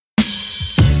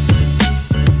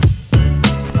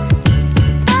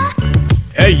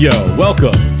Hey, yo,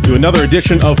 welcome to another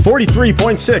edition of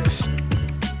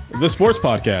 43.6, the sports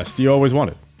podcast you always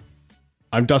wanted.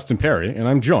 I'm Dustin Perry, and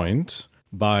I'm joined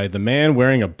by the man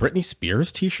wearing a Britney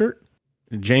Spears t-shirt,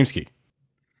 James Key.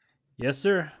 Yes,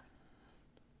 sir.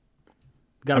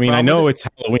 I know it's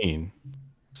Halloween,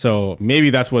 so maybe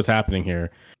that's what's happening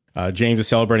here. James is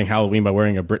celebrating Halloween by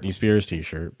wearing a Britney Spears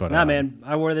t-shirt. But nah, man,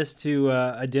 I wore this to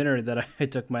a dinner that I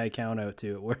took my account out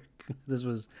to at work. This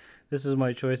was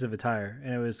my choice of attire,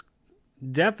 and it was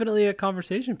definitely a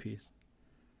conversation piece.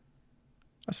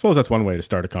 I suppose that's one way to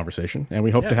start a conversation, and we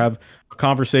hope to have a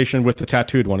conversation with the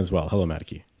tattooed one as well. Hello,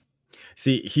 Matty.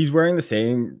 See, he's wearing the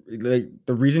same, like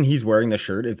the reason he's wearing the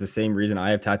shirt is the same reason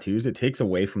I have tattoos. It takes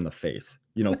away from the face.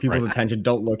 You know, people's attention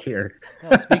don't look here.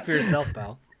 Well, speak for yourself,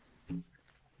 pal.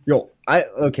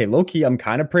 Low key, I'm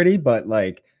kind of pretty, but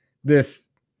like this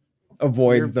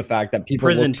avoids the fact that people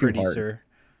prison look too pretty, hard. sir.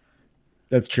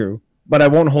 That's true, but I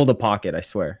won't hold a pocket, I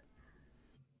swear.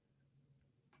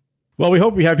 Well, we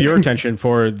hope we have your attention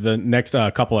for the next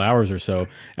couple of hours or so,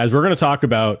 as we're going to talk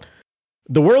about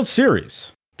the World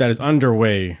Series that is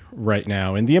underway right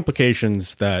now and the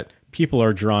implications that people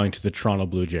are drawing to the Toronto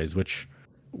Blue Jays, which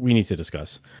we need to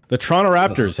discuss. The Toronto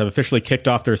Raptors have officially kicked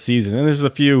off their season, and there's a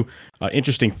few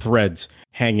interesting threads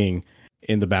hanging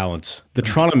in the balance. The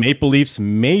Toronto Maple Leafs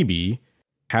maybe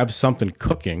have something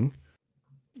cooking.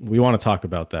 We want to talk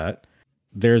about that.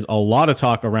 There's a lot of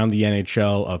talk around the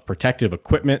NHL of protective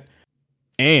equipment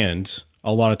and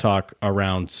a lot of talk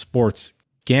around sports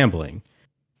gambling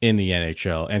in the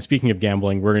NHL. And speaking of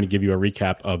gambling, we're going to give you a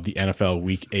recap of the NFL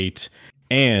Week 8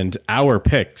 and our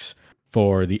picks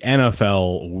for the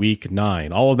NFL Week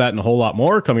 9. All of that and a whole lot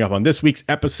more coming up on this week's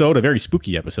episode, a very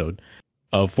spooky episode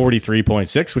of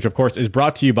 43.6, which of course is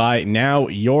brought to you by Now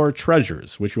Your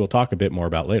Treasures, which we'll talk a bit more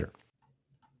about later.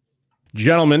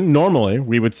 Gentlemen, normally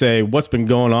we would say what's been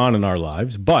going on in our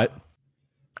lives, but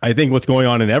I think what's going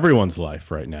on in everyone's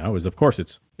life right now is, of course,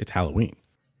 it's Halloween.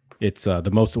 It's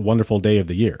the most wonderful day of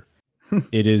the year.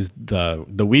 It is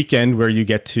the weekend where you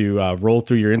get to roll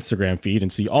through your Instagram feed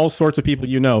and see all sorts of people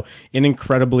you know in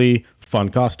incredibly fun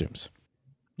costumes.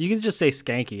 You can just say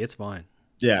skanky. It's fine.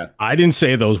 Yeah. I didn't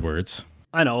say those words.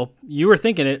 I know. You were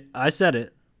thinking it. I said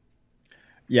it.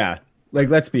 Yeah. Like,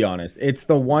 let's be honest. It's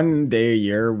the one day a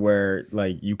year where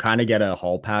like you kind of get a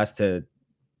hall pass to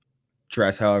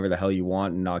dress however the hell you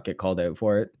want and not get called out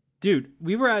for it. Dude,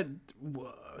 we were at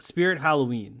Spirit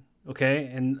Halloween, okay?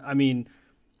 And I mean,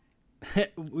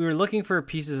 we were looking for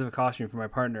pieces of costume for my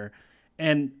partner,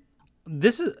 and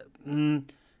this is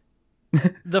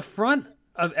the front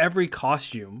of every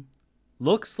costume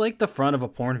looks like the front of a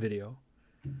porn video.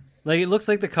 Like, it looks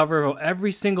like the cover of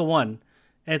every single one.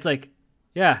 And it's like,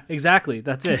 yeah, exactly.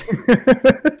 That's it.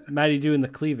 Maddie doing the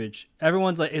cleavage.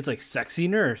 Everyone's like, it's like sexy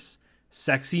nurse,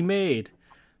 sexy maid,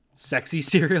 sexy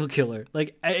serial killer.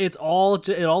 Like, it all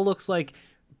looks like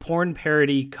porn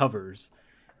parody covers.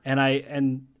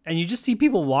 And you just see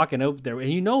people walking out there,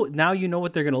 and you know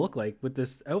what they're gonna look like with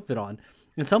this outfit on.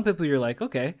 And some people you're like,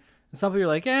 okay, and some people you're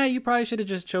like, yeah, you probably should have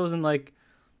just chosen like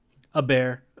a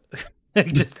bear.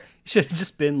 You should have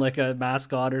just been like a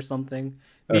mascot or something.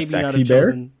 Maybe a sexy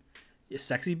bear. A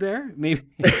sexy bear? Maybe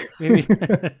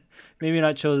maybe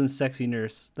not chosen sexy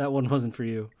nurse. That one wasn't for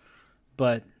you.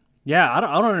 But yeah, I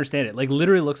don't understand it. Like,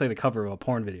 literally looks like the cover of a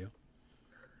porn video.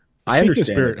 I understand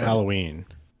Spirit Halloween.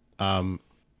 I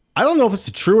don't know if it's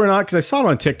true or not because I saw it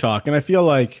on TikTok and I feel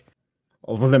like,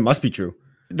 well, that must be true.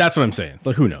 That's what I'm saying.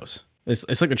 Like, who knows?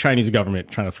 It's like the Chinese government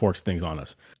trying to force things on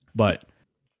us. But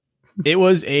it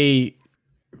was a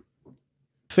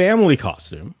family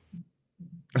costume.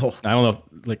 Oh, I don't know if,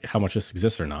 like, how much this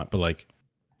exists or not, but like,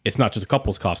 it's not just a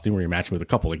couple's costume where you're matching with a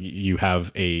couple. Like, you have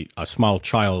a small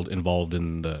child involved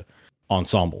in the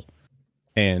ensemble,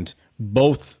 and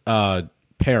both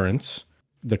parents.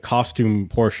 The costume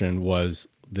portion was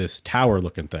this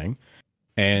tower-looking thing,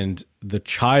 and the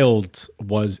child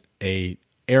was a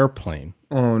airplane.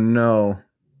 Oh no!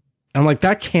 And I'm like,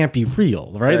 that can't be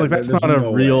real, right? Like, that's not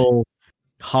a real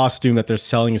costume that they're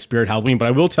selling in Spirit Halloween. But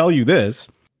I will tell you this.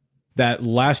 That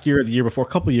last year or the year before, a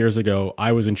couple of years ago,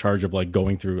 I was in charge of like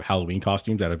going through Halloween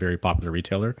costumes at a very popular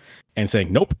retailer and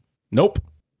saying, nope,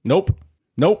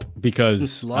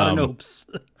 because a lot of nopes.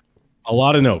 A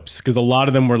lot of nopes, because a lot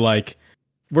of them were like,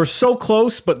 we're so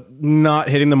close, but not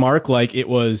hitting the mark. Like, it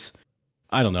was,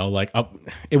 I don't know, like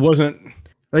it wasn't.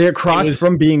 Like, it crossed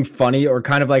from being funny or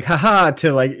kind of like, haha,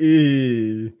 to like,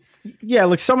 ew. Yeah,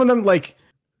 like some of them, like,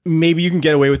 maybe you can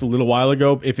get away with a little while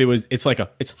ago if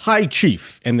it's High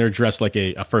Chief and they're dressed like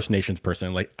a First Nations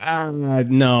person. Like,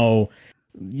 no,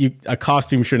 a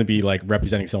costume shouldn't be like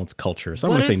representing someone's culture. So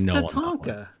I'm going to say no.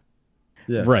 Tatanka.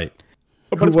 Yeah. Right.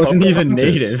 But it's wasn't even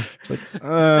Pocahontas. native. It's like,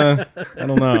 I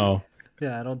don't know.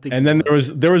 Yeah, I don't think. And then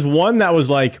there was one that was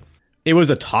like, it was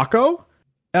a taco,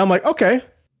 and I'm like, okay,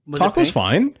 taco's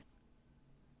fine.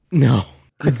 No,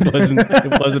 it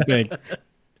wasn't pink.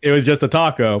 It was just a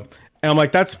taco, and I'm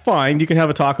like, that's fine. You can have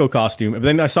a taco costume. But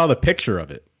then I saw the picture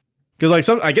of it because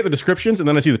like I get the descriptions and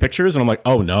then I see the pictures and I'm like,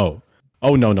 oh no.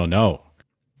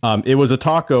 It was a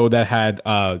taco that had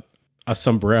a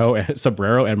sombrero and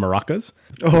maracas.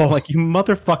 Oh, like you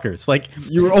motherfuckers! Like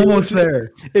You were almost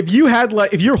there. if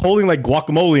you're holding like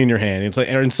guacamole in your hand, it's like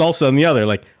and salsa in the other,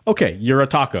 like okay, you're a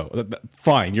taco,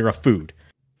 fine, you're a food.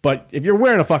 But if you're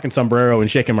wearing a fucking sombrero and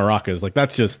shaking maracas, like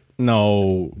that's just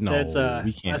no,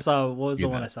 we can't. I saw what was the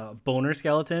one I saw? Boner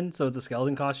skeleton. So it's a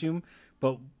skeleton costume,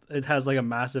 but it has like a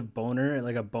massive boner,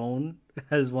 like a bone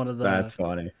as one of the. That's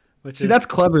funny. See, that's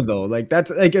clever though. Like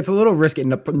that's like it's a little risky,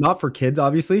 not for kids,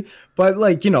 obviously, but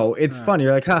like it's funny.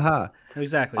 You're like, haha.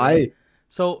 Exactly.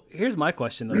 So here's my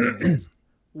question though: guys.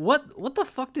 What the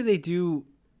fuck do they do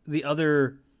the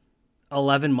other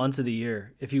 11 months of the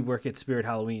year if you work at Spirit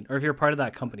Halloween or if you're part of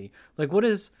that company? Like, what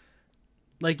is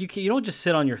like you don't just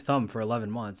sit on your thumb for 11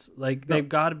 months. Like they've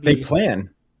got to be. They plan.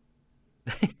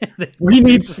 We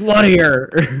need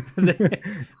sluttier.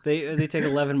 they take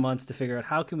 11 months to figure out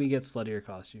how can we get sluttier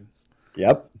costumes.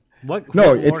 Yep. What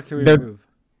more can we remove?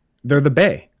 They're the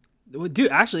Bay.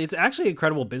 Dude, actually, it's actually an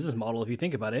incredible business model if you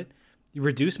think about it. You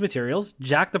reduce materials,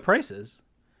 jack the prices.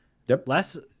 Yep.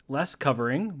 Less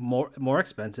covering, more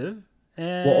expensive.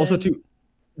 And... Well, also too,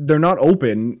 they're not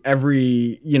open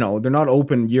they're not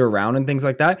open year round and things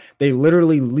like that. They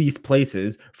literally lease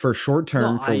places for short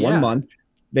term for 1 month.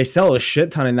 They sell a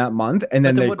shit ton in that month, and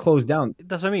then they close down.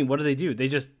 That's what I mean. What do? They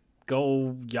just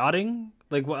go yachting?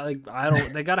 Like what? Like I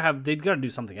don't. They gotta do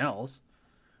something else.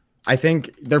 I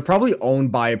think they're probably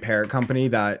owned by a parent company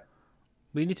that.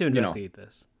 We need to investigate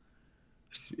this.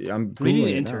 We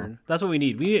need an intern. That's what we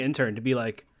need. We need an intern to be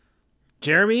like,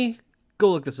 Jeremy,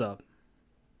 go look this up.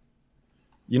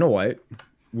 You know what?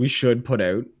 We should put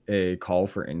out a call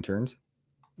for interns.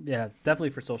 Yeah, definitely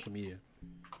for social media.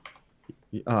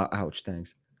 Ouch,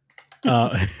 thanks.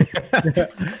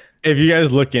 If you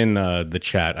guys look in the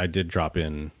chat, I did drop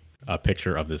in a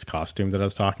picture of this costume that I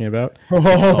was talking about.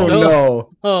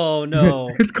 Oh no!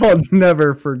 It's called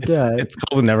Never Forget. It's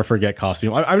called the Never Forget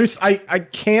costume. I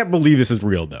can't believe this is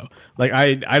real though. Like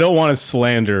I don't want to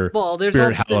slander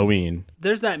Spirit Halloween.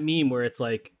 There's that meme where it's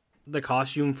like the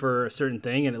costume for a certain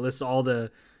thing and it lists all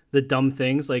the dumb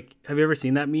things. Like, have you ever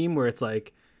seen that meme where it's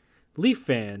like Leaf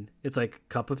fan? It's like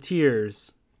Cup of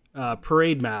Tears,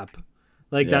 parade map.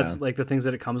 Like that's like the things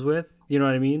that it comes with. You know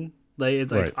what I mean? Like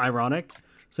it's like ironic.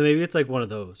 So maybe it's like one of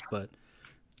those, but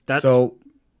that's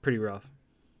pretty rough.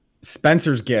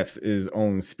 Spencer's Gifts is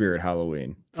own Spirit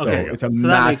Halloween. So it's a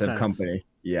massive company.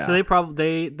 Yeah. So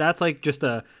that's like just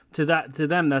to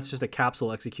them that's just a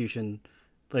capsule execution,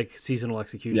 like seasonal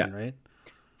execution, right?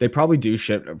 They probably do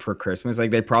ship for Christmas.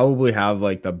 Like they probably have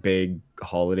like the big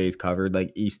holidays covered,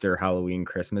 like Easter, Halloween,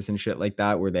 Christmas and shit like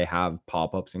that, where they have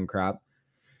pop-ups and crap.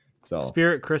 So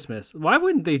Spirit Christmas. Why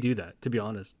wouldn't they do that, to be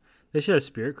honest? They should have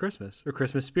Spirit Christmas or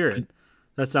Christmas Spirit.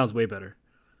 That sounds way better.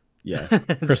 Yeah.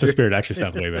 Christmas Spirit actually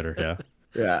sounds way better. Yeah.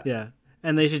 Yeah. Yeah.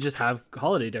 And they should just have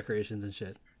holiday decorations and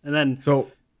shit. And then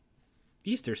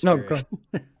Easter Spirit.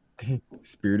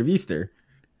 Spirit of Easter.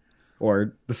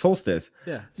 Or the solstice.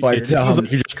 Yeah. But it sounds like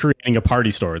you're just creating a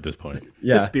party store at this point.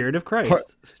 Yeah. The Spirit of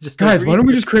Christ. Guys, why don't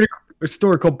we just create a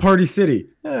store called Party City?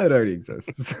 It already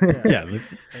exists. Yeah,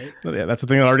 that's the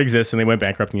thing that already exists, and they went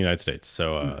bankrupt in the United States.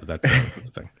 So that's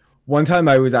the thing. One time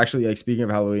I was actually, like, speaking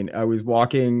of Halloween, I was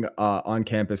walking on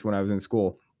campus when I was in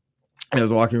school, and I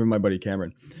was walking with my buddy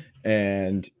Cameron,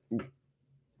 and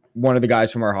one of the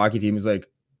guys from our hockey team was like,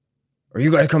 "Are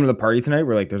you guys coming to the party tonight?"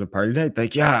 We're like, "There's a party tonight?"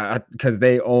 Like, yeah, because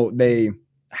they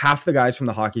half the guys from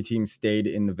the hockey team stayed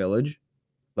in the village,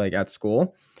 like at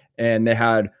school, and they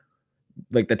had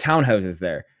like the townhouses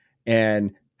there,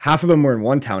 and half of them were in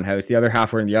one townhouse, the other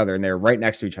half were in the other, and they were right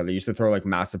next to each other. They used to throw like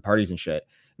massive parties and shit.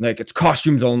 And, like, it's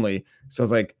costumes only. So I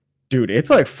was like, dude, it's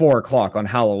like 4:00 on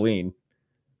Halloween,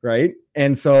 right?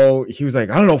 And so he was like,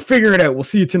 I don't know, figure it out. We'll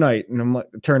see you tonight. And I'm like,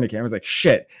 turned to camera, I was like,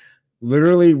 shit.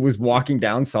 Literally was walking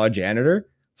down, saw a janitor.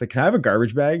 It's like, can I have a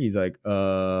garbage bag? He's like,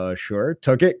 sure.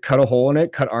 Took it, cut a hole in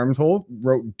it, cut arms hole,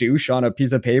 wrote douche on a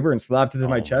piece of paper and slapped it to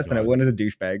my chest, and I went as a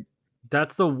douchebag.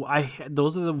 That's I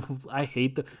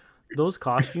hate those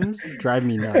costumes drive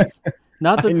me nuts.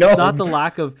 Not the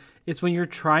lack of, it's when you're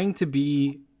trying to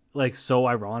be like so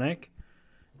ironic.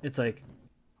 It's like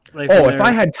if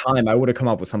I had time, I would have come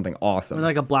up with something awesome.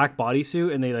 Like a black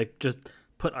bodysuit and they like just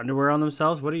put underwear on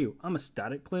themselves. What are you? I'm a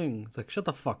static cling. It's like, shut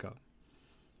the fuck up.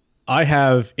 I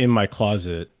have in my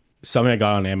closet something I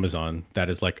got on Amazon that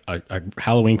is like a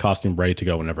Halloween costume ready to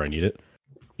go whenever I need it.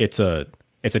 It's a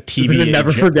TVA. Is it a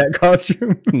never forget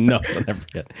costume? No, I'll never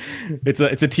forget. It's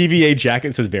a TVA jacket.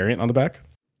 It says variant on the back.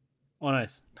 Oh,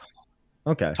 nice.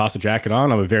 Okay. Toss the jacket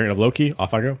on. I'm a variant of Loki.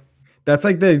 Off I go. That's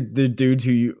like the dudes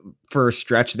who for a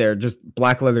stretch there, just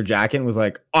black leather jacket and was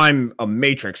like, I'm a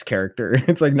Matrix character.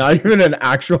 It's like not even an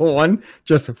actual one,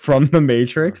 just from the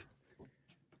Matrix.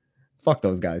 Fuck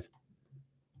those guys.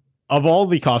 Of all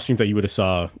the costumes that you would have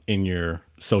saw in your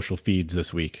social feeds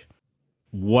this week,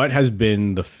 what has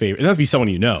been the favorite? It has to be someone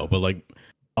you know, but like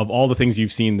of all the things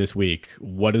you've seen this week,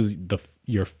 what is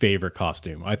your favorite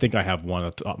costume? I think I have one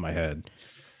off the top of my head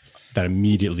that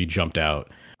immediately jumped out.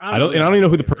 I don't even know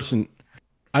who the person.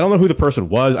 I don't know who the person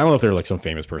was. I don't know if they're like some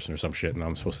famous person or some shit, and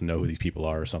I'm supposed to know who these people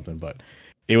are or something. But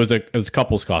it was a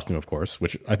couple's costume, of course,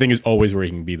 which I think is always where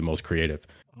you can be the most creative.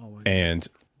 And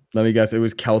let me guess, it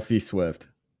was Kelsey Swift.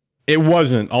 It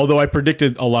wasn't, although I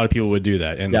predicted a lot of people would do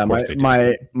that, and yeah, of course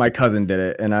my cousin did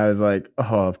it, and I was like,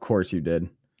 oh, of course you did,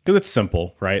 because it's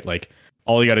simple, right? Like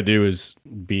all you got to do is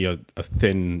be a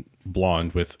thin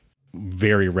blonde with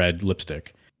very red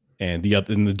lipstick, and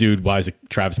the dude buys a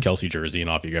Travis Kelce jersey, and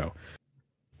off you go.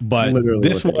 But literally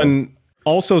this one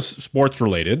also sports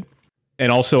related,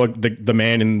 and also the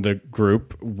man in the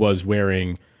group was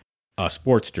wearing a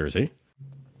sports jersey.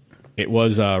 It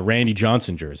was a Randy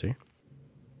Johnson jersey.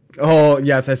 Oh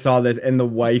yes, I saw this, and the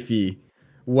wifey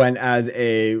went as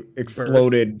a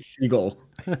exploded seagull.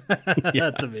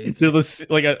 That's amazing. So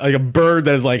like a bird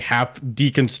that is like half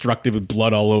deconstructed with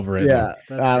blood all over it. Yeah,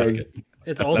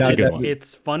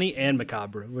 it's funny and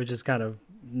macabre, which is kind of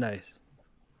nice.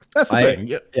 That's the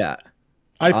thing. Yeah.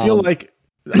 I feel like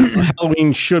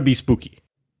Halloween should be spooky.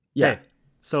 Yeah. Hey,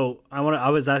 so I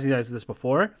was asking you guys this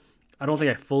before. I don't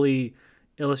think I fully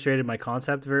illustrated my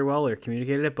concept very well or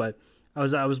communicated it, but I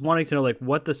was wanting to know like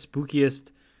what the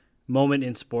spookiest moment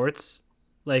in sports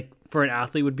like for an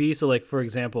athlete would be. So like for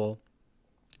example,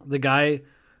 the guy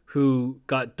who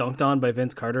got dunked on by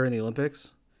Vince Carter in the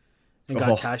Olympics and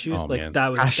got cashews, like man.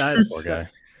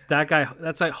 That guy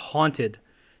that's like haunted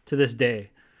to this day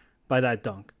by that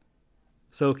dunk.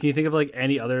 So can you think of like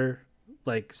any other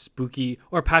like spooky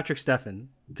or Patrick Stefan?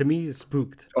 To me, he's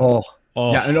spooked. Oh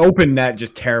yeah, an open net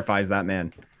just terrifies that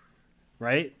man.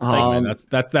 Right? Man,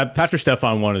 that Patrick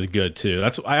Stefan one is good too.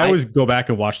 I always go back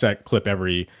and watch that clip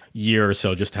every year or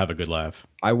so just to have a good laugh.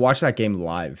 I watched that game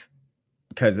live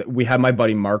because we had my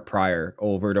buddy Mark Pryor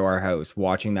over to our house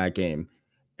watching that game.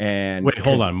 And wait,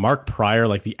 hold on, Mark Pryor,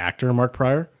 like the actor Mark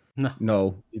Pryor?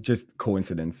 No, it's just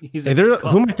coincidence. Is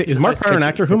Mark Pryor an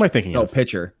actor? Who am I thinking of? No,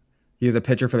 pitcher. He is a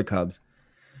pitcher for the Cubs.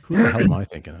 Who the hell am I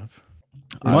thinking of?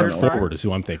 Mark Forward is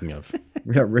who I'm thinking of.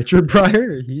 We got Richard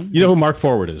Pryor. You know who Mark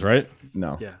Forward is, right?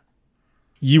 No. Yeah.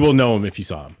 You will know him if you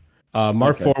saw him.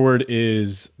 Mark Forward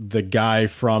is the guy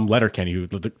from Letterkenny, who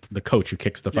the coach who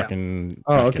kicks the fucking.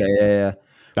 Oh, okay, yeah.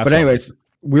 But anyways,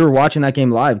 we were watching that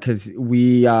game live because it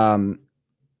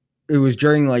was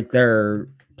during like their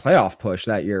playoff push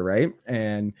that year, right?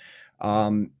 And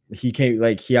he came,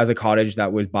 like he has a cottage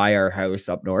that was by our house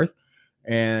up north,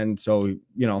 and so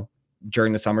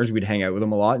during the summers we'd hang out with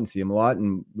him a lot and see him a lot,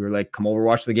 and we were like, come over,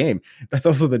 watch the game. That's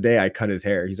also the day I cut his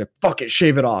hair. He's like, fuck it,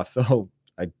 shave it off. So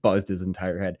I buzzed his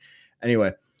entire head.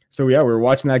 Anyway, so yeah, we were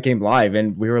watching that game live,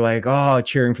 and we were like,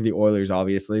 cheering for the Oilers,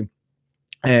 obviously.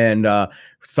 And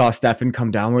saw Stefan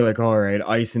come down. We're like, all right,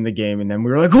 ice in the game. And then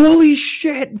we were like, holy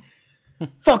shit,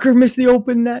 fucker missed the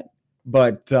open net.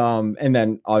 But and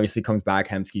then obviously comes back,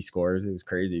 Hemsky scores. It was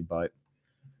crazy, but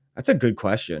that's a good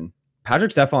question.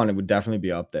 Patrick Stefan would definitely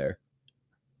be up there.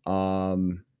 I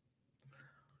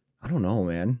don't know,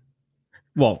 man.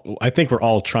 Well, I think we're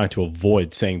all trying to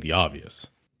avoid saying the obvious.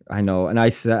 I know, and I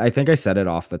think I said it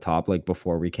off the top, like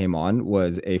before we came on,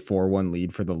 was a 4-1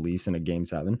 lead for the Leafs in a Game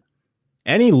 7.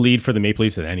 Any lead for the Maple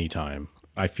Leafs at any time,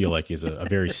 I feel like is a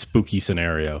very spooky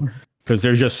scenario, because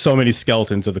there's just so many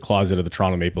skeletons of the closet of the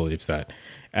Toronto Maple Leafs that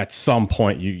at some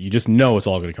point you just know it's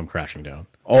all going to come crashing down.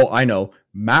 Oh, I know.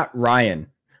 Matt Ryan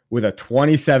with a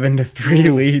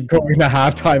 27-3 lead going to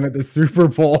halftime at the Super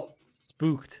Bowl.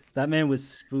 Spooked. That man was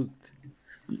spooked.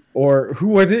 Or who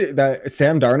was it? That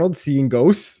Sam Darnold seeing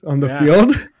ghosts on the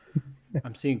field?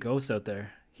 I'm seeing ghosts out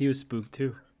there. He was spooked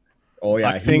too. Oh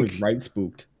yeah, he was right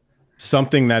spooked.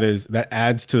 Something that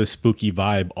adds to the spooky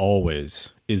vibe always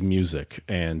is music,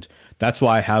 and that's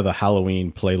why I have a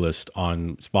Halloween playlist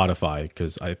on Spotify,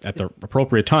 because at the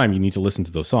appropriate time you need to listen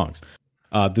to those songs.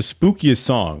 The spookiest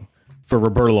song for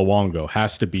Roberto Luongo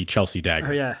has to be Chelsea Dagger.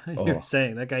 Oh yeah, you're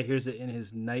saying that guy hears it in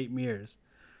his nightmares.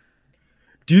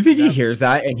 Do you think he hears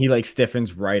that and he like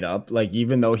stiffens right up? Like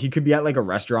even though he could be at like a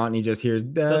restaurant and he just hears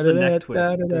Does the neck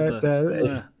twist?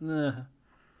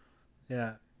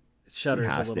 Yeah, it shudders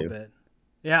a little bit.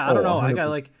 Yeah, I don't know. 100%. I got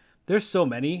like, there's so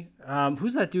many.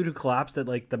 Who's that dude who collapsed at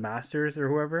like the Masters or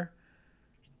whoever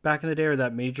back in the day, or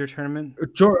that major tournament?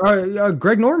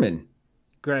 Greg Norman.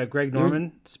 Greg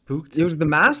Norman spooked. It was the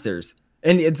Masters,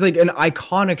 and it's like an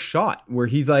iconic shot where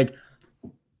he's like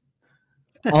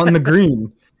on the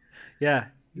green. Yeah,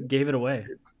 gave it away.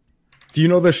 Do you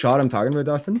know the shot I'm talking about,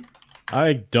 Dustin?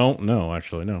 I don't know,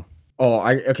 actually. No. Oh,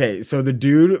 okay. So the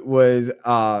dude was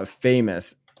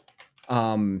famous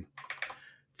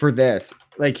for this.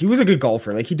 Like he was a good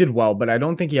golfer. Like he did well, but I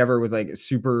don't think he ever was like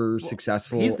super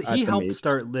successful. He helped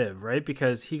start Live, right?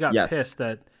 Because he got pissed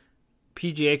that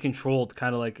PGA controlled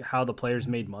kind of like how the players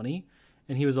made money,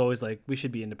 and he was always like, we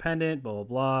should be independent, blah blah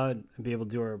blah, and be able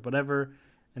to do our whatever.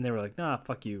 And they were like, nah,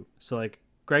 fuck you. So like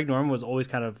Greg Norman was always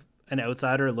kind of an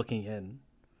outsider looking in.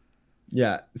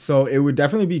 Yeah, so it would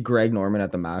definitely be Greg Norman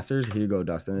at the Masters. Here you go,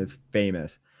 Dustin. It's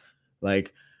famous.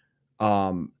 Like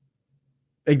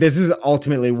this is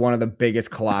ultimately one of the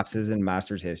biggest collapses in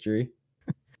Masters history.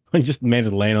 He just managed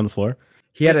to land on the floor.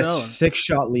 He had a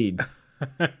 6-shot lead.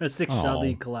 A 6-shot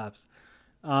lead collapse.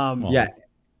 Yeah,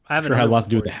 I haven't. Sure, had a lot to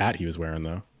do with the hat he was wearing,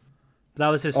 though. That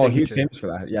was his. Signature. He was famous for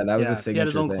that. Yeah, that was his signature. He had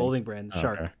his own thing. clothing brand,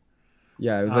 Shark. Okay.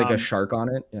 Yeah, it was like a shark on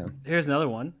it. Yeah. Here's another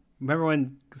one. Remember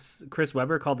when Chris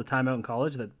Webber called the timeout in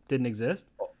college that didn't exist?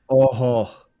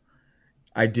 Oh,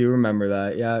 I do remember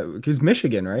that. Yeah, it was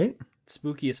Michigan, right?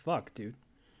 Spooky as fuck, dude.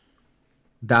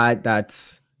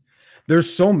 That's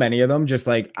there's so many of them, just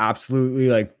like absolutely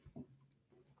like,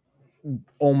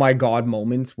 oh my God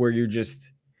moments where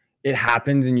it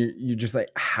happens and you're just like,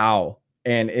 how?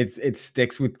 And it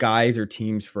sticks with guys or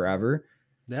teams forever.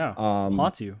 Yeah.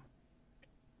 Haunts you.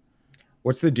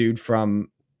 What's the dude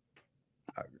from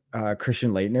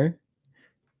Christian Laettner?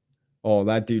 Oh,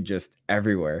 that dude just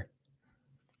everywhere.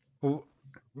 Well,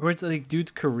 it's like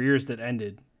dudes' careers that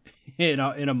ended in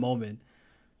a moment.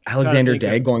 Alexander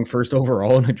Day going first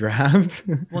overall in a draft.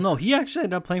 Well, no, he actually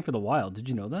ended up playing for the Wild. Did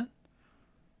you know that?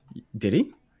 Did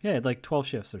he? Yeah, like 12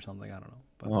 shifts or something. I don't know.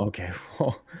 But okay.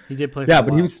 Well, he did play for the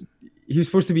Wild. he was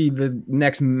supposed to be the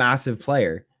next massive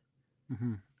player.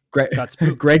 Mm-hmm.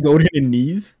 Greg Oden and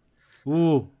knees.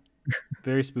 Ooh,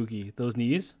 very spooky. Those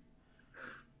knees.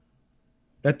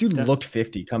 That dude looked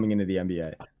 50 coming into the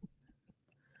NBA.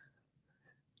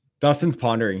 Dustin's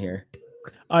pondering here.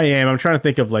 I am. I'm trying to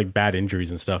think of like bad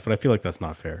injuries and stuff, but I feel like that's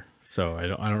not fair. So I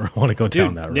don't want to go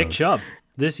down that road. Nick Chubb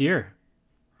this year.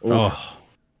 Oh,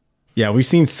 yeah. We've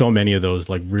seen so many of those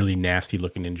like really nasty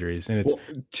looking injuries, and it's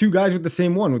two guys with the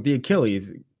same one with the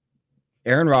Achilles,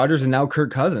 Aaron Rodgers and now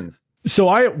Kirk Cousins. So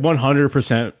I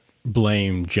 100%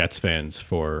 blame Jets fans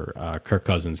for Kirk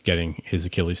Cousins getting his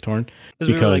Achilles torn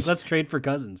because we were like, let's trade for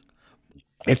Cousins.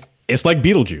 It's like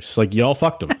Beetlejuice, like y'all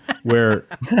fucked him. Where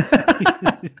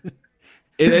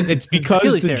it's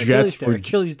because the Jets were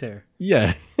Achilles tear.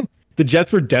 Yeah, the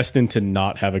Jets were destined to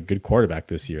not have a good quarterback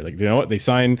this year. Like, you know what?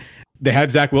 They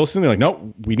had Zach Wilson. They're like,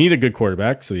 nope, we need a good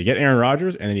quarterback. So you get Aaron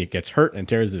Rodgers, and then he gets hurt and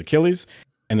tears his Achilles.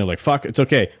 And they're like, fuck, it's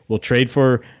okay. We'll trade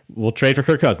for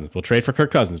Kirk Cousins. We'll trade for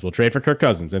Kirk Cousins. We'll trade for Kirk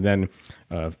Cousins. And then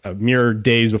a mere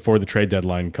days before the trade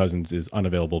deadline, Cousins is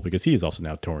unavailable because he is also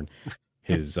now torn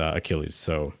his Achilles.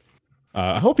 So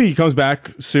I hope he comes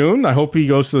back soon. I hope he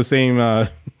goes to the same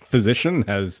physician,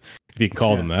 as if you can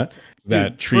call them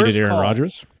that treated Aaron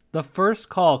Rodgers. The first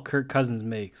call Kirk Cousins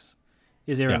makes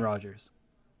is Aaron Rodgers.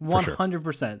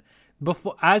 100%.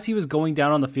 Before, as he was going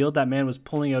down on the field, that man was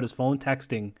pulling out his phone,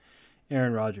 texting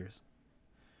Aaron Rodgers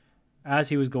as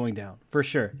he was going down, for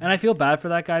sure. And I feel bad for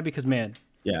that guy because, man,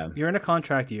 you're in a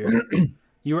contract year.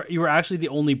 you were actually the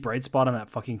only bright spot on that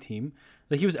fucking team.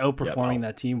 Like, he was outperforming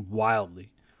that team wildly.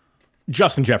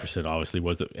 Justin Jefferson obviously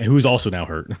who's also now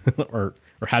hurt or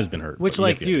has been hurt. Which,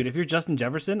 like, dude, if you're Justin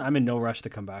Jefferson, I'm in no rush to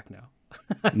come back now.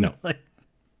 No.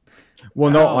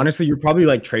 No, honestly, you're probably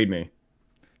like, trade me.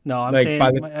 No, I'm saying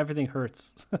everything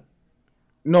hurts.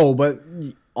 No, but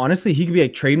honestly, he could be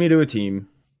like, trade me to a team.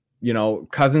 You know,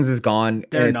 Cousins is gone,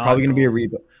 and it's probably going to be a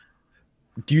rebuild.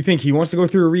 Do you think he wants to go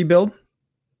through a rebuild?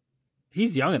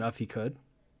 He's young enough he could.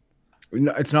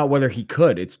 No, it's not whether he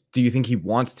could. It's, do you think he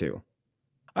wants to?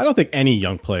 I don't think any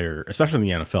young player, especially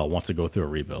in the NFL, wants to go through a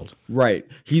rebuild. Right.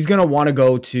 He's going to want to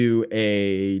go to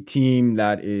a team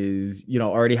that is,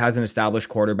 already has an established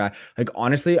quarterback. Like,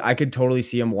 honestly, I could totally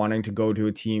see him wanting to go to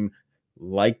a team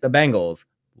like the Bengals,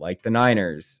 like the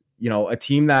Niners, a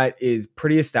team that is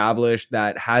pretty established,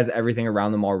 that has everything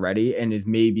around them already, and is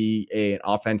maybe an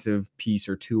offensive piece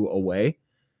or two away.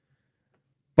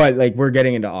 But like, we're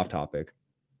getting into off topic.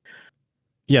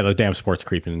 Yeah, the damn sports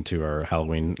creeping into our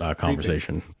Halloween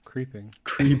conversation. Creeping.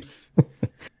 Creeps.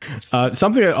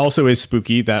 Something that also is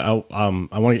spooky that I want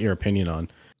to get your opinion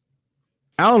on.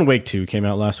 Alan Wake 2 came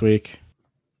out last week,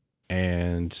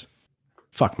 and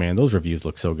fuck, man, those reviews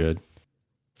look so good.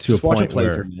 To Just a watch point a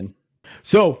where, playthrough, man.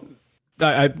 so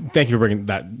I thank you for bringing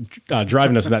that,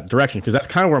 driving us in that direction, because that's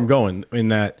kind of where I'm going. In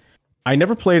that, I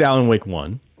never played Alan Wake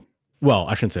 1. Well,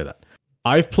 I shouldn't say that.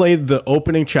 I've played the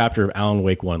opening chapter of Alan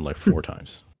Wake 1 like 4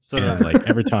 times. So And like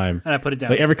every time, and I put it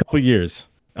down. like every couple of years,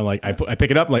 I'm like, I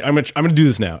pick it up, like I'm gonna do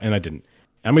this now, and I didn't.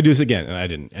 I'm gonna do this again, and I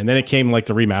didn't. And then it came like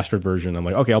the remastered version. I'm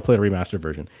like, okay, I'll play the remastered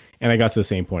version, and I got to the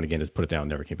same point again, just put it down,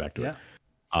 never came back to it.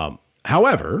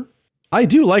 However, I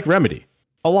do like Remedy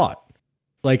a lot.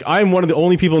 Like, I'm one of the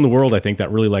only people in the world, I think, that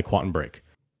really like Quantum Break,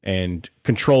 and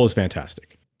Control is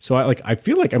fantastic. So I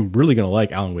feel like I'm really gonna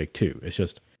like Alan Wake 2. It's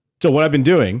just, so what I've been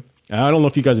doing, and I don't know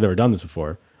if you guys have ever done this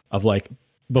before, of like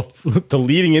the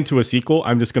leading into a sequel,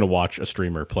 I'm just gonna watch a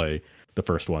streamer play the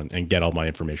first one and get all my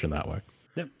information that way.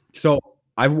 Yep. So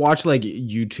I've watched like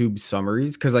YouTube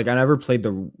summaries because like I never played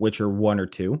The Witcher 1 or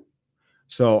 2.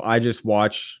 So I just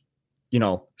watch,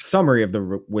 summary of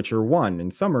The Witcher 1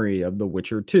 and summary of The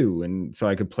Witcher 2. And so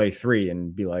I could play 3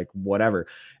 and be like, whatever.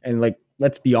 And like,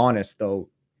 let's be honest though,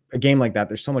 a game like that,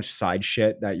 there's so much side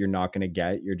shit that you're not going to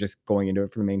get. You're just going into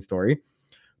it for the main story.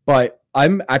 But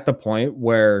I'm at the point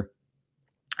where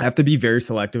I have to be very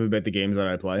selective about the games that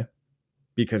I play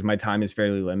because my time is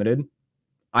fairly limited.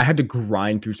 I had to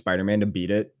grind through Spider-Man to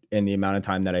beat it in the amount of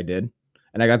time that I did.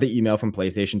 And I got the email from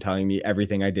PlayStation telling me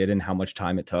everything I did and how much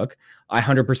time it took. I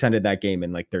 100%ed that game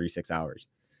in like 36 hours.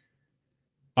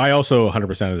 I also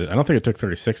 100%ed it. I don't think it took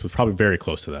 36. It was probably very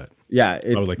close to that. Yeah.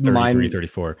 It was like 33,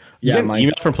 34. You get an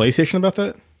email from PlayStation about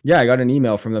that? Yeah, I got an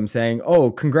email from them saying,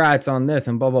 oh, congrats on this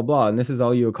and blah, blah, blah. And this is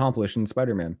all you accomplished in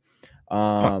Spider-Man.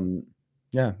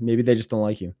 Yeah, maybe they just don't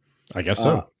like you. I guess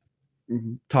so.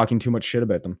 Talking too much shit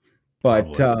about them.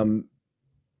 But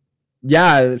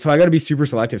yeah, so I got to be super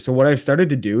selective. So what I've started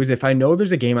to do is if I know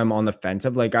there's a game I'm on the fence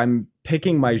of, like I'm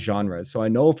picking my genres. So I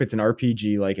know if it's an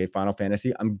RPG, like a Final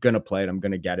Fantasy, I'm going to play it. I'm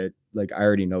going to get it. Like I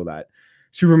already know that.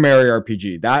 Super Mario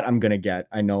RPG, that I'm going to get.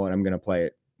 I know it. I'm going to play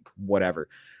it. Whatever.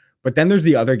 But then there's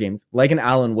the other games like an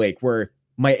Alan Wake where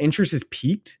my interest is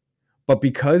piqued, but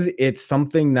because it's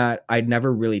something that I'd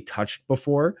never really touched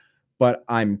before, but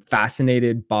I'm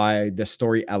fascinated by the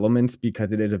story elements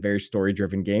because it is a very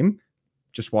story-driven game.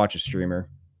 Just watch a streamer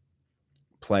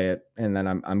play it, and then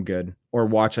I'm good. Or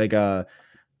watch like a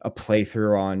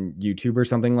playthrough on YouTube or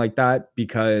something like that,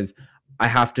 because I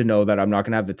have to know that I'm not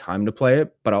going to have the time to play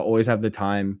it, but I'll always have the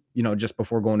time, just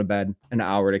before going to bed, an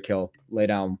hour to kill, lay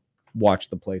down, watch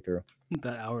the playthrough.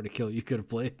 That hour to kill you could have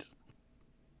played.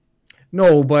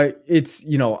 No, but it's,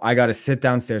 I got to sit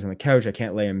downstairs on the couch. I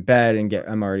can't lay in bed and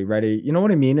I'm already ready. You know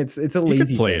what I mean? It's a lazy. You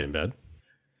could play it in bed.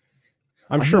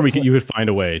 I'm sure you could find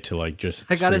a way to like just.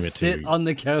 I gotta sit on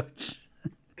the couch.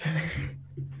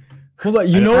 Hold on,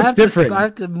 it's different. I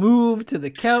have to move to the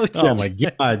couch. Oh my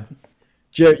god,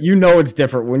 it's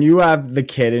different when you have the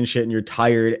kid and shit, and you're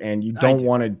tired and you don't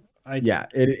want to. Yeah,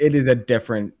 it is a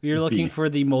different. You're looking beast. for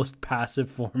the most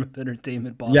passive form of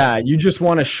entertainment possible. Yeah, you just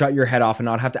want to shut your head off and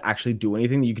not have to actually do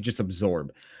anything. You could just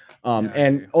absorb.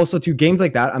 And also, to games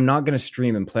like that, I'm not going to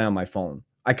stream and play on my phone.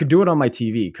 I could do it on my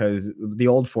TV because the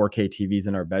old 4K TV's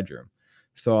in our bedroom.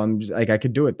 So I'm just like, I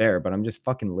could do it there, but I'm just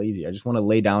fucking lazy. I just want to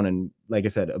lay down and, like I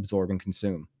said, absorb and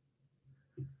consume.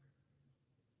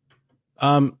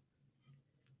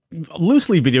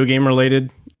 Loosely video game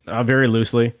related, very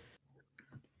loosely.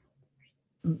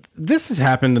 This has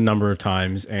happened a number of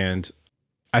times, and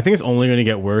I think it's only going to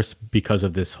get worse because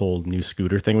of this whole new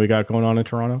scooter thing we got going on in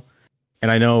Toronto.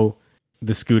 And I know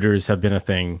the scooters have been a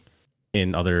thing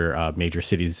in other major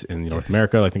cities in North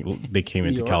America. I think they came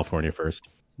into California first.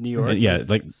 New York,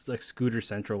 it's like Scooter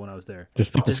Central when I was there. There's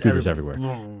fucking scooters everywhere.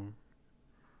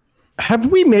 Have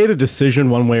we made a decision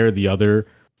one way or the other?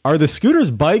 Are the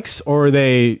scooters bikes or are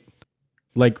they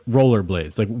like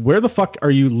rollerblades? Like, where the fuck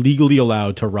are you legally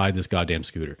allowed to ride this goddamn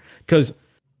scooter? Because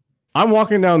I'm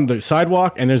walking down the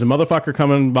sidewalk and there's a motherfucker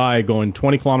coming by going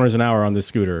 20 kilometers an hour on this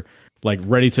scooter, like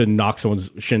ready to knock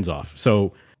someone's shins off.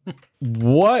 So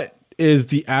what is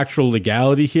the actual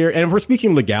legality here? And if we're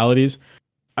speaking legalities,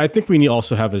 I think we need to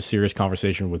also have a serious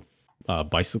conversation with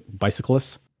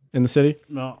bicyclists in the city.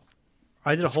 No,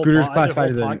 I did a whole Scooters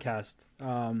classified as podcast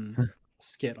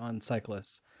skit on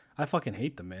cyclists. I fucking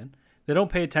hate them, man. They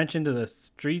don't pay attention to the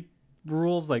street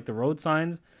rules, like the road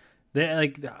signs. They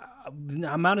like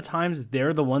the amount of times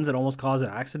they're the ones that almost cause an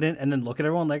accident, and then look at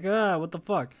everyone like, what the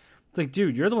fuck? It's like,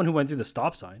 dude, you're the one who went through the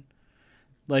stop sign.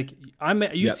 Like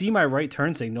you see my right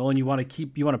turn signal and you want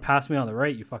to pass me on the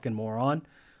right, you fucking moron.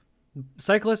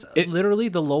 Cyclists, literally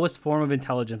the lowest form of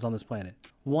intelligence on this planet.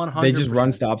 100%. They just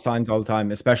run stop signs all the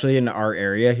time, especially in our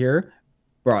area here.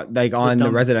 Bro, like on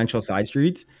the residential side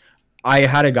streets. I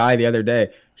had a guy the other day.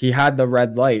 He had the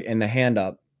red light and the hand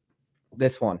up.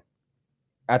 This one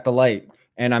at the light.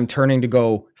 And I'm turning to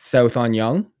go south on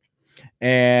Young.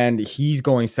 And he's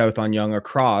going south on Young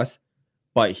across.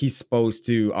 But he's supposed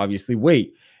to obviously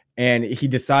wait. And he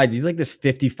decides he's like this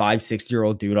 55,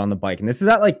 60-year-old dude on the bike. And this is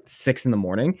at like 6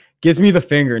 a.m. Gives me the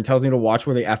finger and tells me to watch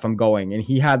where the F I'm going. And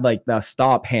he had like the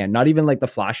stop hand, not even like the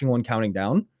flashing one counting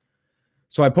down.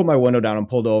 So I put my window down and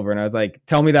pulled over. And I was like,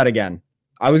 tell me that again.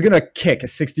 I was going to kick a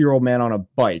 60-year-old man on a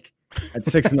bike at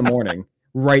 6 a.m.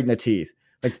 right in the teeth.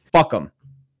 Like, fuck him.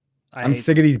 I'm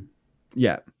sick of these.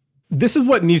 Yeah. This is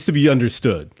what needs to be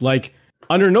understood. Like,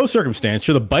 under no circumstance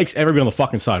should the bikes ever be on the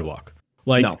fucking sidewalk.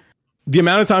 Like, no. The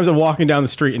amount of times I'm walking down the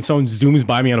street and someone zooms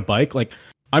by me on a bike, like,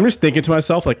 I'm just thinking to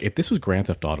myself, like, if this was Grand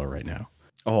Theft Auto right now,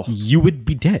 you would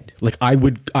be dead. Like, I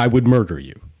would murder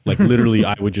you. Like, literally,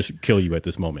 I would just kill you at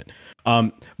this moment.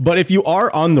 But if you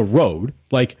are on the road,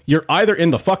 like, you're either in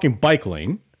the fucking bike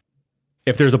lane,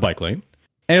 if there's a bike lane,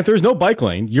 and if there's no bike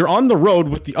lane, you're on the road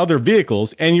with the other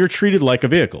vehicles, and you're treated like a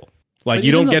vehicle. Like, but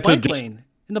you don't get to just... In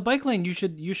the bike lane, you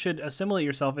should assimilate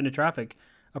yourself into traffic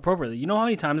appropriately. You know how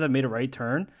many times I've made a right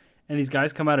turn, and these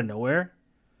guys come out of nowhere,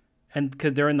 and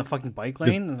because they're in the fucking bike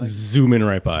lane, and like, zooming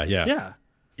right by, yeah.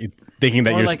 Thinking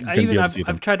that you're like,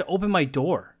 I've tried to open my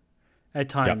door at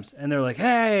times, and they're like,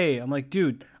 "Hey," I'm like,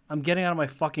 "Dude, I'm getting out of my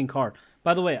fucking car."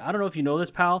 By the way, I don't know if you know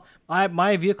this, pal.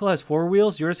 My vehicle has 4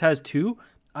 wheels. Yours has 2.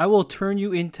 I will turn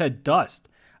you into dust.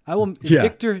 I will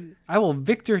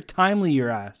Victor Timely your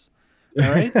ass. All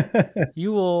right,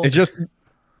 you will. It's just.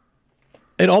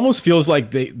 It almost feels like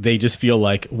they just feel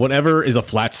like whatever is a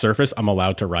flat surface, I'm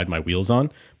allowed to ride my wheels on.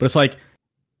 But it's like,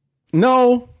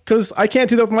 no, because I can't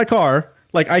do that with my car.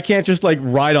 Like, I can't just like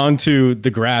ride onto the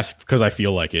grass because I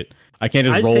feel like it. I can't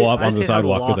just roll up on the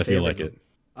sidewalk because I feel like it.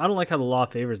 I don't like how the law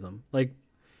favors them. Like,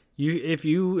 if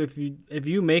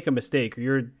you make a mistake or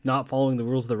you're not following the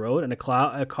rules of the road and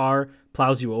a car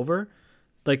plows you over,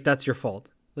 like, that's your fault.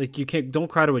 Like, don't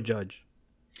cry to a judge.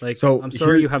 Like, so I'm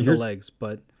sorry you have no legs,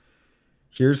 but.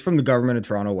 Here's from the Government of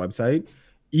Toronto website.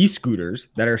 E-scooters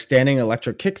that are standing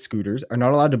electric kick scooters are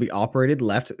not allowed to be operated,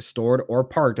 left, stored, or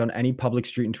parked on any public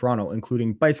street in Toronto,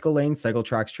 including bicycle lanes, cycle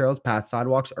tracks, trails, paths,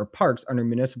 sidewalks, or parks under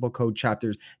Municipal Code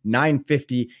Chapters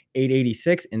 950,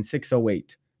 886, and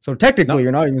 608. So technically,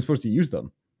 you're not even supposed to use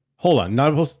them. Hold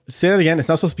on. Say that again. It's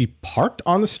not supposed to be parked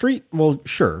on the street? Well,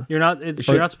 sure. You're not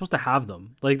supposed to have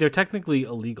them. Like, they're technically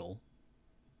illegal.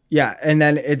 Yeah, and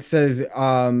then it says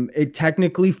it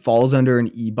technically falls under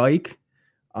an e-bike.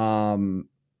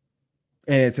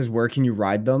 And it says, where can you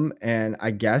ride them? And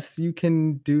I guess you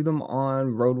can do them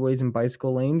on roadways and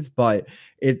bicycle lanes, but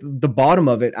the bottom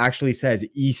of it actually says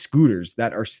e-scooters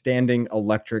that are standing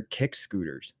electric kick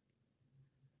scooters.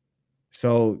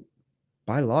 So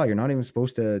by law, you're not even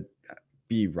supposed to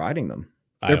be riding them.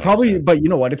 They're probably, but you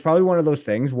know what? It's probably one of those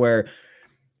things where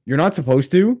you're not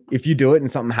supposed to. If you do it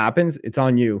and something happens, it's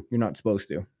on you. You're not supposed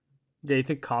to. Yeah, you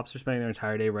think cops are spending their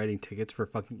entire day writing tickets for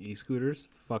fucking e-scooters?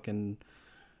 Fucking...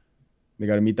 They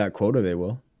got to meet that quota, they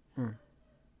will.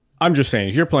 I'm just saying,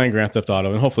 if you're playing Grand Theft Auto,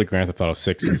 and hopefully Grand Theft Auto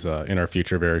 6 is in our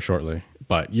future very shortly,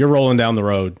 but you're rolling down the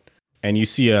road and you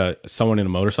see someone in a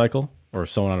motorcycle or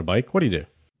someone on a bike, what do you do?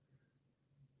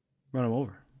 Run them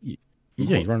over.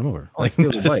 Yeah, you run them over. Like,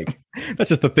 steal the bike. That's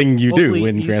just the thing you do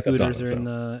in Grand Theft Auto.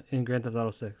 Are in Grand Theft Auto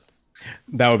 6.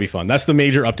 That would be fun. That's the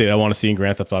major update I want to see in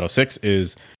Grand Theft Auto 6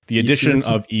 is the addition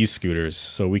of e-scooters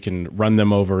so we can run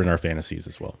them over in our fantasies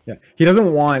as well. Yeah. He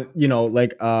doesn't want,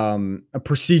 like a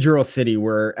procedural city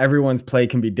where everyone's play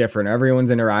can be different. Everyone's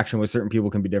interaction with certain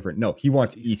people can be different. No, he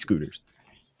wants e-scooters.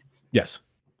 Yes.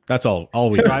 That's all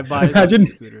we drive by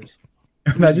e-scooters.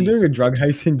 Imagine doing a drug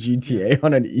heist in GTA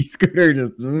on an e-scooter.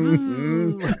 Just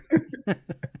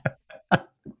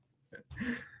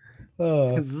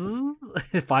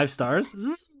 5 stars.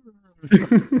 Just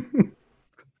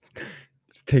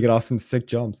take it off some sick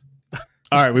jumps.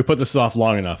 All right, we put this off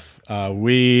long enough.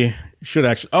 We should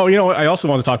actually. Oh, you know what? I also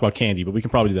want to talk about candy, but we can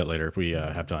probably do that later if we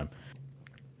have time.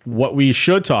 What we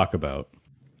should talk about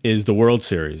is the World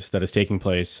Series that is taking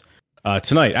place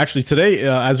tonight. Actually, today,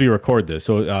 as we record this,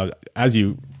 so as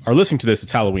you are listening to this,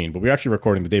 it's Halloween, but we're actually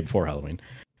recording the day before Halloween.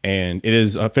 And it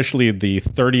is officially the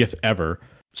 30th ever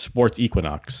sports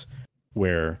equinox,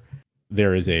 where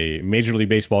there is a Major League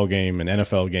Baseball game, an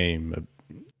NFL game, an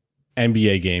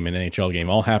NBA game, an NHL game,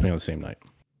 all happening on the same night.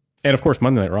 And of course,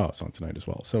 Monday Night Raw is on tonight as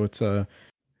well. So it's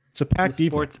It's a packed The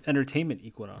evening. sports entertainment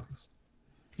equinox.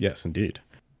 Yes, indeed.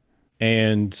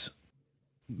 And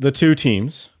the two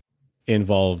teams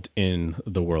involved in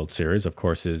the World Series, of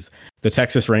course, is the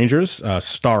Texas Rangers,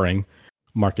 starring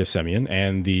Marcus Semien,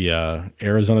 and the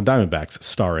Arizona Diamondbacks,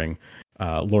 starring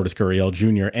Lourdes Gurriel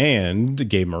Jr. and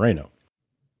Gabe Moreno.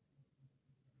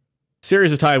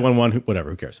 Series is tied 1-1, whatever,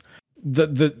 who cares?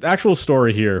 The actual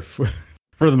story here, for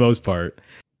the most part,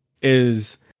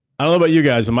 is, I don't know about you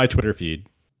guys, but my Twitter feed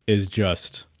is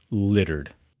just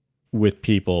littered with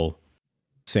people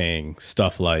saying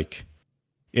stuff like,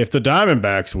 if the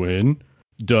Diamondbacks win,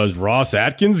 does Ross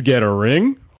Atkins get a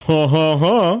ring? Ha ha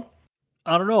ha.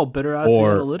 I don't know. Better ask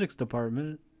Or- the analytics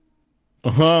department.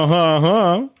 Ha ha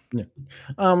ha.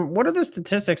 What are the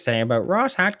statistics saying about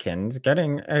Ross Atkins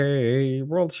getting a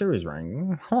World Series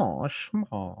ring? Huh,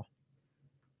 schmaw.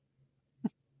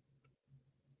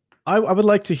 I would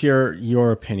like to hear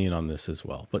your opinion on this as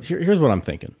well. But here's what I'm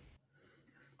thinking.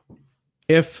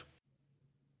 If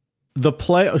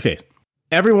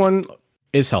everyone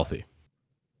is healthy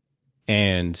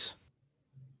and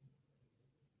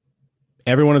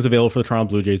everyone is available for the Toronto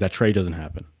Blue Jays, that trade doesn't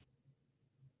happen.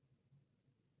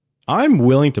 I'm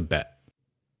willing to bet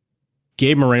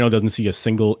Gabe Moreno doesn't see a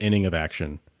single inning of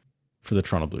action for the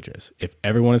Toronto Blue Jays. If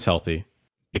everyone is healthy,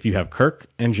 if you have Kirk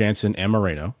and Jansen and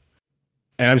Moreno,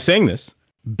 and I'm saying this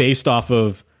based off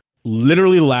of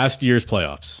literally last year's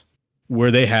playoffs, where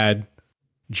they had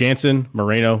Jansen,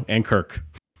 Moreno, and Kirk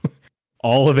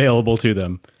all available to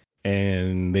them,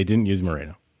 and they didn't use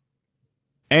Moreno.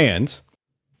 And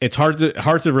it's hard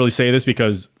to really say this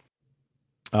because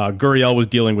Gurriel was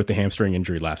dealing with the hamstring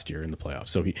injury last year in the playoffs,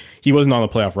 so he wasn't on the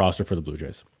playoff roster for the Blue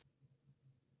Jays.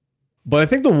 But I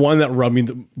think the one that rubbed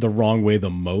me the wrong way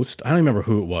the most, I don't remember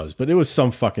who it was, but it was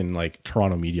some fucking like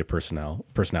Toronto media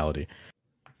personality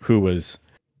who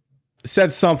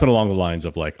said something along the lines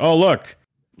of like, oh, look,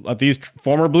 at these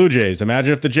former Blue Jays,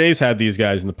 imagine if the Jays had these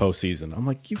guys in the postseason. I'm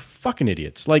like, you fucking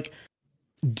idiots. Like,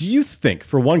 do you think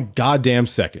for one goddamn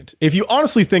second, if you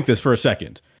honestly think this for a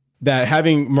second, that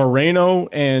having Moreno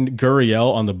and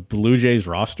Gurriel on the Blue Jays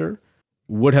roster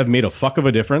would have made a fuck of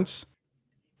a difference?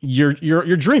 You're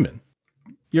dreaming.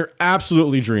 You're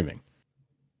absolutely dreaming.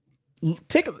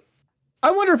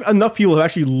 I wonder if enough people have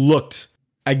actually looked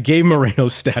at Gabe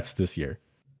Moreno's stats this year.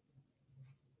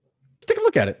 Take a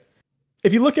look at it.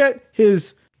 If you look at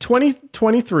his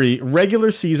 2023 regular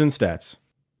season stats,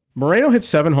 Moreno hit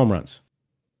 7 home runs.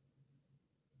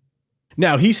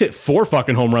 Now, he's hit 4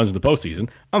 fucking home runs in the postseason.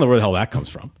 I don't know where the hell that comes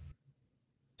from.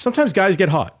 Sometimes guys get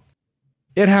hot.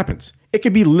 It happens. It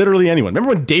could be literally anyone.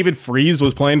 Remember when David Freese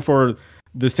was playing for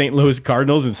the St. Louis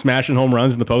Cardinals and smashing home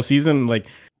runs in the postseason? Like,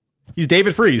 he's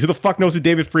David Freese. Who the fuck knows who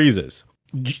David Freese is?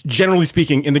 Generally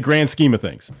speaking, in the grand scheme of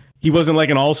things. He wasn't like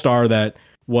an all-star that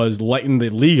was lighting the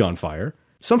league on fire.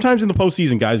 Sometimes in the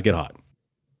postseason, guys get hot.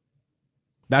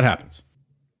 That happens.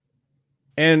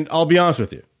 And I'll be honest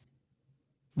with you.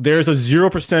 There's a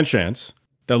 0% chance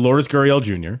that Lourdes Gurriel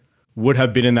Jr. would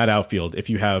have been in that outfield if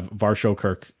you have Varsho,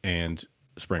 Kirk, and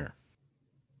Springer.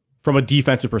 From a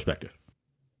defensive perspective.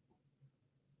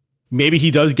 Maybe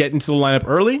he does get into the lineup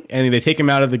early, and they take him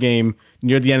out of the game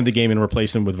near the end of the game and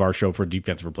replace him with Varsho for a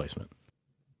defensive replacement.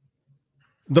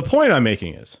 The point I'm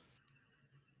making is,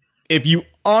 if you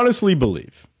honestly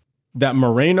believe that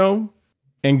Moreno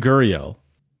and Gurriel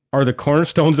are the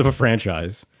cornerstones of a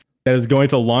franchise that is going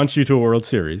to launch you to a World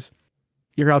Series,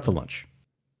 you're out to lunch.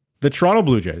 The Toronto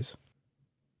Blue Jays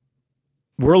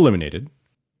were eliminated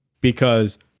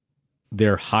because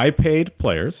their high-paid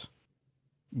players,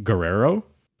 Guerrero,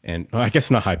 and I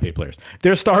guess not high-paid players,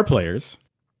 they're star players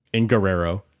in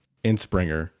Guerrero, in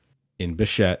Springer, in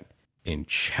Bichette, in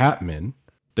Chapman,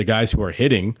 the guys who are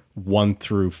hitting 1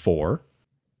 through 4,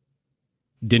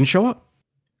 didn't show up.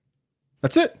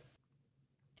 That's it.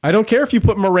 I don't care if you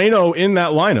put Moreno in that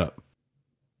lineup.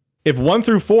 If 1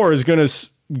 through 4 is going to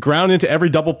ground into every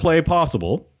double play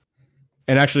possible,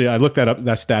 and actually I looked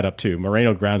that stat up too.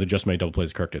 Moreno grounded just as many double plays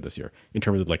as Kirk did this year in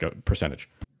terms of like a percentage.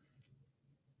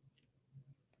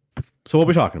 So what are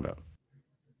we talking about?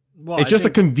 Well, It's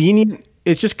just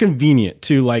convenient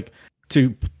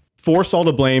to force all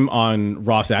the blame on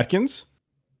Ross Atkins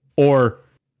or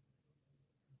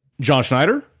John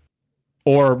Schneider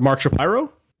or Mark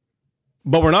Shapiro,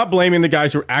 but we're not blaming the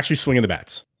guys who are actually swinging the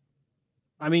bats.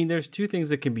 I mean, there's two things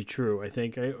that can be true, I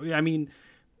think. I mean,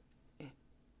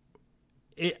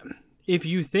 if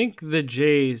you think the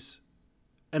Jays,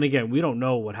 and again, we don't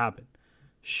know what happened,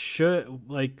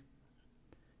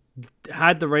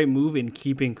 had the right move in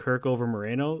keeping Kirk over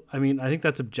Moreno, I mean, I think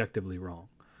that's objectively wrong.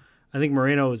 I think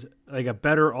Moreno is like a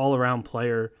better all-around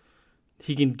player.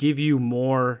 He can give you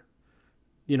more,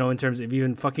 in terms of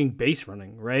even fucking base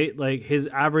running, right? Like his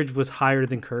average was higher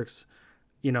than Kirk's,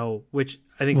 which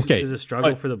I think is a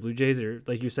struggle for the Blue Jays, or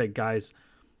like you said, guys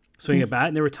swinging a bat.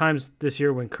 And there were times this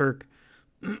year when Kirk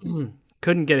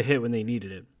couldn't get a hit when they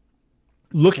needed it.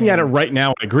 Looking at it right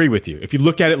now, I agree with you. If you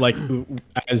look at it like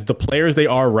as the players they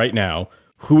are right now,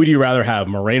 who would you rather have,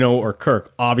 Moreno or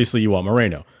Kirk? Obviously, you want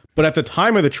Moreno. But at the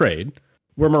time of the trade,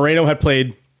 where Moreno had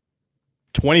played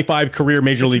 25 career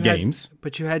major league games,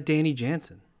 but you had Danny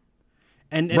Jansen,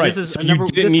 and right. This is so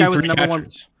this guy was number catchers. one.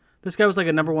 This guy was like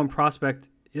a number one prospect.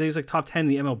 He was like top 10 in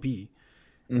the MLB,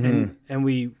 and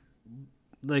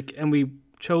we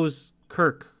chose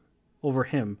Kirk over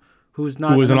him, who was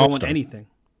not number one anything.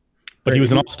 But he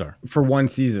was an all-star for one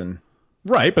season,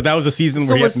 right? But that was a season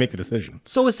where he had to make the decision.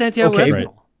 So was Santiago Espinal. Right.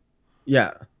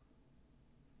 Yeah.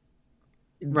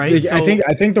 Right. Like,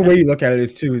 I think the way you look at it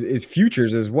is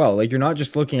futures as well. Like you're not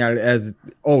just looking at it as,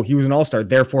 oh, he was an all-star,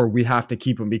 therefore we have to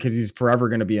keep him because he's forever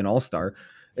going to be an all-star.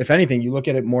 If anything, you look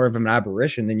at it more of an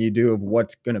aberration than you do of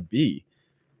what's going to be.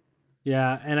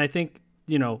 Yeah, and I think,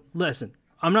 listen,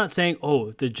 I'm not saying,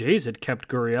 if the Jays had kept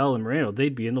Gurriel and Moreno,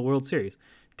 they'd be in the World Series.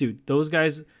 Dude, those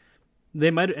guys,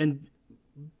 they might, and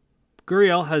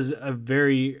Gurriel has a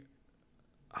very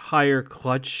higher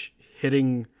clutch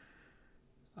hitting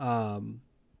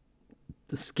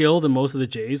the skill than most of the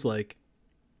Jays. Like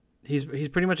he's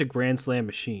pretty much a grand slam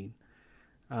machine.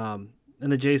 And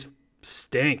the Jays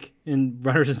stink in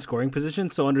runners in scoring position.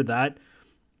 So under that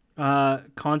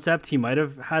concept, he might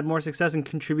have had more success and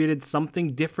contributed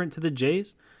something different to the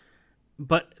Jays.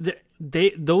 But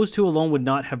those two alone would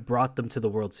not have brought them to the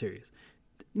World Series.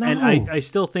 No. And I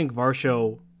still think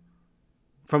Varsho,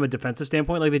 from a defensive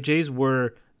standpoint, like the Jays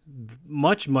were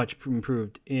much, much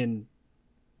improved in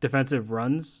defensive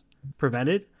runs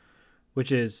prevented,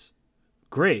 which is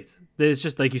great. It's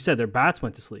just like you said, their bats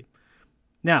went to sleep.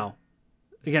 Now,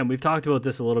 again, we've talked about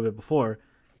this a little bit before.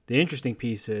 The interesting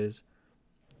piece is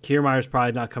Kiermaier's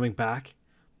probably not coming back.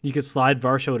 You could slide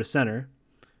Varsho to center.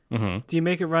 Mm-hmm. Do you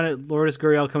make it run at Lourdes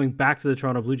Gurriel coming back to the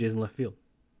Toronto Blue Jays in left field?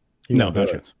 No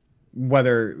chance.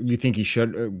 Whether you think he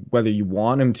should, whether you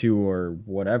want him to or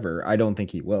whatever, I don't think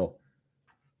he will.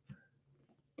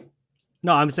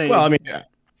 No, I'm saying. Well, I mean, yeah.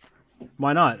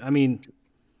 Why not? I mean,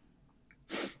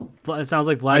 it sounds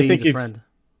like Vladdy needs a friend.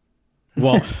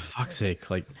 Well, fuck's sake,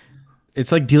 like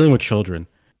it's like dealing with children.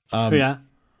 Yeah.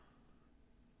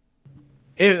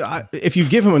 If you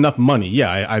give him enough money, yeah,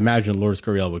 I imagine Lourdes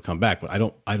Gurriel would come back, but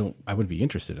I wouldn't be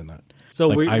interested in that.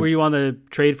 So were you on the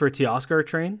trade for Teoscar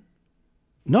train?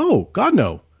 No, God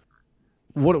no.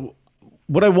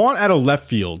 What I want out of left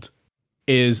field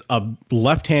is a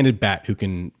left-handed bat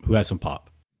who has some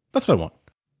pop. That's what I want.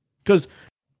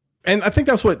 And I think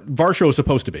that's what Varsho is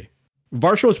supposed to be.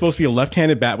 Varsho is supposed to be a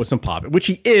left-handed bat with some pop, which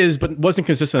he is, but wasn't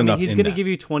consistent enough. He's going to give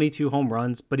you 22 home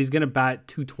runs, but he's going to bat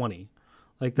 220.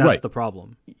 Like that's the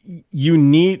problem.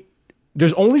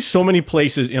 There's only so many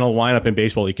places in a lineup in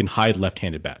baseball you can hide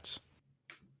left-handed bats.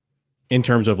 In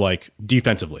terms of like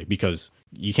defensively, because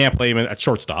you can't play him at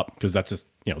shortstop because that's just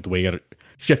the way you got to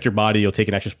shift your body. You'll take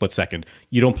an extra split second.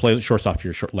 You don't play shortstop if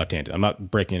you're left-handed. I'm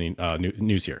not breaking any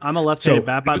news here. I'm a left-handed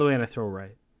bat, by the way, and I throw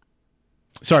right.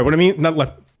 Sorry, what I mean, not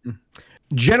left.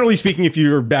 Generally speaking, if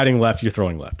you're batting left, you're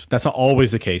throwing left. That's not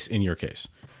always the case in your case,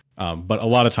 but a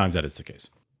lot of times that is the case.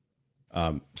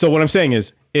 So what I'm saying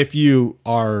is, if you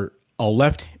are a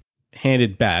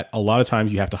left-handed bat, a lot of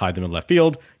times you have to hide them in left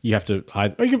field. You have to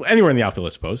hide anywhere in the outfield, I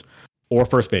suppose, or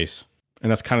first base, and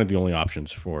that's kind of the only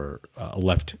options for a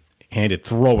left-handed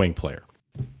throwing player.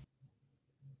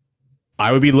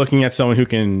 I would be looking at someone who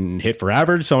can hit for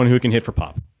average, someone who can hit for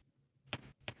pop.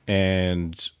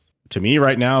 And to me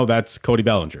right now, that's Cody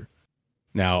Bellinger.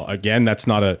 Now, again, that's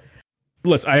not a...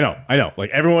 Listen, I know.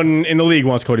 Like, everyone in the league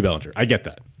wants Cody Bellinger. I get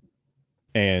that.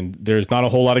 And there's not a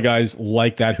whole lot of guys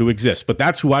like that who exist. But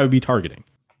that's who I would be targeting.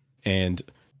 And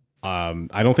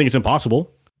I don't think it's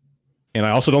impossible. And I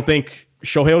also don't think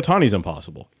Shohei Ohtani is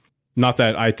impossible. Not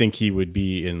that I think he would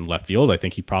be in left field. I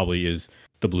think he probably is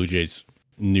the Blue Jays'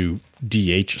 new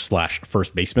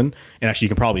DH/first baseman. And actually, you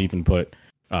can probably even put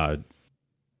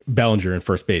Bellinger in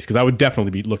first base, because I would definitely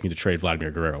be looking to trade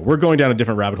Vladimir Guerrero. We're going down a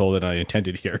different rabbit hole than I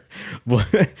intended here. We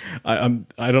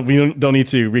don't need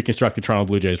to reconstruct the Toronto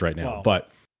Blue Jays right now. Well, but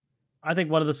I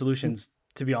think one of the solutions,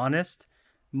 to be honest,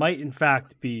 might in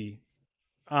fact be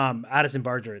Addison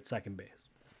Barger at second base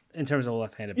in terms of a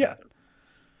left-handed bat.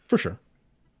 For sure.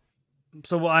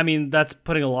 So, I mean, that's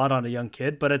putting a lot on a young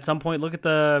kid, but at some point, I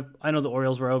know the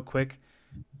Orioles were out quick.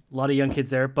 A lot of young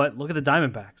kids there, but look at the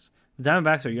Diamondbacks. The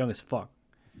Diamondbacks are young as fuck.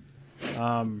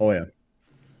 Oh yeah.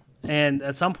 And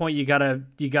at some point, you gotta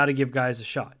give guys a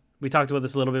shot. we talked about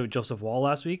this a little bit with Joseph Wall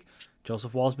last week.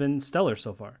 Joseph Wall's been stellar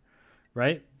so far,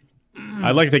 right?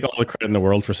 I'd like to take all the credit in the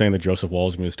world for saying that Joseph Wall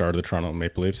is going to start the Toronto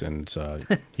Maple Leafs, and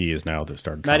he is now the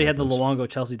starter. Maddie had the Luongo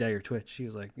Chelsea Dagger Twitch. He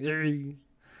was like,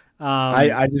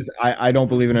 I don't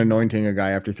believe in anointing a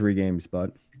guy after 3 games,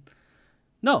 but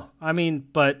no, I mean,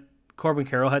 but Corbin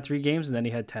Carroll had 3 games, and then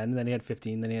he had 10, and then he had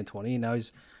 15, then he had 20, and now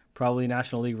he's probably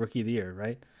National League Rookie of the Year,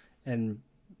 right? And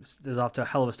is off to a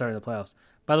hell of a start in the playoffs.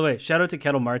 By the way, shout out to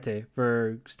Kettle Marte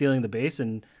for stealing the base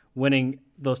and winning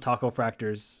those Taco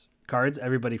Fractors cards.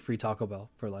 Everybody free Taco Bell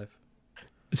for life.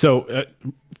 So,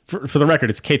 for the record,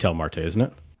 it's Ketel Marte, isn't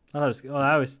it? I thought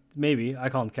I was maybe. I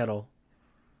call him Kettle.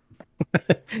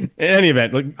 In any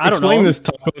event, like, I don't explain know. this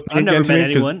taco thing I've never again to met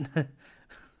me, 'cause- anyone.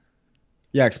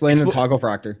 yeah, explain the taco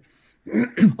fractor.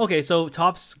 Okay, so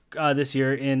Topps this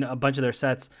year in a bunch of their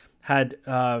sets had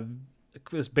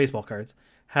baseball cards,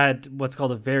 had what's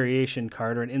called a variation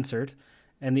card or an insert,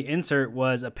 and the insert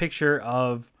was a picture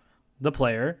of the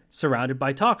player surrounded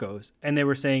by tacos, and they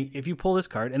were saying if you pull this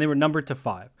card, and they were numbered to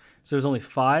 5, so there's only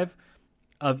 5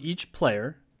 of each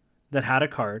player that had a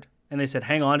card, and they said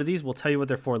hang on to these, we'll tell you what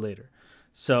they're for later.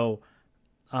 So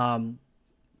Corbin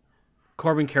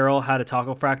Carroll had a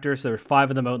taco fractor, so there were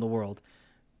 5 of them out in the world.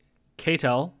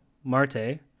 Ketel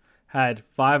Marte had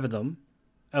 5 of them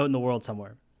out in the world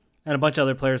somewhere, and a bunch of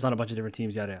other players on a bunch of different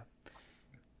teams, yada yada.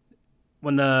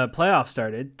 When the playoffs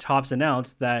started, Topps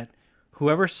announced that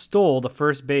whoever stole the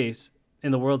first base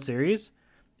in the World Series,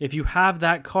 if you have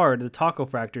that card, the Taco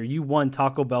Fractor, you won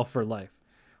Taco Bell for life,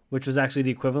 which was actually the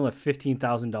equivalent of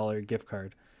 $15,000 gift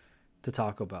card to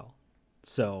Taco Bell.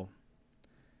 So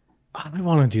I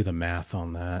want to do the math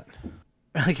on that.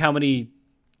 like how many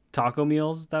taco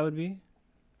meals that would be?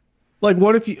 Like,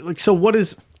 what if you so? What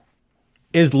is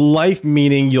life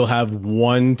meaning? You'll have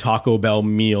one Taco Bell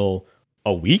meal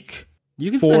a week. You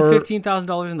can spend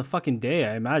 $15,000 in the fucking day,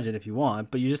 I imagine, if you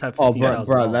want, but you just have $15,000.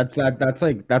 Bro,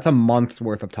 that's a month's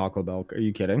worth of Taco Bell. Are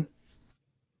you kidding?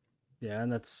 Yeah,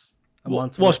 and that's a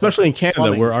month's well, worth especially of in Canada,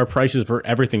 plumbing. where our prices for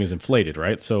everything is inflated,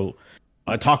 right? So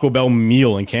a Taco Bell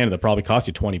meal in Canada probably costs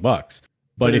you $20.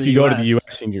 But if you go to the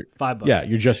US and you're $5. Yeah,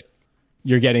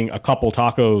 you're getting a couple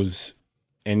tacos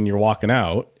and you're walking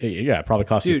out. Yeah, it probably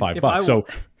costs you $5. So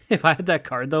if I had that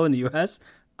card though in the US,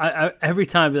 I every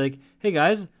time I'd be like, hey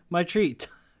guys, my treat,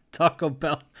 Taco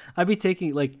Bell. I'd be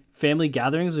taking like family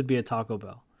gatherings would be a Taco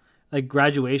Bell, like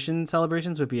graduation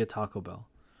celebrations would be a Taco Bell,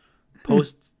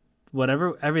 post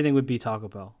whatever, everything would be Taco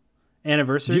Bell.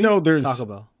 Anniversary, there's Taco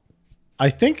Bell. I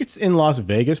think it's in Las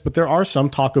Vegas, but there are some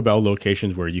Taco Bell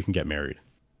locations where you can get married.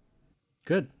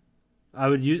 Good. I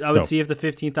would see if the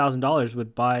 $15,000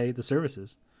 would buy the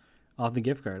services off the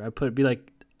gift card. I'd be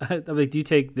like, do you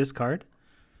take this card?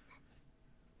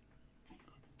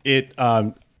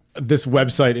 This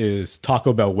website is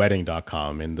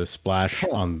tacobellwedding.com, and the splash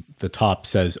on the top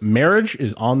says marriage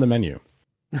is on the menu.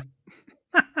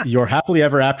 Your happily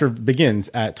ever after begins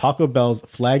at Taco Bell's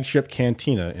flagship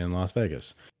cantina in Las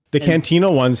Vegas. The cantina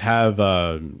ones have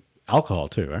alcohol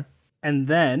too, right? And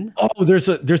then there's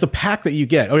a pack that you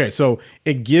get. Okay, so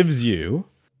it gives you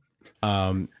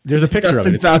there's a picture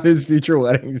Justin of it. found his future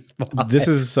wedding spot. This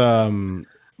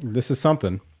is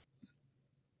something.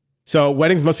 So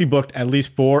weddings must be booked at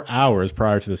least 4 hours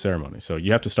prior to the ceremony. So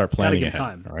you have to start planning ahead.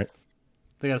 Time. All right.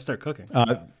 They got to start cooking.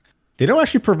 They don't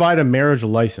actually provide a marriage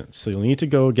license, so you'll need to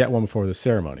go get one before the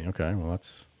ceremony. Okay, well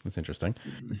that's interesting.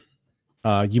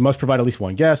 You must provide at least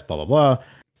 1 guest. Blah blah blah.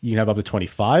 You can have up to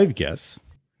 25 guests.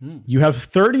 You have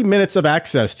 30 minutes of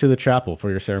access to the chapel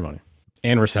for your ceremony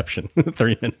and reception.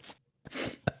 30 minutes.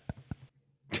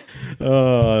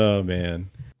 Oh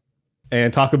man.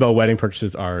 And Taco Bell wedding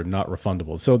purchases are not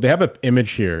refundable. So they have an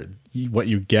image here. What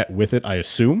you get with it, I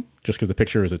assume, just because the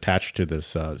picture is attached to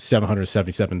this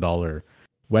 $777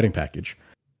 wedding package.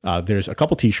 There's a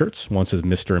couple T-shirts. One says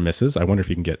Mr. and Mrs. I wonder if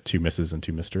you can get 2 Mrs. and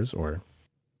 2 Misters or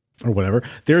whatever.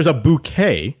 There's a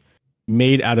bouquet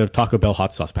made out of Taco Bell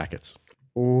hot sauce packets.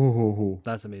 Oh,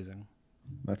 That's amazing.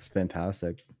 That's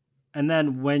fantastic. And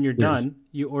then when you're done,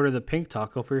 you order the pink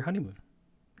taco for your honeymoon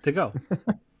to go.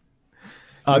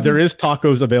 There is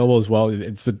tacos available as well.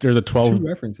 There's a 12 2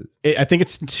 references. I think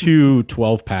it's 2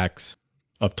 12 packs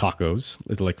of tacos.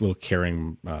 It's like little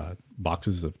carrying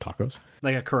boxes of tacos.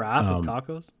 Like a carafe of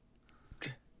tacos?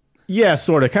 Yeah,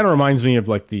 sort of. Kind of reminds me of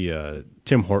like the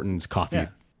Tim Hortons coffee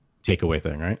takeaway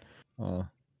thing, right?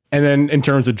 And then in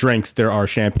terms of drinks, there are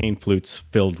champagne flutes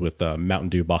filled with Mountain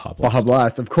Dew Baja Blast. Baja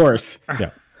Blast, of course.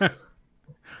 Yeah.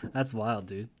 That's wild,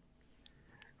 dude.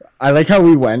 I like how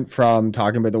we went from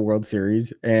talking about the World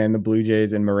Series and the Blue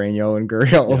Jays and Moreno and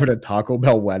Gurriel over to Taco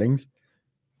Bell weddings.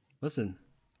 Listen,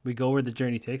 we go where the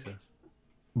journey takes us.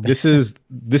 This is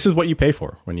what you pay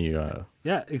for when you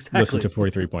Yeah, exactly. listen to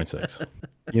 43.6.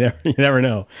 You never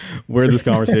know where this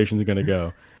conversation is going to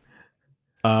go.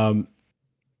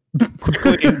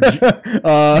 Quickly,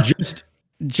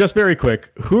 just very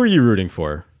quick, who are you rooting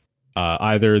for?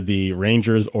 Either the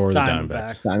Rangers or the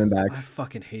Diamondbacks. Diamondbacks. I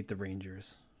fucking hate the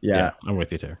Rangers. Yeah, I'm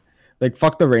with you too. like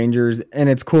fuck the Rangers, and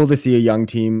it's cool to see a young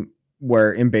team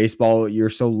where in baseball you're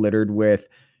so littered with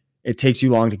it takes you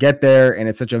long to get there, and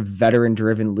it's such a veteran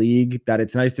driven league that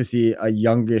it's nice to see a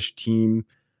youngish team,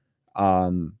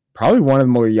 probably one of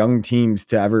the more young teams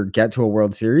to ever get to a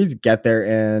World Series, get there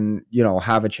and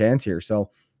have a chance here. So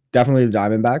definitely the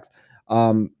Diamondbacks.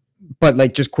 But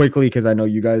like just quickly, because I know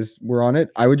you guys were on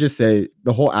it, I would just say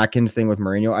the whole Atkins thing with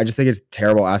Mourinho, I just think it's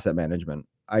terrible asset management.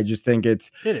 I just think it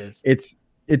is. It's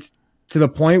to the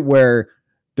point where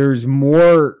there's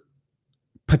more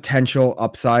potential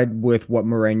upside with what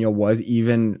Mourinho was,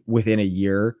 even within a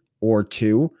year or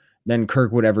two, than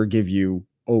Kirk would ever give you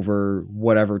over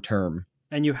whatever term.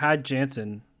 And you had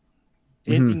Jansen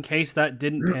in case that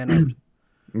didn't pan out.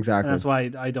 Exactly. And that's why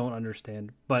I don't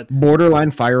understand. But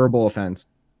borderline fireable offense.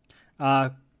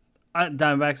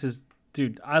 Diamondbacks is,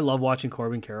 dude, I love watching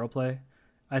Corbin Carroll play.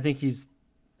 I think he's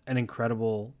an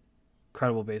incredible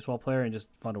baseball player and just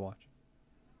fun to watch.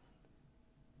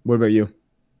 What about you?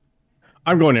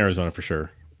 I'm going Arizona for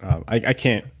sure. I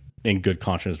can't in good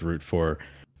conscience root for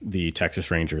the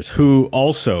Texas Rangers, who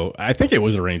also, I think it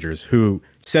was the Rangers, who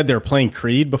said they're playing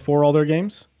Creed before all their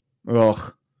games.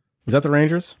 Ugh. Was that the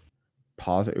Rangers?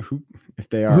 Pause it. If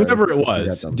they are. Whoever it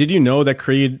was. Did you know that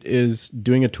Creed is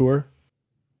doing a tour?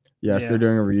 Yes, they're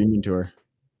doing a reunion tour.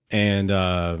 And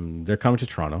they're coming to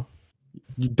Toronto.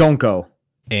 You don't go.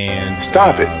 And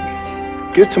stop it.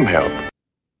 Get some help.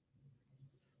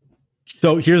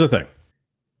 So here's the thing.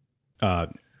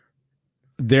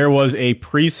 There was a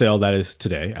pre-sale that is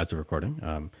today as of recording.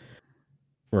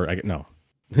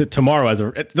 Tomorrow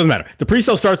it doesn't matter. The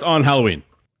pre-sale starts on Halloween.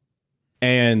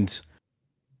 And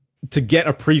to get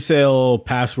a pre-sale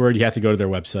password, you have to go to their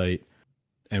website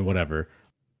and whatever.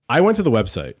 I went to the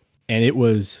website and it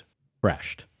was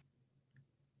crashed.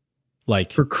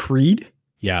 Like for Creed?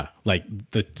 Yeah, like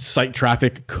the site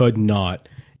traffic could not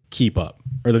keep up,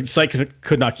 or the site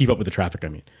could not keep up with the traffic. I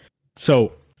mean,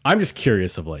 so I'm just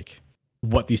curious of like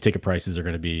what these ticket prices are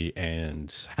going to be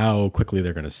and how quickly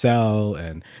they're going to sell,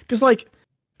 and because like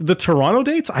the Toronto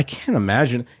dates, I can't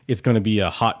imagine it's going to be a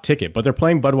hot ticket, but they're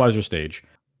playing Budweiser stage,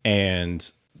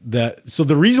 and so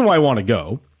the reason why I want to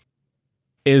go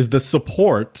is the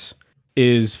support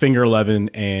is Finger 11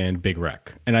 and Big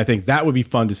Wreck. And I think that would be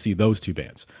fun to see those two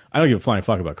bands. I don't give a flying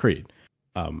fuck about Creed.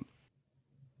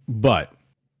 But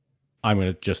I'm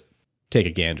going to just take a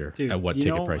gander at what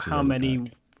ticket prices are. How many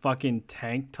fucking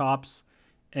tank tops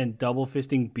and double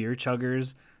fisting beer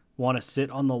chuggers want to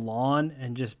sit on the lawn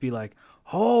and just be like,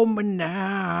 home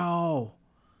now?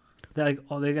 And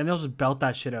they'll just belt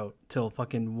that shit out till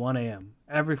fucking 1 a.m.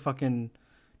 Every fucking,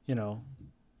 it's going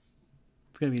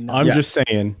to be nuts.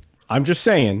 I'm just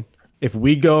saying, if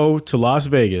we go to Las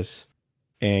Vegas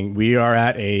and we are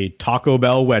at a Taco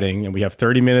Bell wedding and we have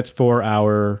 30 minutes for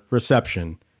our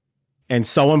reception and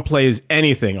someone plays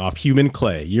anything off Human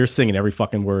Clay, you're singing every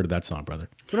fucking word of that song, brother.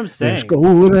 That's what I'm saying. Let's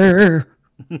go there.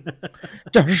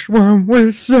 That's what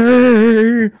we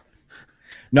say.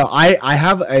 No, I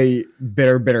have a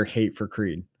bitter hate for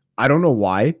Creed. I don't know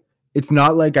why. It's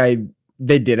not like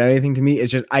they did anything to me.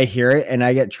 It's just I hear it and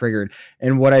I get triggered.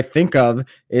 And what I think of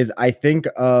is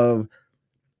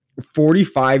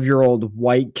 45-year-old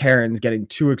white Karens getting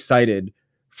too excited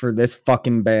for this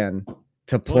fucking band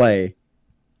to play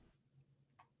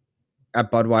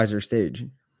at Budweiser stage.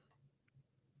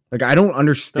 Like, I don't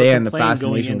understand the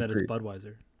fascination going in that it's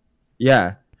Budweiser.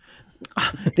 Yeah.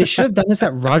 They should have done this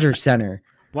at Rogers Center.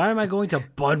 Why am I going to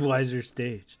Budweiser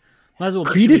stage? Might as well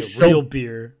Creed is real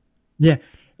beer. Yeah.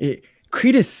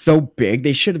 Creed is so big,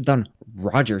 they should have done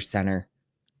Rogers Center.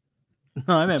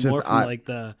 No, I meant more from like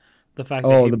the fact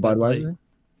that the Budweiser?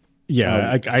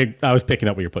 Yeah, I was picking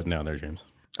up what you're putting down there, James.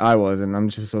 I wasn't. I'm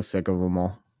just so sick of them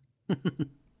all.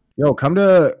 Yo, come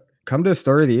to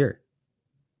Story of the Year.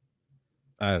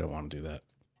 I don't want to do that.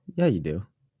 Yeah, you do.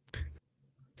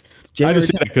 I just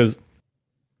say that because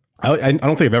I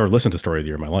don't think I've ever listened to Story of the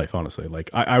Year in my life, honestly. Like,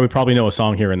 I would probably know a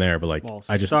song here and there, but like,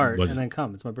 I just start and then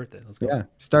come. It's my birthday. Let's go. Yeah,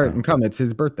 start and come. It's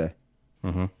his birthday.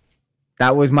 Mm-hmm.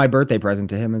 That was my birthday present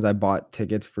to him, as I bought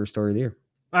tickets for Story of the Year.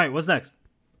 All right, what's next?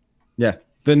 Yeah.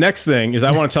 The next thing is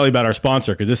I want to tell you about our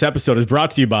sponsor, because this episode is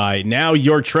brought to you by Now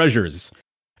Your Treasures.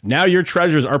 Now Your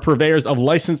Treasures are purveyors of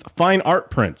licensed fine art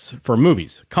prints for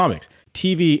movies, comics,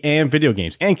 TV, and video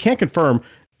games, and can confirm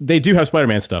they do have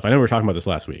Spider-Man stuff. I know we were talking about this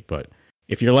last week, but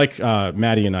If you're like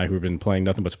Maddie and I, who have been playing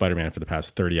nothing but Spider-Man for the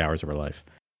past 30 hours of our life,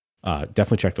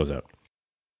 definitely check those out.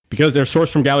 Because they're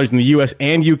sourced from galleries in the US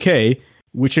and UK,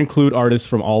 which include artists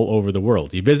from all over the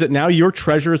world. You visit Now Your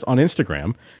Treasures on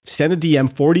Instagram, send a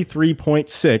DM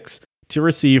 43.6 to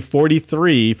receive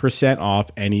 43%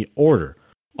 off any order.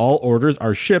 All orders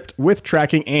are shipped with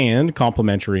tracking and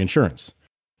complimentary insurance.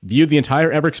 View the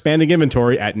entire ever-expanding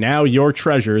inventory at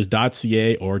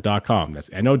nowyourtreasures.ca or .com. That's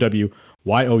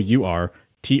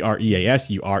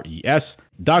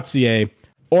nowyourtreasures.ca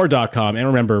or .com. And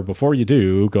remember, before you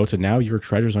do, go to Now Your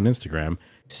Treasures on Instagram,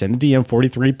 send a DM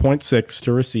 43.6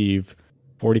 to receive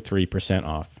 43%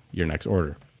 off your next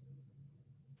order.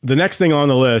 The next thing on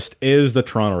the list is the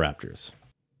Toronto Raptors,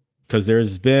 because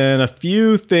there's been a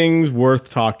few things worth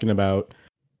talking about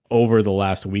over the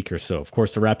last week or so. Of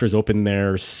course, the Raptors opened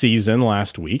their season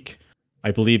last week.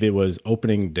 I believe it was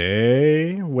opening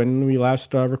day when we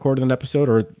last recorded an episode,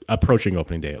 or approaching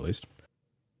opening day at least.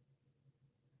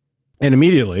 And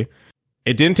immediately,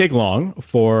 it didn't take long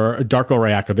for Darko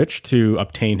Rajakovic to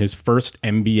obtain his first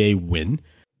NBA win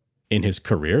in his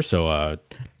career. So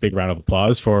big round of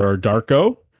applause for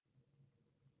Darko.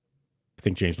 I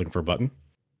think James looking for a button.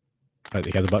 I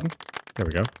think he has a button. There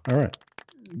we go. All right.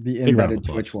 The embedded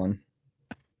Twitch one.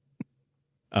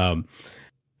 That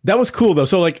was cool though.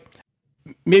 So like,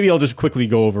 maybe I'll just quickly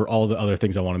go over all the other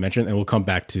things I want to mention, and we'll come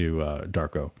back to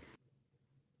Darko.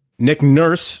 Nick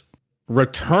Nurse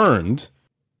returned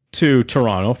to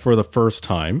Toronto for the first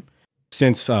time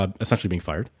since essentially being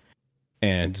fired,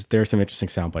 and there are some interesting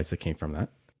sound bites that came from that.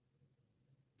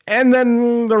 And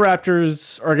then the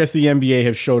Raptors, or I guess the NBA,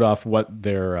 have showed off what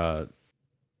their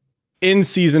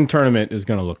in-season tournament is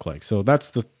going to look like. So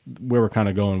that's where we're kind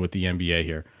of going with the NBA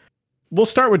here. We'll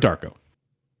start with Darko.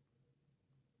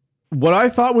 What I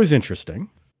thought was interesting,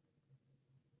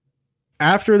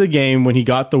 after the game when he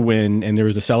got the win and there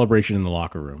was a celebration in the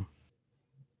locker room,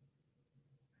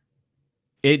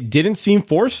 it didn't seem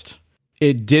forced.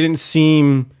 It didn't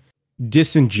seem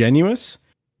disingenuous.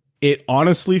 It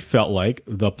honestly felt like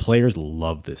the players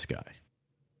love this guy.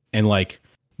 And like,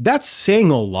 that's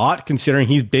saying a lot considering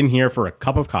he's been here for a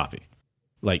cup of coffee.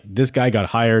 Like, this guy got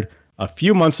hired a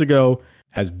few months ago,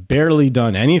 has barely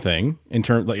done anything in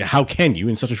terms, like, how can you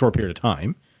in such a short period of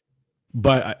time?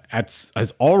 But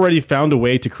has already found a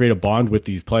way to create a bond with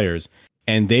these players,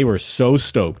 and they were so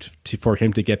stoked for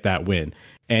him to get that win.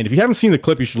 And if you haven't seen the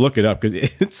clip, you should look it up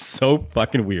because it's so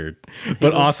fucking weird,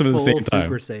 but awesome at the same time.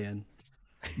 Super Saiyan.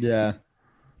 Yeah.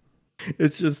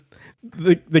 It's just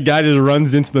the guy just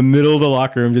runs into the middle of the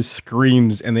locker room, just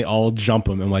screams, and they all jump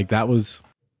him. And like, that was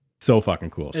so fucking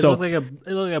cool. It looked like a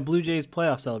Blue Jays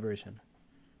playoff celebration.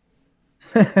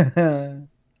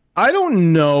 I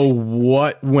don't know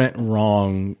what went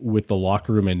wrong with the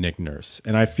locker room and Nick Nurse,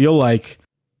 and I feel like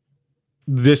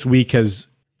this week has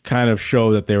kind of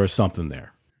showed that there was something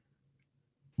there.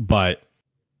 But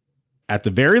at the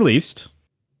very least,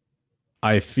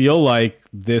 I feel like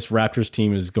this Raptors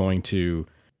team is going to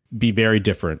be very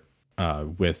different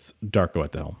with Darko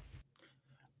at the helm.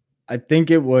 I think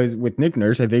it was with Nick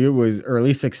Nurse. I think it was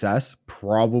early success.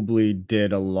 Probably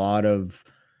did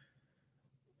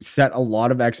set a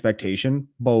lot of expectation,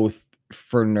 both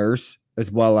for Nurse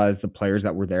as well as the players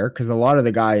that were there. Because a lot of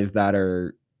the guys that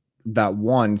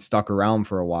stuck around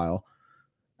for a while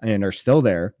and are still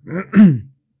there,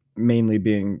 mainly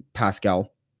being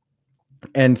Pascal.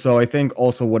 And so I think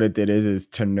also what it did is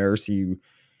to Nurse,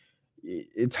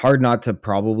 it's hard not to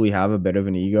probably have a bit of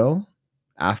an ego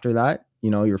after that,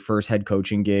 your first head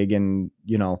coaching gig, and,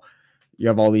 you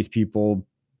have all these people,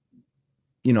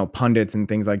 pundits and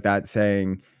things like that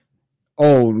saying,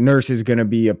 oh, Nurse is going to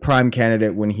be a prime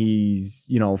candidate when he's,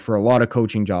 for a lot of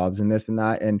coaching jobs and this and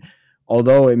that. And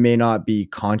although it may not be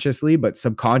consciously, but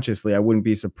subconsciously, I wouldn't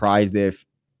be surprised if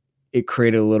it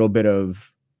created a little bit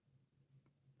of,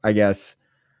 I guess,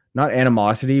 not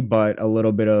animosity, but a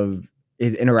little bit of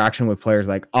his interaction with players.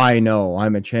 Like, I know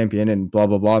I'm a champion and blah,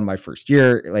 blah, blah in my first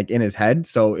year, like in his head.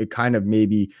 So it kind of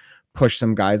maybe pushed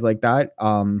some guys like that.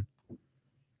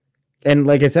 And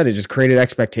like I said, it just created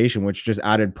expectation, which just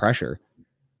added pressure.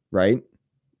 Right.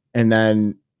 And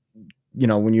then,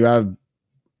 when you have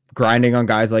grinding on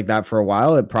guys like that for a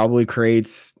while, it probably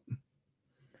creates,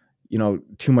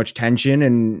 too much tension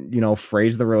and,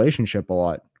 frays the relationship a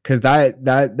lot. Because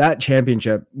that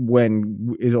championship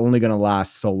win is only going to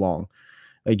last so long.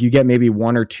 Like, you get maybe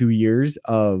 1 or 2 years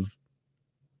of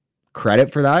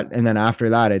credit for that, and then after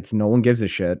that, it's no one gives a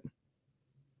shit.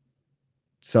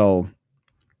 So,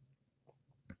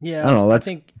 yeah, I don't know. I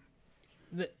think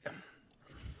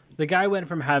the guy went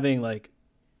from having like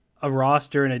a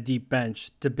roster and a deep bench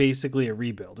to basically a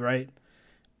rebuild, right?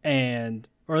 and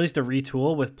or at least a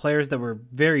retool with players that were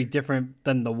very different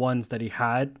than the ones that he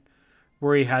had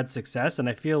where he had success. And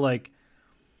I feel like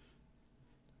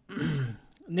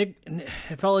it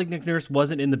felt like Nick Nurse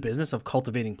wasn't in the business of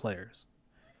cultivating players,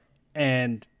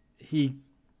 and he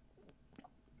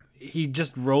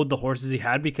just rode the horses he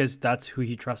had because that's who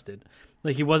he trusted.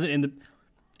 Like, he wasn't in the,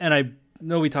 and I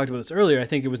know we talked about this earlier. I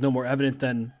think it was no more evident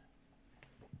than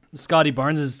Scotty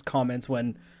Barnes's comments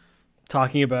when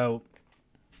talking about,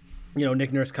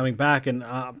 Nick Nurse coming back, and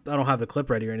I don't have the clip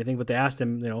ready or anything, but they asked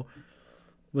him,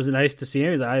 was it nice to see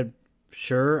him? He's like,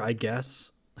 sure, I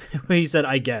guess. He said,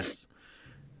 I guess.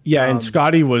 Yeah, and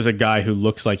Scotty was a guy who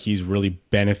looks like he's really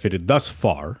benefited thus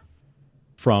far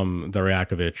from the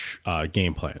Rajakovic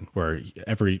game plan, where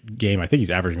every game, I think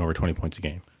he's averaging over 20 points a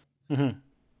game.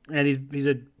 Mm-hmm. And he's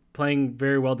playing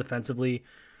very well defensively.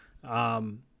 He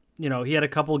had a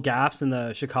couple gaffes in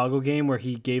the Chicago game where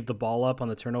he gave the ball up on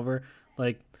the turnover.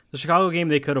 Like, the Chicago game,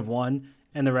 they could have won,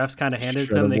 and the refs kind of handed it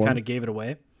to them. They kind of gave it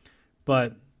away.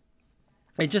 But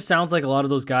it just sounds like a lot of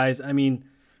those guys, I mean,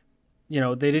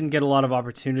 they didn't get a lot of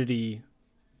opportunity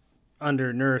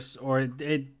under Nurse, or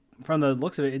it from the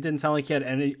looks of it, it didn't sound like he had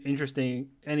any interest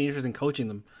in coaching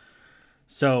them.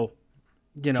 So,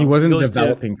 he wasn't a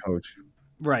developing coach.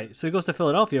 Right. So he goes to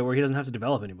Philadelphia where he doesn't have to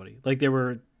develop anybody. Like, they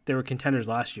were contenders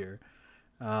last year.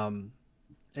 And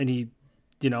he,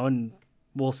 and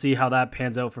we'll see how that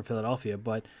pans out for Philadelphia.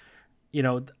 But,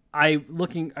 I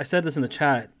said this in the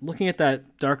chat, looking at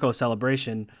that Darko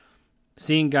celebration,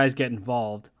 seeing guys get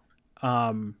involved,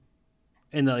 and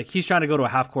he's trying to go to a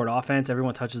half court offense.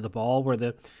 Everyone touches the ball, where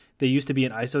they used to be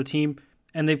an ISO team,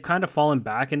 and they've kind of fallen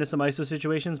back into some ISO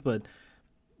situations, but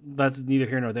that's neither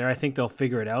here nor there. I think they'll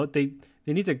figure it out. They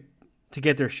need to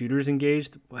get their shooters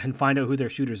engaged and find out who their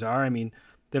shooters are. I mean,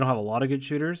 they don't have a lot of good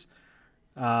shooters.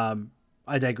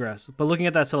 I digress. But looking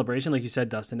at that celebration, like you said,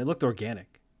 Dustin, it looked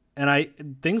organic.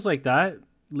 And things like that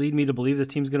lead me to believe this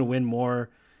team's going to win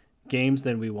more games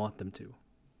than we want them to.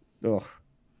 Ugh.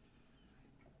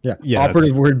 Yeah,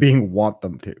 operative word being want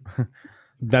them to.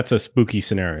 That's a spooky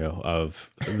scenario of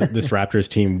this Raptors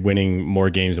team winning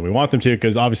more games than we want them to,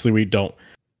 because obviously we don't.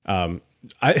 Hold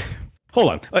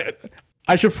on.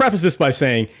 I should preface this by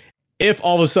saying, if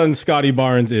all of a sudden Scotty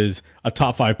Barnes is a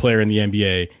top 5 player in the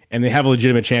NBA and they have a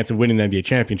legitimate chance of winning the NBA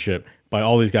championship by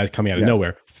all these guys coming out of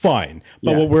nowhere, fine.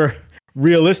 But what we're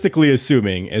realistically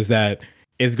assuming is that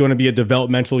it's going to be a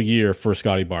developmental year for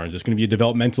Scotty Barnes. It's going to be a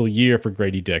developmental year for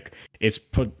Grady Dick. It's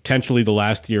potentially the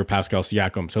last year of Pascal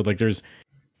Siakam. So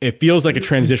it feels like a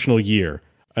transitional year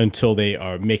until they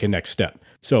make a next step.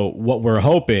 So what we're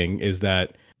hoping is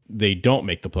that they don't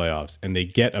make the playoffs and they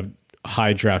get a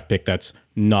high draft pick that's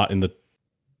not in the,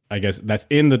 I guess that's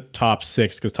in the top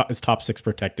 6, because it's top 6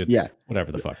 protected. Yeah.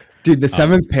 Whatever the fuck. Dude, the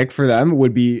 7th pick for them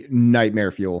would be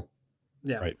nightmare fuel.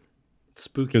 Yeah. Right.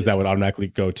 Spooky. Because that would automatically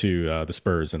go to the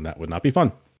Spurs, and that would not be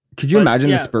fun. Could you imagine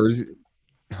the Spurs?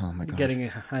 Oh my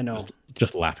God. I know.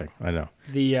 Just laughing. I know.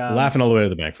 Laughing all the way to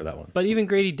the bank for that one. But even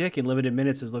Grady Dick in limited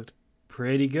minutes has looked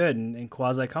pretty good and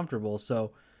quasi comfortable.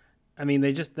 So, I mean,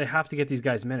 they have to get these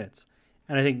guys minutes.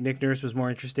 And I think Nick Nurse was more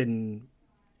interested in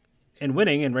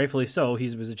winning, and rightfully so.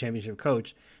 He was a championship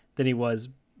coach, than he was,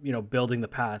 building the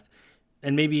path.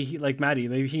 And maybe like Maddie,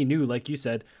 maybe he knew, like you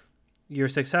said, your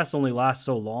success only lasts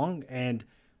so long, and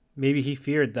maybe he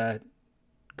feared that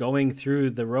going through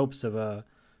the ropes of a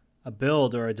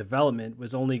build or a development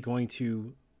was only going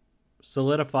to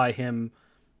solidify him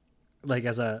like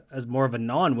as more of a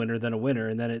non-winner than a winner,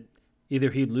 and then either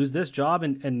he'd lose this job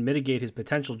and mitigate his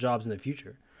potential jobs in the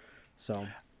future. So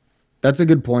that's a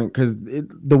good point, because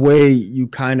the way you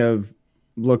kind of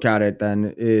look at it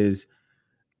then is,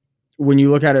 when you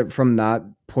look at it from that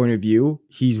point of view,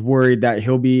 he's worried that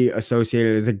he'll be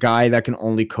associated as a guy that can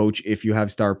only coach if you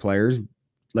have star players,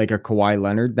 like a Kawhi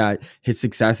Leonard, that his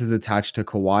success is attached to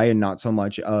Kawhi and not so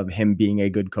much of him being a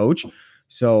good coach.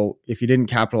 So if he didn't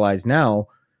capitalize now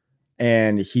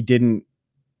and he didn't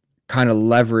kind of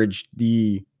leverage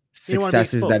the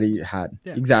successes that he had.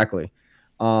 Yeah. Exactly.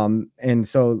 And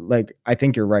so I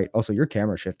think you're right. Also, your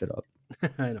camera shifted up.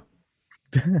 I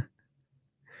know.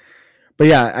 But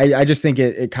yeah, I just think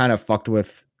it kind of fucked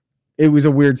with, it was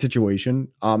a weird situation.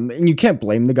 And you can't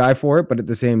blame the guy for it, but at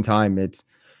the same time,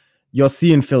 you'll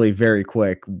see in Philly very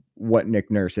quick what Nick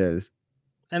Nurse is.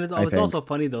 And it's also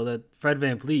funny though that Fred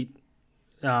VanVleet,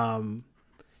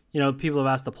 people have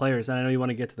asked the players, and I know you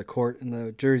want to get to the court and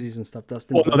the jerseys and stuff,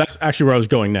 Dustin. Well, no, that's actually where I was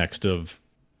going next. Of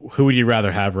who would you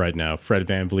rather have right now, Fred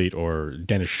VanVleet or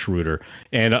Dennis Schroeder?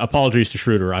 And apologies to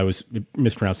Schroeder, I was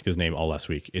mispronouncing his name all last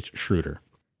week. It's Schroeder.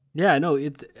 Yeah, no,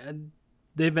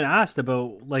 they've been asked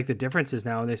about like the differences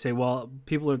now, and they say, well,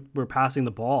 we're passing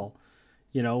the ball,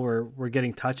 we're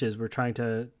getting touches, we're trying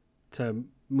to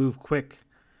move quick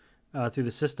through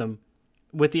the system,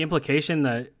 with the implication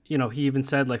that he even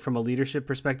said, like, from a leadership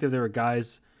perspective, there were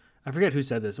guys, I forget who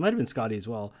said this, it might have been Scotty as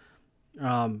well.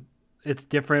 It's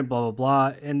different, blah blah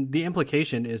blah, and the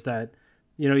implication is that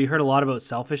you heard a lot about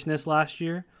selfishness last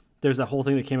year. There's a whole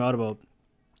thing that came out about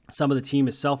some of the team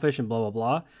is selfish and blah blah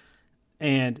blah.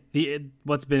 And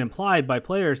what's been implied by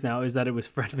players now is that it was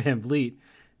Fred VanVleet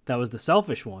that was the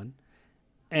selfish one.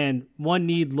 And one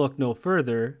need look no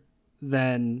further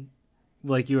than,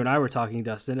 like you and I were talking,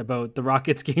 Dustin, about the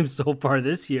Rockets game so far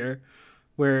this year,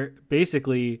 where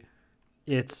basically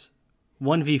it's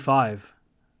 1v5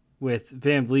 with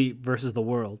VanVleet versus the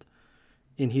world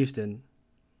in Houston.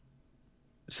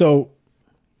 So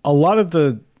a lot of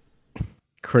the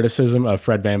criticism of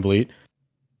Fred VanVleet,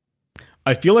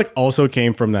 I feel like also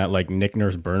came from that like Nick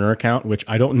Nurse burner account, which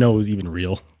I don't know is even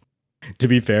real, to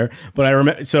be fair. But I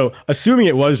remember, so assuming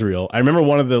it was real, I remember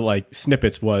one of the like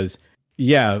snippets was,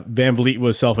 yeah, VanVleet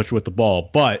was selfish with the ball,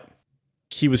 but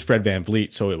he was Fred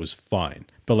VanVleet, so it was fine.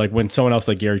 But like when someone else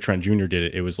like Gary Trent Jr. did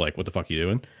it, it was like, what the fuck are you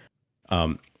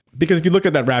doing? Because if you look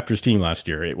at that Raptors team last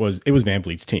year, it was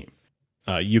VanVleet's team.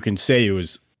 You can say it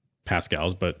was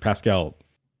Pascal's, but Pascal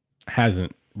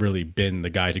hasn't really been the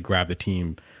guy to grab the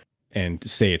team and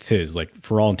say it's his. Like,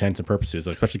 for all intents and purposes,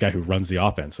 like, especially the guy who runs the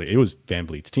offense, like, it was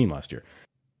VanVleet's team last year.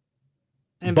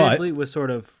 And VanVleet was sort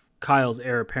of Kyle's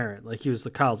heir apparent. Like, he was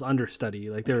Kyle's understudy.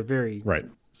 Like, they were very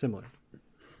similar.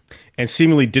 And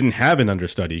seemingly didn't have an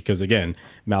understudy because, again,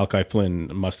 Malachi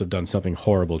Flynn must have done something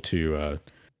horrible to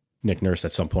Nick Nurse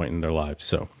at some point in their lives.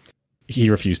 So he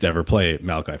refused to ever play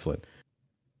Malachi Flynn.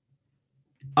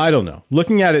 I don't know.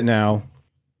 Looking at it now,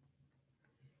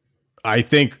 I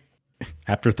think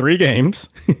after 3 games,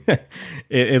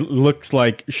 it looks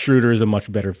like Schroeder is a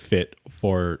much better fit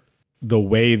for the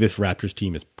way this Raptors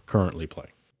team is currently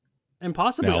playing. And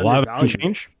possibly now, a lot of that can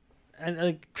change. And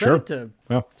like, credit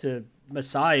to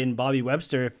Masai and Bobby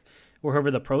Webster, or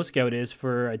whoever the pro scout is,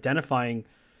 for identifying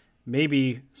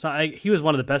maybe he was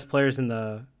one of the best players in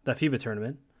that FIBA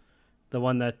tournament, the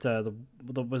one that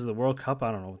was the World Cup.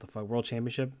 I don't know what the fuck, World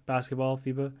Championship basketball,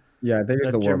 FIBA. Yeah, I think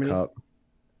it's the Germany. World Cup.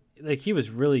 Like, he was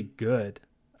really good.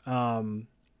 Could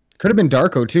have been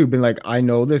Darko too. Been like, I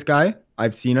know this guy.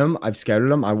 I've seen him. I've scouted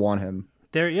him. I want him.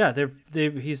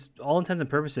 He's all intents and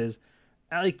purposes.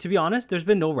 Like, to be honest, there's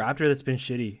been no Raptor that's been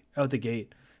shitty out the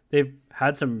gate. They've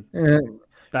had some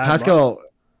bad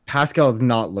Pascal has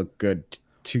not looked good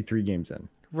 2-3 games in.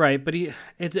 Right, but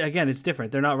it's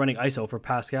different. They're not running ISO for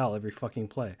Pascal every fucking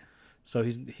play. So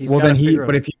he's if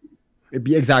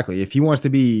he wants to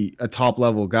be a top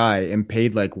level guy and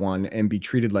paid like one and be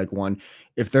treated like one,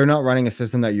 if they're not running a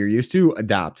system that you're used to,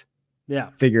 adapt. Yeah,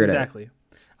 figure it out. Exactly.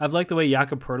 I've liked the way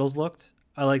Jakob Poeltl's looked.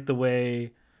 I like the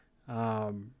way,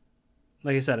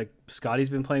 like I said, Scotty's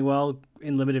been playing well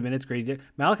in limited minutes. Great.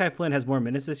 Malachi Flynn has more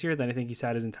minutes this year than I think he's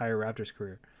had his entire Raptors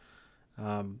career.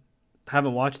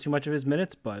 Haven't watched too much of his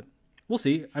minutes, but we'll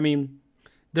see. I mean,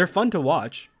 they're fun to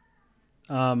watch.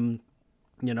 From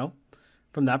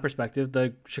that perspective,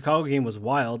 the Chicago game was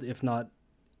wild, if not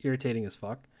irritating as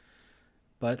fuck.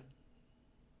 But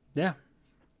yeah,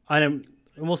 and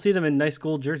we'll see them in nice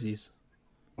gold jerseys.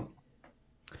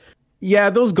 Yeah,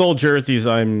 those gold jerseys,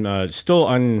 I'm still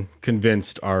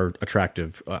unconvinced are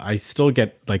attractive. I still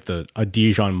get like a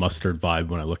Dijon mustard vibe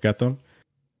when I look at them.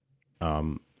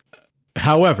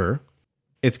 However,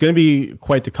 it's going to be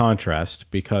quite the contrast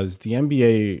because the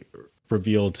NBA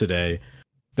revealed today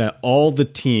that all the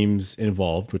teams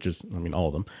involved, which is, I mean, all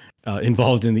of them,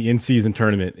 involved in the in-season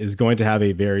tournament is going to have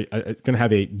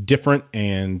a different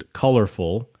and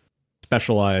colorful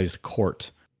specialized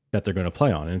court that they're going to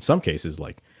play on. And in some cases,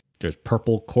 like, there's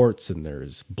purple courts and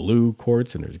there's blue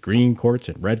courts and there's green courts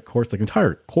and red courts. Like, the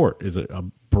entire court is a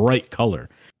bright color.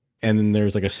 And then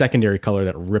there's like a secondary color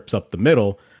that rips up the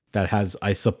middle that has,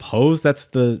 I suppose that's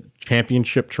the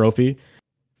championship trophy.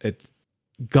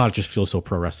 God, it just feels so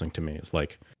pro wrestling to me. It's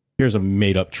like, here's a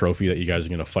made up trophy that you guys are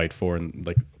going to fight for in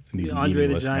like in these Andre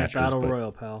the Giant matches, Battle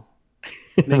Royal, pal.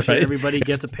 Make sure everybody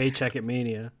gets a paycheck at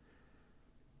Mania.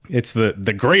 It's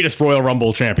the greatest Royal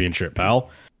Rumble championship, pal.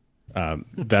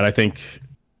 That I think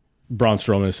Braun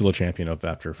Strowman is still a champion of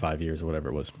after 5 years or whatever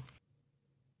it was.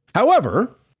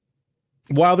 However,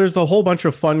 while there's a whole bunch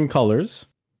of fun colors,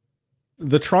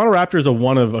 the Toronto Raptors are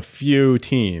one of a few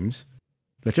teams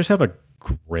that just have a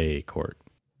gray court.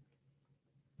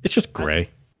 It's just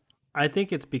gray. I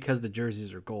think it's because the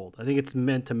jerseys are gold. I think it's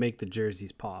meant to make the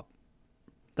jerseys pop.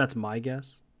 That's my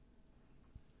guess.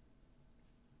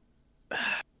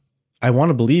 I want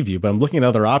to believe you, but I'm looking at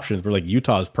other options where like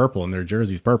Utah's purple and their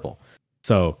jersey's purple.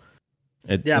 So,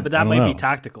 but that might be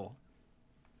tactical.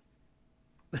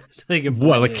 So they can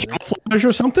what, like camouflage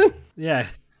or something? Yeah,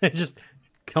 just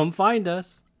come find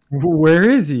us. Where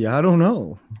is he? I don't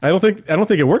know. I don't think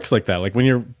it works like that. Like when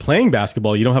you're playing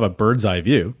basketball, you don't have a bird's eye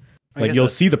view. Like you'll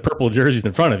see the purple jerseys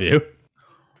in front of you.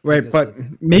 Right, but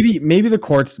maybe the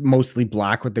court's mostly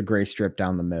black with the gray strip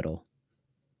down the middle.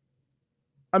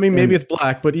 I mean, maybe it's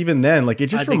black, but even then, like it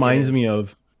just reminds me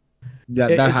of. Yeah,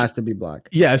 that has to be black.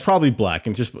 Yeah, it's probably black,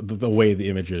 and just the way the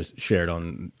image is shared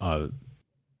on the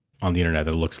internet,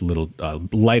 it looks a little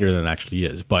lighter than it actually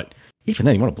is. But even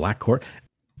then, you want a black court.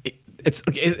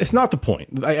 It's not the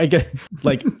point. I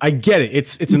get it.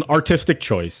 It's an artistic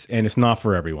choice, and it's not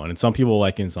for everyone. And some people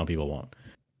like it, and some people won't.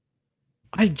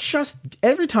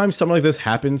 Every time something like this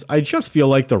happens, I just feel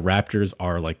like the Raptors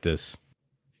are like this,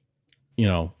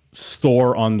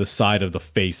 store on the side of the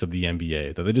face of the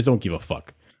NBA that they just don't give a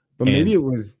fuck. But maybe it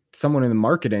was someone in the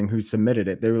marketing who submitted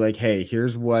it. They were like, "Hey,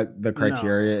 here's what the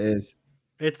criteria is."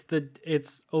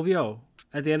 It's OVO.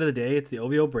 At the end of the day, it's the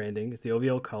OVO branding, it's the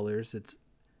OVO colors,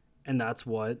 and that's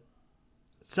what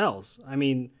sells. I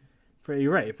mean,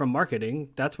 you're right, from marketing,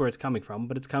 that's where it's coming from,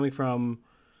 but it's coming from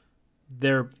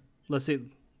let's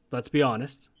be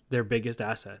honest, their biggest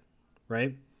asset,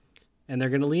 right? And they're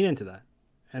going to lean into that.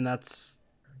 And that's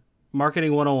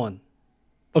marketing 101.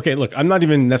 Okay, look, I'm not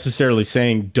even necessarily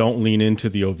saying don't lean into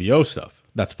the OVO stuff.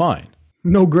 That's fine.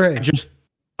 No gray.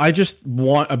 I just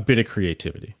want a bit of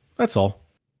creativity. That's all.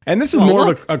 And this is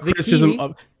more of a criticism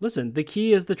of. Listen, the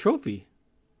key is the trophy.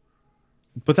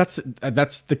 But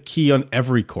that's the key on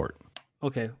every court.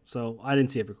 Okay, so I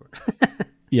didn't see every court.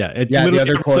 Yeah, the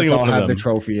other courts all have the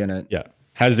trophy in it. Yeah,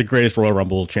 has the greatest Royal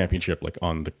Rumble championship like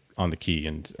on the key,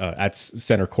 and at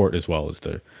center court as well as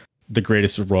the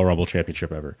greatest Royal Rumble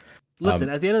championship ever. Listen,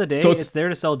 at the end of the day, it's there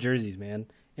to sell jerseys, man.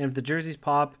 And if the jerseys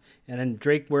pop, and then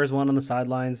Drake wears one on the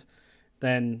sidelines,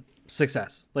 then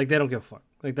success. Like they don't give a fuck.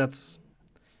 Like that's,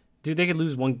 dude. They could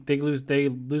lose one. They lose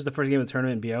the first game of the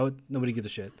tournament and be out. Nobody gives a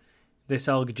shit. They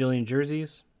sell a gajillion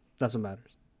jerseys. That's what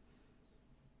matters.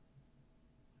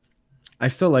 I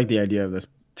still like the idea of this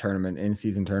tournament,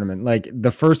 in-season tournament. Like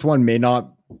the first one may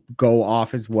not go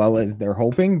off as well as they're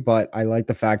hoping, but I like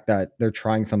the fact that they're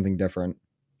trying something different.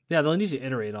 Yeah, they'll need to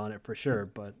iterate on it for sure.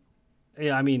 But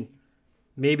yeah, I mean,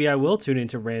 maybe I will tune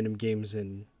into random games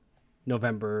in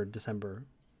November or December,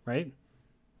 right?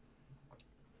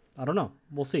 I don't know.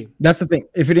 We'll see. That's the thing.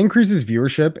 If it increases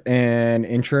viewership and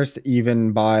interest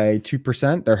even by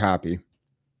 2%, they're happy.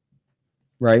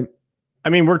 Right? I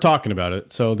mean, we're talking about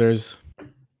it. So there's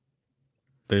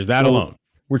that alone.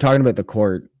 We're talking about the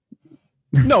court.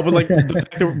 No, but like the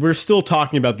fact that we're still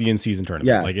talking about the in-season tournament.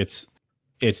 Yeah. Like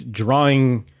it's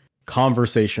drawing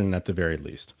conversation at the very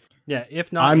least. Yeah,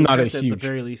 if not, I'm not a at huge, the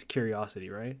very least curiosity,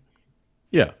 right?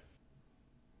 Yeah.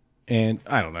 And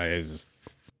I don't know.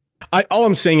 All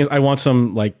I'm saying is I want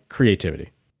some like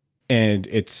creativity, and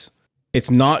it's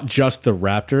not just the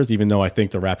Raptors, even though I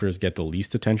think the Raptors get the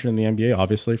least attention in the NBA,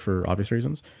 obviously for obvious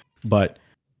reasons. But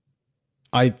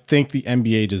I think the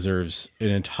NBA deserves an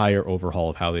entire overhaul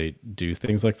of how they do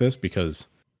things like this, because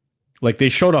like they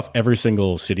showed off every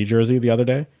single city jersey the other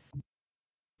day.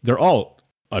 They're all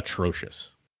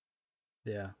atrocious.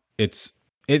 Yeah. It's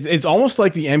almost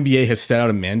like the NBA has set out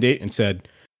a mandate and said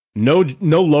no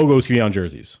logos can be on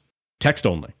jerseys. Text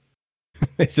only.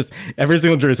 It's just every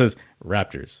single jersey says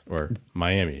Raptors or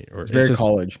Miami, or it's very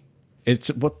college. It's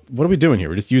just, what are we doing here?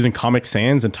 We're just using Comic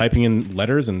Sans and typing in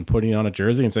letters and putting it on a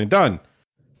jersey and saying done.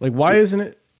 Like, why isn't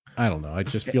it? I don't know. I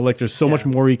just feel like there's so much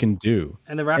more you can do.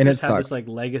 And the Raptors have this like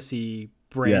legacy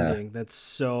branding that's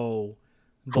so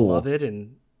beloved,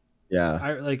 and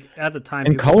I like at the time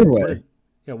and colorway.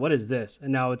 What is this?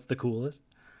 And now it's the coolest.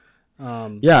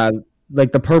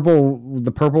 Like the purple with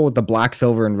the black,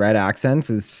 silver, and red accents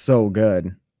is so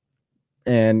good.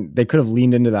 And they could have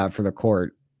leaned into that for the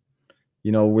court,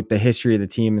 with the history of the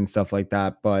team and stuff like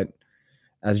that. But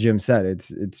as Jim said,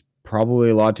 it's probably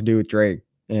a lot to do with Drake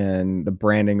and the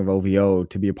branding of OVO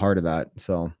to be a part of that.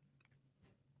 So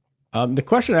the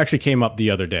question actually came up the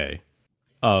other day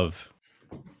because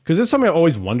this is something I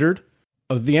always wondered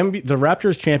of the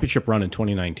Raptors championship run in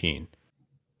 2019.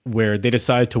 Where they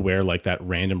decided to wear like that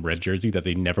random red jersey that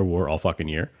they never wore all fucking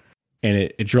year. And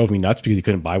it drove me nuts because you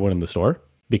couldn't buy one in the store,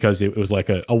 because it was like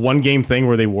a one game thing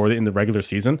where they wore it in the regular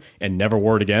season and never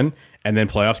wore it again. And then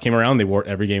playoffs came around, they wore it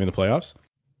every game in the playoffs.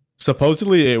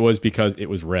 Supposedly it was because it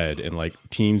was red, and like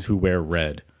teams who wear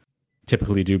red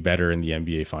typically do better in the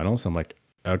NBA finals. I'm like,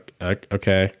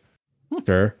 okay,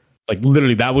 sure. Like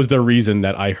literally that was the reason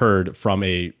that I heard from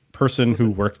a person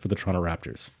who worked for the Toronto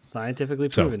Raptors. Scientifically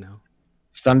proven now.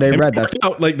 Sunday red. That's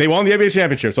like they won the NBA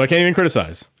championship, so I can't even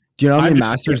criticize. Do you know how many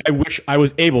Masters? I wish I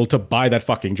was able to buy that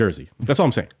fucking jersey. That's all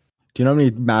I'm saying. Do you know how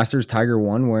many Masters Tiger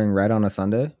won wearing red on a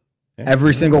Sunday? Yeah,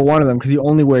 every single one of them, because he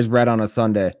only wears red on a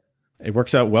Sunday. It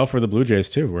works out well for the Blue Jays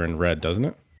too. We're in red, doesn't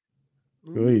it?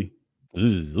 Really?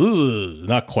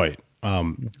 Not quite.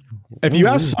 If you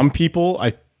ask some people,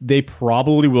 they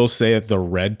probably will say that the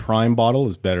red Prime bottle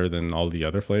is better than all the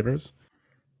other flavors.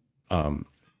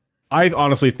 I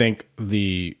honestly think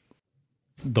the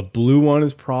blue one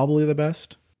is probably the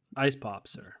best. Ice pop,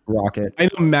 sir. Rocket. I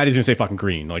know Maddie's gonna say fucking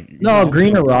green. No,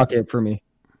 green or rocket for me.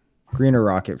 Green or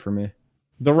rocket for me.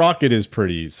 The rocket is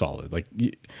pretty solid.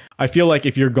 I feel like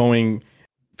if you're going,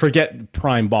 forget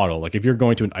Prime bottle. Like if you're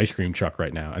going to an ice cream truck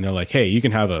right now, and they're like, "Hey, you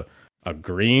can have a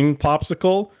green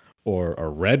popsicle or a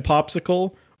red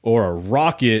popsicle or a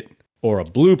rocket or a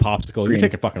blue popsicle," You're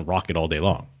taking fucking rocket all day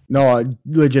long. No,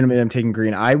 legitimately, I'm taking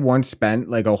green. I once spent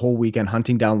like a whole weekend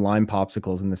hunting down lime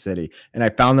popsicles in the city, and I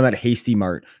found them at Hasty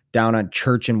Mart down at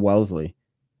Church in Wellesley.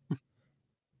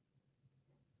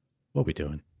 What are we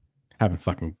doing? Having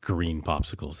fucking green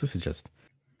popsicles. This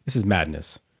is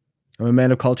madness. I'm a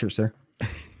man of culture, sir.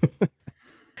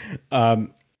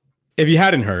 If you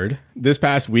hadn't heard, this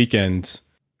past weekend,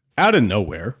 out of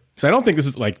nowhere, because I don't think this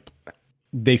is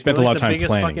they spent a lot of time planning this.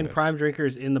 The biggest fucking Prime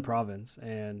drinkers in the province,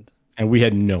 and we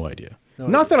had no idea.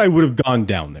 Not that I would have gone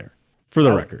down there, for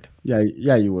the record.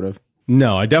 Yeah, you would have.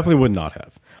 No, I definitely would not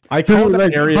have. I called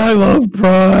that area. I love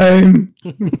Prime.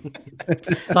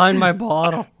 Sign my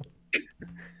bottle.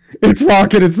 It's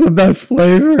rocket. It's the best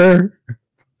flavor.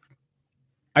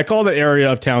 I call the area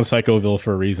of town Psychoville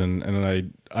for a reason,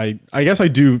 and I guess I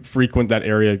do frequent that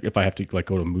area if I have to go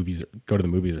to the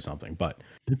movies or something. But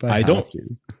I don't.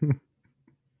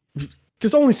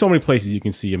 There's only so many places you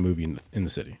can see a movie in the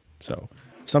city, so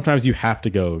sometimes you have to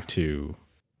go to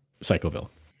Psychoville.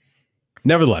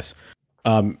 Nevertheless,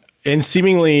 in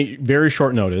seemingly very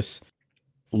short notice,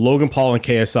 Logan Paul and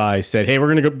KSI said, "Hey,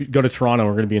 we're going to go to Toronto.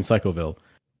 We're going to be in Psychoville,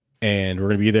 and we're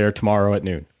going to be there tomorrow at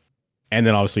noon." And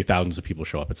then obviously thousands of people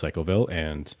show up at Psychoville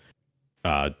and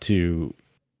to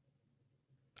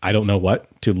I don't know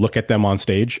what, to look at them on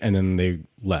stage, and then they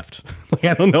left.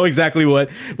 I don't know exactly what.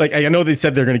 I know they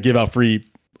said they're going to give out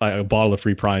a bottle of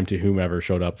free Prime to whomever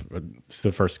showed up,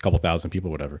 the first couple thousand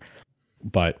people, whatever.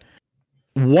 But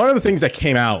one of the things that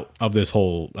came out of this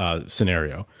whole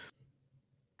scenario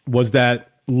was that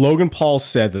Logan Paul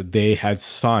said that they had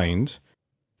signed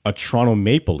a Toronto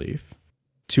Maple Leaf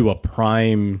to a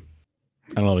Prime,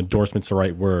 I don't know, endorsement's the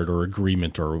right word, or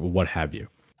agreement, or what have you.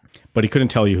 But he couldn't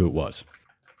tell you who it was.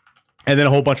 And then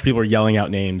a whole bunch of people are yelling out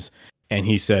names, and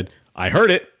he said, "I heard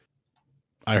it.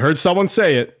 I heard someone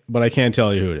say it, but I can't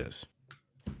tell you who it is."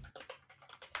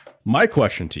 My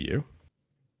question to you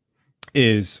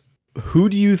is, who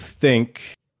do you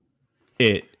think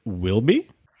it will be?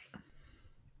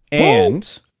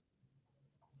 And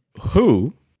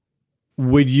who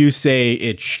would you say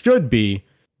it should be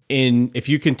if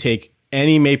you can take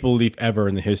any Maple Leaf ever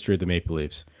in the history of the Maple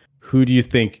Leafs? Who do you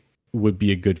think would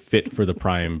be a good fit for the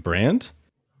Prime brand?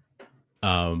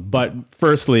 But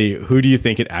firstly, who do you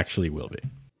think it actually will be?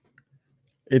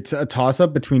 It's a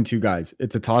toss-up between two guys.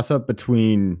 It's a toss-up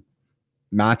between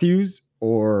Matthews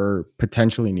or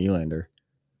potentially Nylander.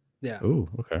 Yeah. Oh,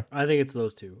 okay. I think it's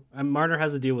those two. Marner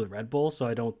has a deal with Red Bull, so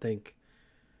I don't think...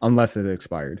 Unless it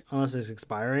expired. Unless it's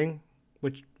expiring,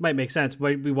 which might make sense.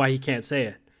 Might be why he can't say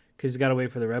it, because he's got to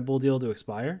wait for the Red Bull deal to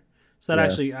expire. So that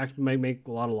actually might make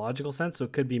a lot of logical sense. So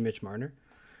it could be Mitch Marner.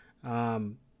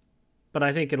 But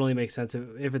I think it only makes sense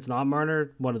if it's not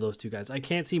Marner, one of those two guys. I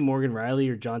can't see Morgan Riley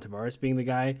or John Tavares being the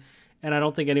guy. And I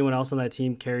don't think anyone else on that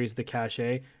team carries the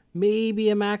cachet. Maybe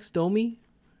a Max Domi.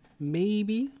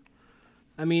 Maybe.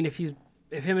 I mean, if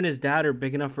him and his dad are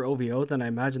big enough for OVO, then I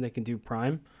imagine they can do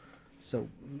Prime. So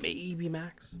maybe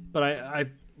Max. But I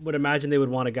would imagine they would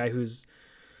want a guy who's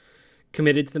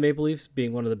committed to the Maple Leafs,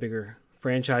 being one of the bigger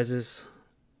franchises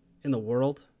in the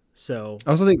world. So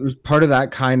I also think it was part of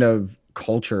that kind of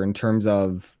culture in terms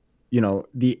of,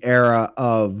 the era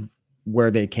of where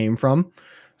they came from.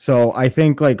 So I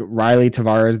think like Riley,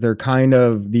 Tavares, they're kind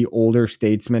of the older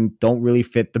statesmen, don't really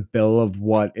fit the bill of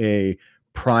what a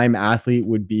Prime athlete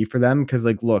would be for them. Cause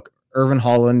look, Irvin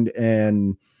Holland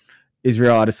and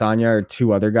Israel Adesanya are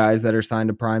two other guys that are signed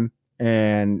to Prime.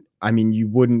 And I mean, you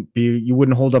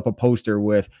wouldn't hold up a poster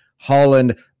with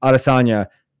Holland, Adesanya,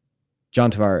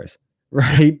 John Tavares,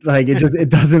 right? It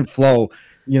doesn't flow.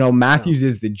 Matthews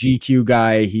is the GQ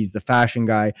guy. He's the fashion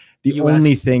guy. The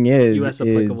only thing is US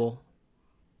applicable.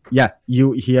 Yeah,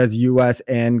 he has U.S.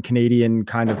 and Canadian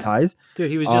kind of ties.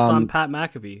 Dude, he was just on Pat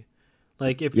McAfee.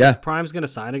 Like, if Prime's going to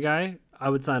sign a guy, I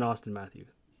would sign Austin Matthews.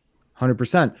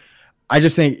 100%. I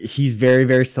just think he's very,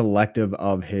 very selective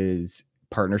of his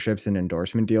partnerships and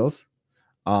endorsement deals.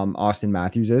 Austin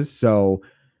Matthews is. So,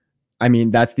 I mean,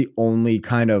 that's the only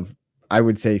kind of, I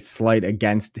would say, slight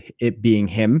against it being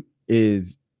him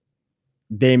is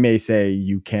they may say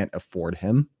you can't afford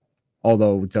him,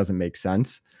 although it doesn't make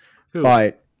sense. Who?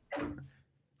 But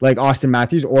like Austin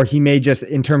Matthews, or he may just,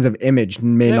 in terms of image,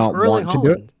 may not want to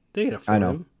do it. They can afford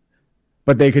him.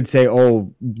 But they could say,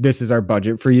 oh, this is our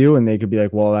budget for you. And they could be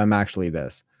like, well, I'm actually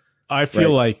this. I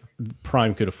feel like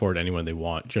Prime could afford anyone they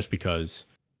want just because,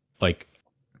 like,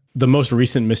 the most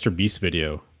recent Mr. Beast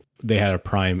video, they had a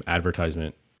Prime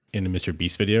advertisement in a Mr.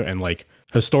 Beast video. And, like,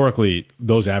 historically,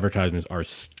 those advertisements are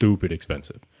stupid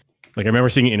expensive. Like, I remember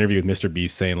seeing an interview with Mr.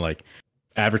 Beast saying, like,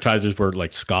 advertisers were,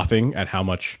 like, scoffing at how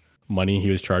much money he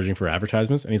was charging for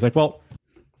advertisements. And he's like, well,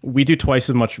 we do twice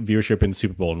as much viewership in the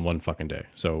Super Bowl in one fucking day.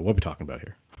 So what are we talking about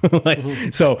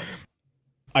here? So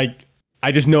I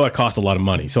just know it costs a lot of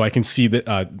money. So I can see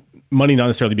that money not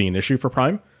necessarily being an issue for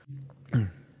Prime.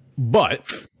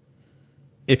 But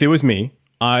if it was me,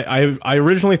 I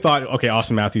originally thought, okay,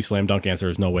 Austin Matthews slam dunk answer.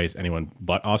 There's no ways anyone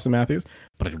but Austin Matthews.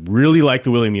 But I really like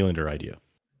the William Nylander idea.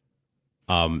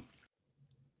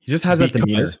 He just has that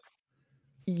demeanor.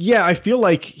 Yeah, I feel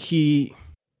like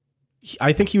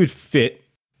I think he would fit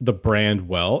the brand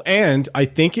well, and I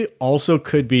think it also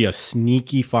could be a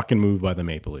sneaky fucking move by the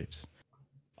Maple Leafs.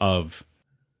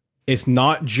 It's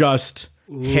not just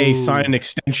hey, sign an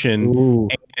extension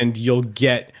and you'll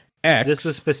get X. This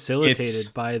was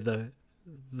facilitated by the.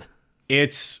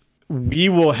 It's we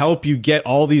will help you get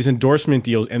all these endorsement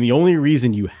deals, and the only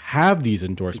reason you have these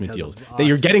endorsement deals that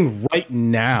you're getting right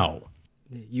now,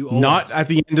 not at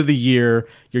the end of the year,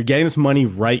 you're getting this money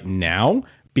right now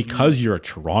because you're a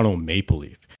Toronto Maple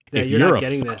Leaf. Yeah, if you're you're not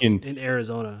getting this in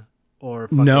Arizona or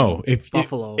Buffalo,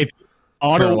 if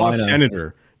Ottawa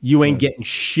Senator, you ain't getting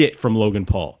shit from Logan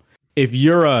Paul. If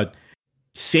you're a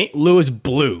St. Louis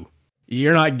Blue,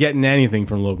 you're not getting anything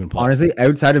from Logan Paul. Honestly,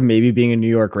 outside of maybe being a New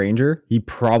York Ranger, he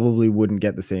probably wouldn't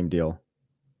get the same deal.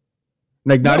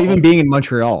 Like not even being in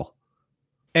Montreal.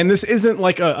 And this isn't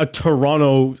like a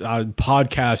Toronto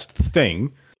podcast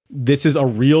thing. This is a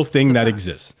real thing that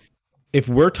exists. If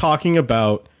we're talking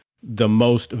about the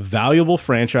most valuable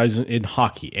franchises in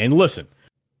hockey, and listen,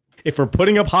 if we're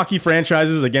putting up hockey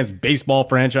franchises against baseball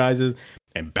franchises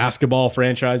and basketball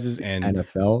franchises and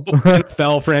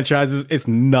NFL franchises, it's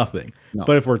nothing. No.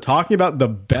 But if we're talking about the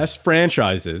best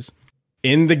franchises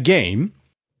in the game,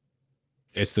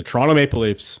 it's the Toronto Maple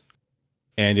Leafs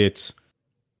and it's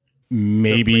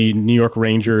maybe New York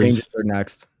Rangers. Rangers are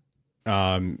next.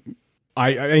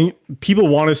 I people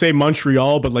want to say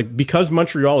Montreal, but like because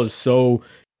Montreal is so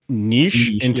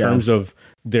niche in terms of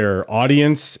their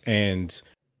audience and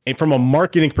from a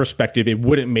marketing perspective, it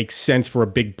wouldn't make sense for a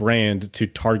big brand to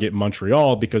target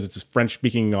Montreal because it's a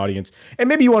French-speaking audience, and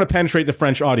maybe you want to penetrate the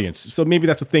French audience. So maybe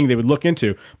that's a thing they would look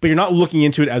into, but you're not looking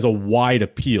into it as a wide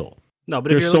appeal. No, but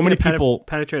there's so many people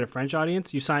penetrate a French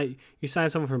audience. You sign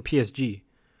someone from PSG,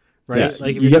 right? Yes.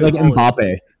 Like if you get like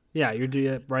Mbappe. Yeah, you're doing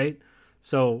it right.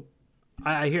 So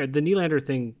I hear the Nylander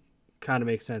thing kind of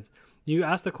makes sense. You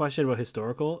asked the question about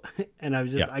historical, and I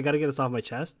got to get this off my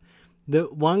chest. The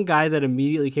one guy that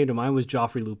immediately came to mind was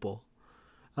Joffrey Lupul.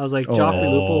 I was like, Joffrey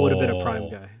Lupul would have been a prime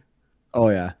guy. Oh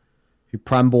yeah,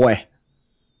 prime boy.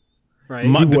 Right.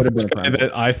 The first guy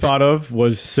that I thought of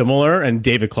was similar, and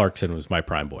David Clarkson was my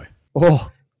prime boy.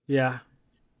 Oh yeah.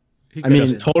 I mean,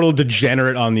 he's total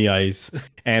degenerate on the ice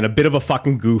and a bit of a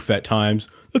fucking goof at times.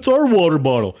 That's our water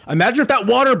bottle. Imagine if that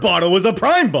water bottle was a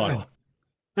prime bottle.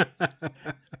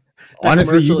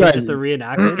 Honestly, you guys just a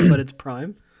reenactment, but it's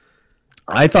prime.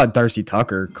 I thought Darcy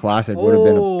Tucker, classic, would have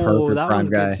been a perfect that prime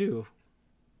guy. Good too.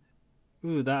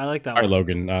 Ooh, I like that one. All right,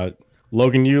 Logan.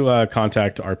 Logan, you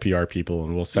contact our PR people,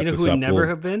 and we'll set this up. You know who would never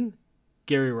have been?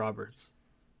 Gary Roberts.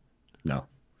 No.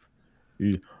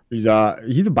 He's a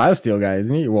BioSteel guy,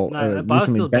 isn't he? Well,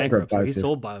 BioSteel bankrupt. He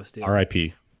sold BioSteel.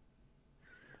 R.I.P.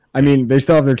 I mean, they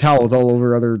still have their towels all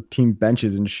over other team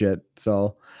benches and shit.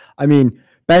 So, I mean,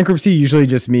 bankruptcy usually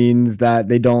just means that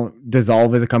they don't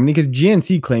dissolve as a company because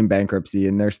GNC claimed bankruptcy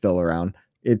and they're still around.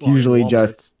 It's usually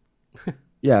just,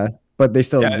 yeah, but they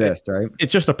still exist, right?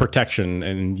 It's just a protection,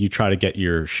 and you try to get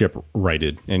your ship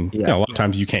righted, and a lot of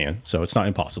times you can, so it's not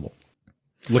impossible.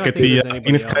 Look at the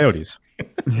Phoenix Coyotes.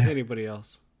 Anybody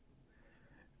else?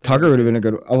 Tucker would have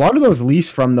been a lot of those Leafs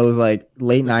from those like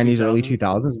late 90s, early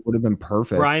 2000s would have been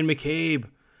perfect. Brian McCabe.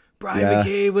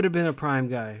 McCabe would have been a prime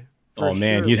guy. Oh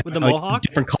man, sure. you'd With have the like mohawk?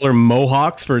 different color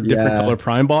mohawks for different Yeah. color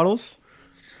prime bottles.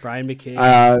 Brian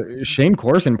McCabe. Shane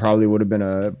Corson probably would have been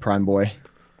a prime boy.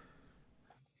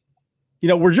 You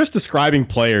know, we're just describing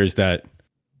players that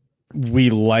we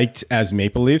liked as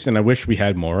Maple Leafs, and I wish we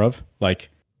had more of, like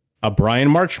a Brian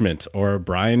Marchment or a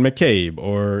Brian McCabe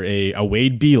or a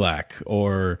Wade Belak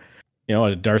or, you know,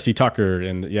 a Darcy Tucker.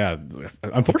 And yeah,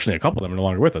 unfortunately, a couple of them are no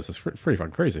longer with us. It's pretty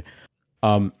fucking crazy.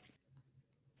 And,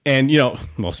 you know,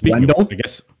 well, speaking Wendell? of,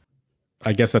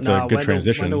 I guess that's a good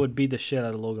transition. Wendell would beat the shit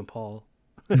out of Logan Paul.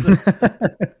 Anyway,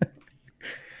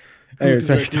 He's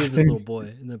sorry, like, "Who's this little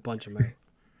boy?" And then punch him out.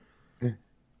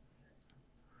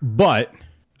 But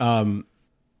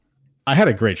I had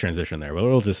a great transition there, but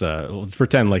let's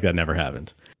pretend like that never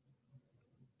happened.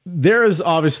 There is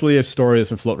obviously a story that's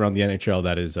been floating around the NHL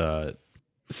that is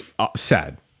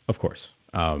sad, of course.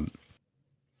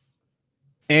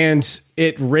 And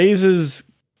it raises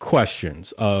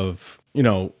questions of, you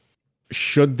know,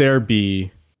 should there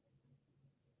be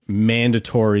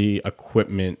mandatory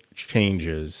equipment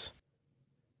changes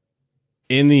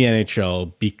in the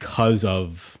NHL because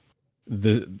of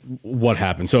what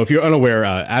happened. So if you're unaware,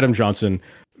 Adam Johnson,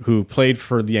 who played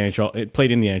in the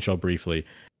NHL briefly,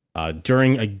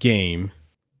 during a game,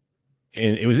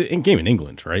 and it was a game in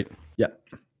England, right? Yeah.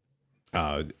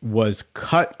 Was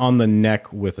cut on the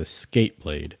neck with a skate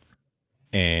blade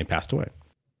and passed away.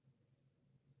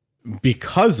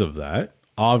 Because of that,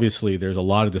 obviously there's a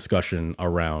lot of discussion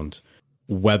around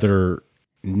whether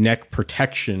neck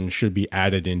protection should be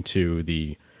added into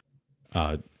the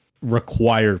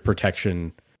required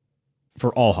protection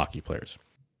for all hockey players.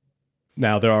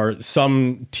 Now, there are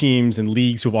some teams and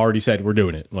leagues who've already said we're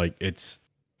doing it. Like it's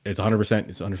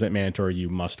 100% mandatory. You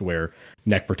must wear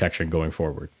neck protection going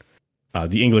forward.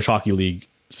 The English Hockey League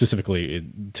specifically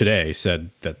today said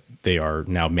that they are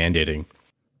now mandating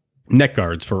neck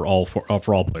guards for all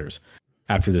players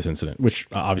after this incident, which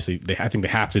obviously I think they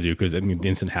have to do because the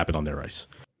incident happened on their ice.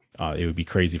 It would be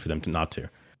crazy for them to not to.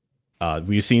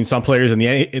 We've seen some players in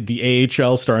the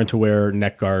AHL starting to wear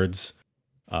neck guards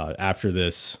after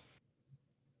this.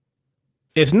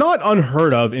 It's not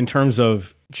unheard of in terms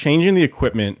of changing the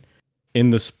equipment in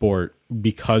the sport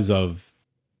because of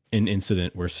an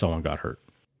incident where someone got hurt,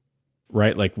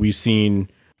 right? Like we've seen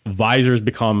visors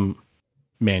become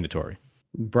mandatory.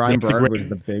 Brian Berard was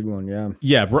the big one, yeah.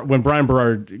 Yeah, when Brian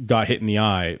Berard got hit in the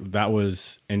eye, that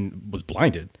was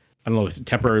blinded. I don't know if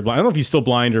temporary blind. I don't know if he's still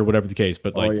blind or whatever the case,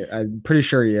 but like, yeah, I'm pretty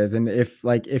sure he is. And if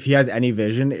he has any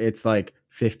vision, it's like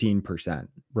 15%.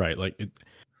 Right. Like,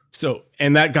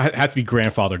 and that had to be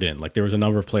grandfathered in. Like there was a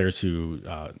number of players who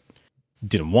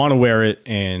didn't want to wear it,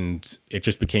 and it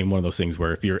just became one of those things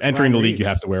where if you're entering the league, you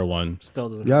have to wear one. Still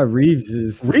doesn't. Yeah,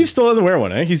 Reeves still doesn't wear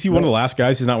one. Eh? Is he one of the last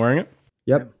guys who's not wearing it?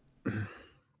 Yep.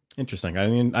 Interesting.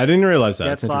 I didn't realize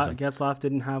that. Getzlaf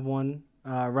didn't have one.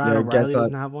 Ryan O'Reilly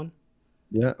doesn't have one.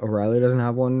 Yeah, O'Reilly doesn't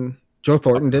have one. Joe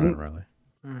Thornton didn't. O'Reilly.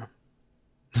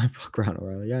 Fuck Ryan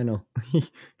O'Reilly. Yeah, I know. He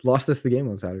lost us the game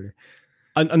on Saturday.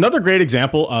 Another great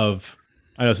example of,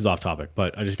 I know this is off topic,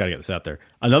 but I just got to get this out there.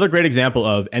 Another great example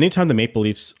of anytime the Maple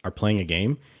Leafs are playing a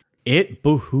game, it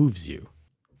behooves you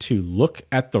to look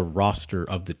at the roster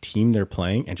of the team they're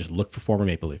playing and just look for former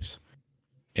Maple Leafs.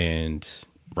 And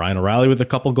Ryan O'Reilly with a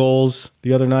couple goals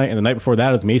the other night, and the night before that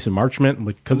it was Mason Marchment.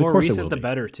 Because the of more course recent, it will the be.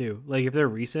 better too. Like if they're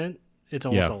recent, it's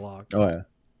almost a lock. Oh yeah.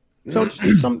 So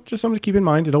just something to keep in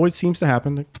mind. It always seems to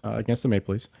happen against the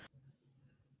Maple Leafs.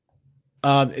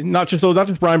 Not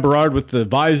just Brian Berard with the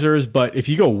visors, but if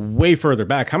you go way further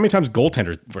back, how many times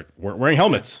goaltenders were wearing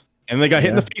helmets and they got hit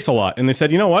in the face a lot, and they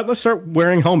said, you know what, let's start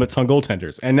wearing helmets on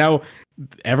goaltenders, and now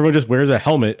everyone just wears a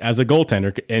helmet as a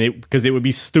goaltender, and because it would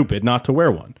be stupid not to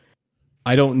wear one.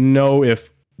 I don't know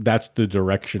if that's the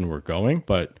direction we're going,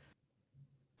 but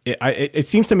it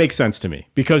seems to make sense to me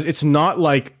because it's not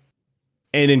like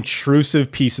an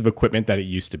intrusive piece of equipment that it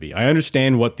used to be. I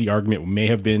understand what the argument may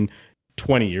have been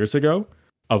 20 years ago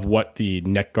of what the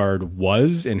neck guard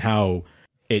was and how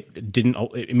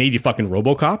it made you fucking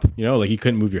RoboCop, you know, like you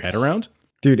couldn't move your head around.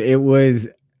 Dude,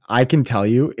 I can tell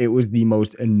you, it was the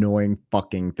most annoying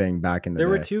fucking thing back in the day. There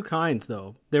were two kinds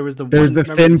though. There's the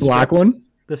thin black one.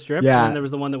 The strip, yeah. And there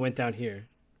was the one that went down here.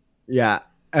 Yeah.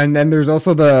 And then there's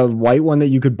also the white one that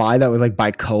you could buy that was like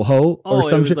by Coho or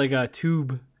something. It was like a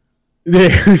tube.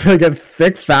 It was like a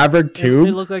thick fabric tube.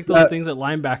 It looked like those things that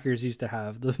linebackers used to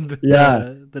have.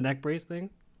 The neck brace thing.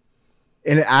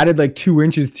 And it added like 2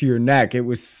 inches to your neck.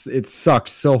 It sucked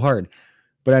so hard.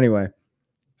 But anyway,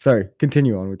 sorry,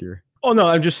 continue on with your. Oh no,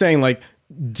 I'm just saying, like,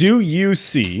 do you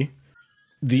see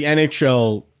the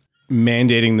NHL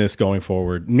mandating this going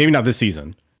forward? Maybe not this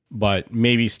season, but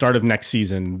maybe start of next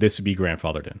season, this would be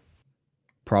grandfathered in.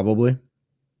 Probably.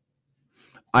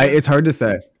 It's hard to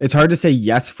say. It's hard to say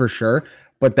yes for sure.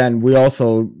 But then we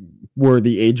also were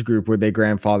the age group where they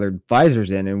grandfathered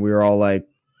visors in, and we were all like,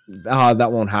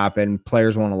 that won't happen.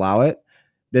 Players won't allow it.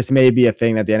 This may be a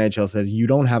thing that the NHL says you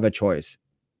don't have a choice.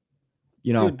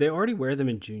 You know, Dude, they already wear them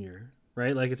in junior,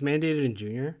 right? Like it's mandated in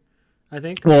junior, I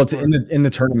think. well, it's in the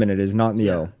tournament. It is not in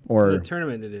the O or in the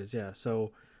tournament. It is, yeah.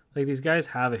 So like these guys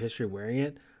have a history of wearing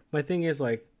it. My thing is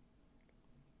like,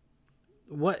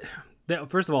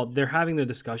 first of all, they're having the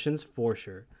discussions for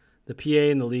sure. The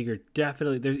PA and the league are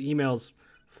definitely, there's emails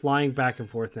flying back and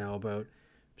forth now about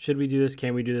should we do this,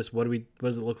 can we do this, what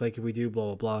does it look like if we do,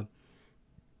 blah blah blah,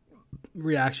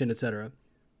 reaction, etc.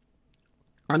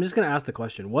 I'm just gonna ask the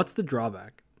question: what's the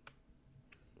drawback?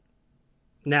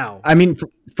 Now, I mean,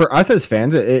 for us as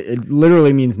fans, it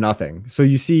literally means nothing. So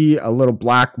you see a little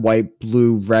black, white,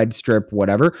 blue, red strip,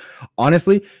 whatever.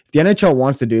 Honestly, if the NHL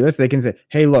wants to do this, they can say,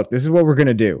 hey, look, this is what we're going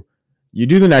to do. You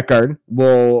do the net guard.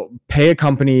 We'll pay a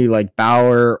company like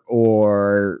Bauer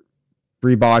or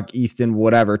Reebok, Easton,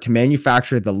 whatever, to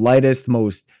manufacture the lightest,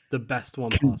 the best one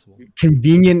possible.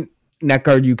 Convenient net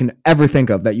guard you can ever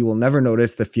think of that you will never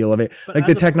notice the feel of it. But like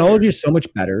the technology is so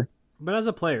much better. But as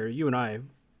a player, you and I,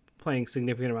 playing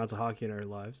significant amounts of hockey in our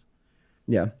lives.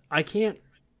 Yeah. I can't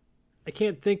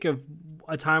think of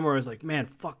a time where I was like, man,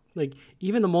 fuck, like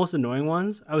even the most annoying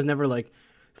ones, I was never like,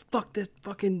 fuck this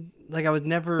fucking, like I was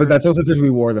never. But that's also because we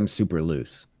wore them super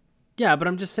loose. Yeah, but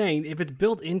I'm just saying, if it's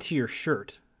built into your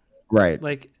shirt. Right.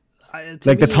 Like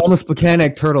the Thomas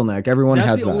Plekanec turtleneck, everyone has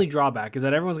that. That's the only drawback, is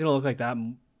that everyone's going to look like that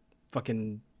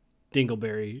fucking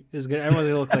Dingleberry. Everyone's going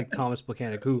to look like Thomas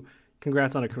Plekanec, who,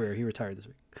 congrats on a career. He retired this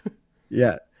week.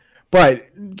 Yeah. But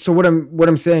so what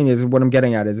I'm saying is, what I'm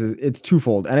getting at is it's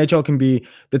twofold. NHL can be,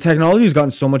 the technology has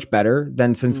gotten so much better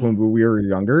than since when we were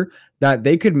younger, that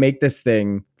they could make this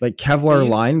thing like Kevlar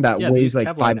line that weighs like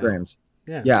Kevlar 5 grams.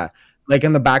 Yeah. Like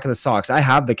in the back of the socks. I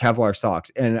have the Kevlar socks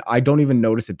and I don't even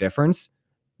notice a difference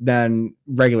than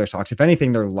regular socks. If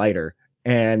anything, they're lighter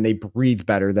and they breathe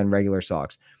better than regular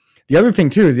socks. The other thing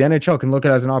too is the NHL can look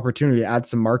at it as an opportunity to add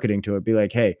some marketing to it. Be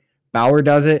like, hey, Bauer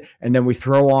does it, and then we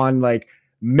throw on like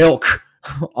milk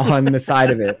on the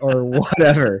side of it or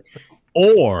whatever.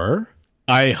 Or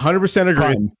I 100% agree.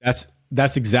 Prime.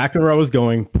 That's exactly where I was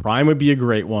going. Prime would be a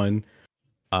great one.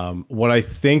 What I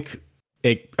think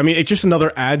it's just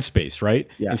another ad space, right?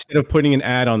 Yeah. Instead of putting an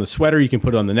ad on the sweater, you can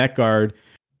put it on the neck guard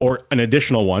or an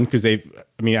additional one, because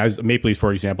as Maple Leafs,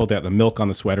 for example, they have the milk on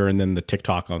the sweater and then the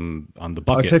TikTok on the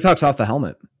bucket. TikTok's off the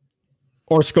helmet.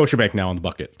 Or Scotiabank now on the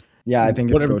bucket. Yeah, I think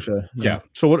it's Scotia. Yeah.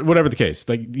 So whatever the case,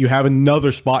 like you have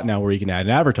another spot now where you can add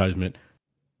an advertisement.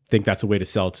 I think that's a way to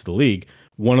sell it to the league.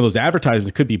 One of those advertisements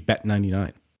could be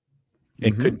Bet99.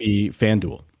 It could be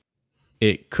FanDuel.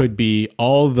 It could be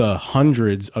all the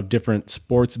hundreds of different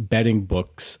sports betting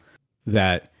books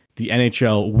that the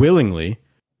NHL willingly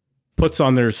puts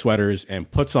on their sweaters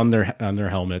and puts on their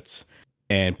helmets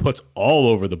and puts all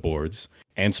over the boards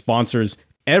and sponsors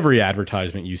every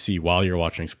advertisement you see while you're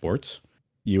watching sports.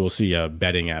 You will see a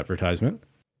betting advertisement.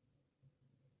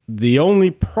 The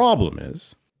only problem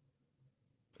is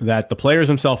that the players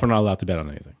themselves are not allowed to bet on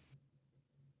anything.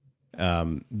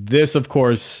 This, of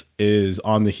course, is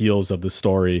on the heels of the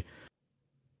story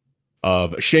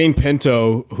of Shane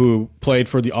Pinto, who played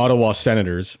for the Ottawa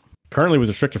Senators, currently was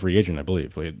a restricted free agent, I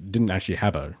believe. He didn't actually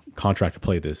have a contract to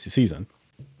play this season.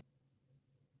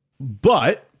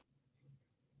 But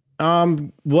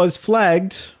was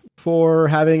flagged for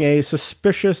having a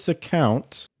suspicious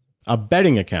account, a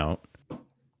betting account,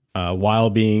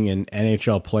 while being an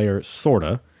NHL player,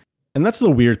 sorta. And that's the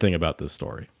weird thing about this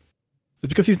story. It's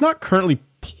because he's not currently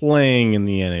playing in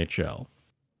the NHL.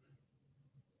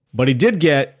 But he did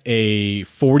get a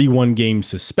 41-game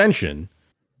suspension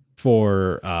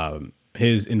for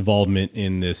his involvement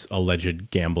in this alleged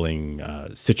gambling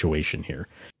situation here.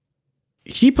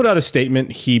 He put out a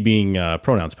statement, he being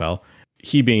pronouns pal,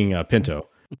 he being Pinto,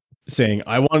 saying,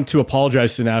 I want to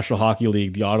apologize to the National Hockey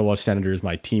League, the Ottawa Senators,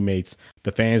 my teammates,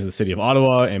 the fans of the city of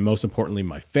Ottawa, and most importantly,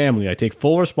 my family. I take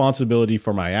full responsibility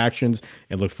for my actions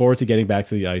and look forward to getting back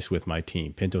to the ice with my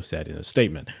team, Pinto said in a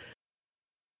statement.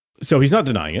 So he's not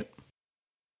denying it.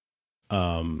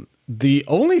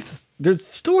 There's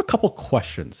still a couple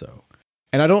questions, though.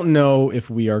 And I don't know if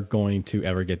we are going to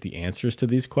ever get the answers to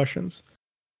these questions,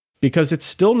 because it's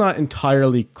still not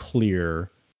entirely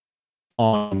clear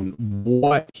on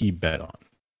what he bet on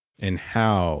and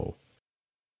how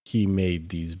he made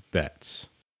these bets.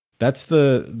 That's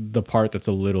the part that's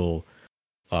a little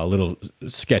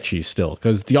sketchy still,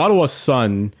 because the Ottawa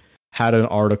Sun had an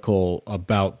article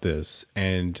about this,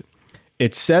 and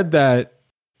it said that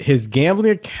his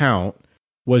gambling account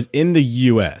was in the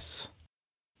U.S.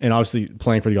 and obviously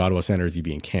playing for the Ottawa Senators, he'd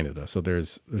be in Canada. So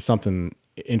there's something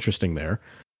interesting there.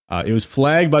 It was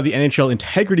flagged by the NHL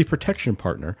Integrity Protection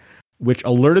Partner, which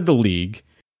alerted the league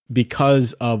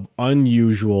because of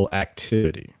unusual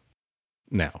activity.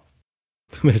 Now,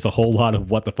 there's a whole lot of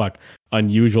what the fuck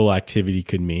unusual activity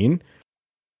could mean.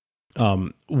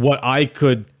 What I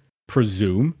could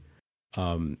presume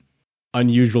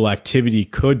unusual activity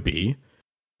could be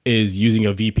is using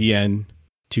a VPN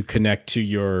to connect to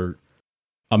your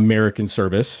American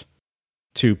service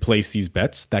to place these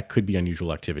bets. That could be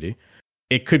unusual activity.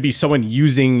 It could be someone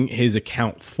using his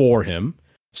account for him.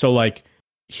 So like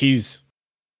he's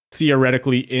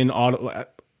theoretically in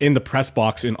the press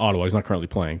box in Ottawa. He's not currently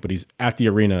playing, but he's at the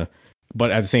arena.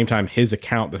 But at the same time, his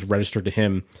account that's registered to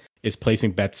him is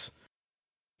placing bets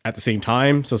at the same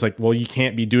time. So it's like, well, you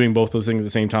can't be doing both those things at the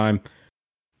same time.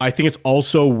 I think it's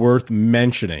also worth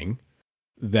mentioning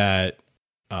that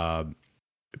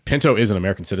Pinto is an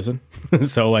American citizen.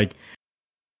 So like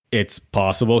it's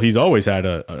possible he's always had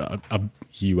a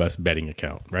US betting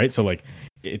account, right? So like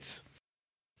it's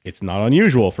not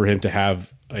unusual for him to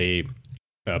have a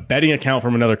betting account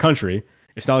from another country.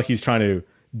 It's not like he's trying to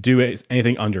do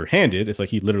anything underhanded. It's like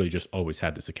he literally just always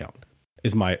had this account,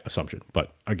 is my assumption.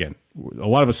 But again, a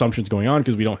lot of assumptions going on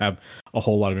because we don't have a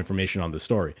whole lot of information on this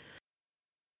story.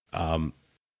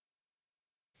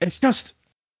 It's just,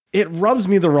 it rubs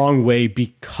me the wrong way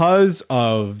because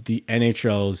of the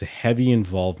NHL's heavy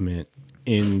involvement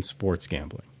in sports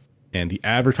gambling and the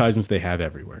advertisements they have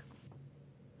everywhere.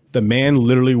 The man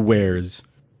literally wears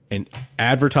an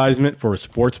advertisement for a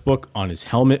sports book on his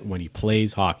helmet when he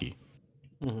plays hockey.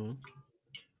 Mm-hmm.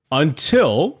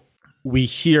 Until we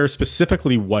hear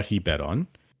specifically what he bet on,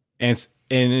 and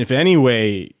if in any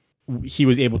way he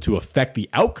was able to affect the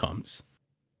outcomes,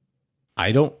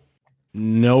 I don't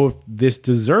know if this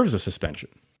deserves a suspension.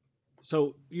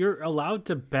 So you're allowed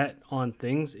to bet on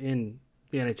things in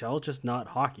the NHL, just not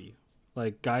hockey.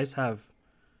 Like guys have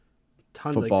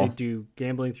tons, football. like they do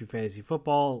gambling through fantasy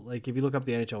football. Like if you look up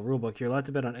the NHL rulebook, you're allowed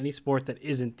to bet on any sport that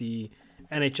isn't the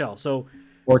NHL. So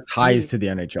or ties to the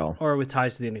NHL, or with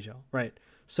ties to the NHL, right?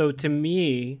 So to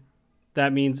me,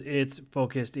 that means it's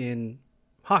focused in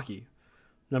hockey.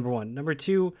 Number one. Number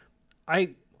two, I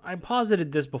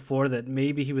posited this before that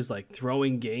maybe he was like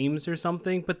throwing games or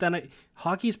something, but then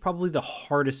hockey is probably the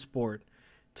hardest sport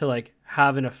to like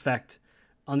have an effect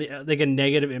on the like a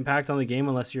negative impact on the game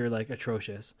unless you're like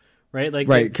atrocious, right? Like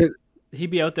right?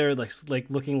 He'd be out there like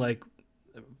looking like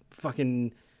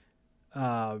fucking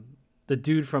the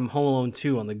dude from Home Alone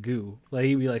 2 on the goo. Like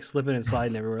he'd be like slipping and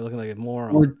sliding everywhere, looking like a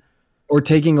moron. Or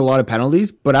taking a lot of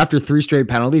penalties, but after 3 straight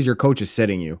penalties, your coach is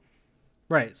sitting you.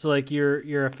 Right. So like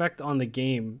your effect on the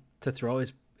game to throw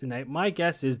is, my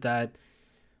guess is that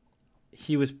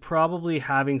he was probably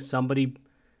having somebody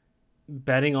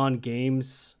betting on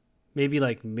games, maybe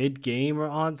like mid game or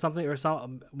on something or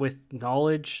something with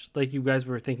knowledge like you guys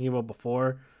were thinking about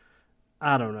before.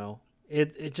 I don't know.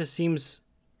 It just seems,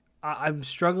 I'm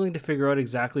struggling to figure out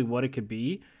exactly what it could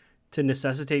be to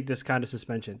necessitate this kind of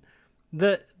suspension.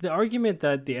 The argument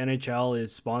that the NHL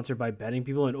is sponsored by betting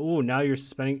people and now you're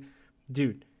suspending.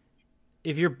 Dude,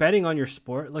 if you're betting on your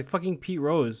sport, like fucking Pete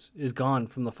Rose is gone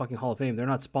from the fucking Hall of Fame. They're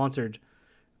not sponsored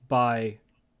by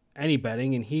any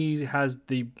betting, and he has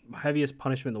the heaviest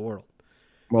punishment in the world.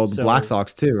 Well, the Black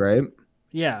Sox too, right?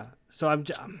 Yeah. So I'm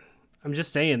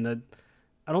just saying that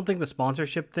I don't think the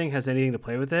sponsorship thing has anything to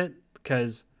play with it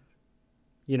because,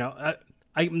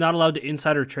 I'm not allowed to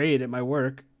insider trade at my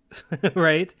work,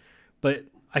 right? But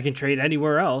I can trade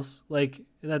anywhere else. Like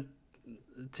that.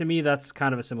 To me, that's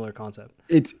kind of a similar concept.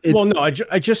 It's well, no, I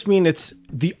just mean it's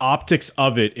the optics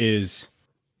of it is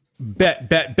bet.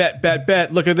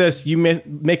 Look at this. You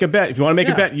make a bet. If you want to make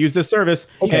a bet, use this service.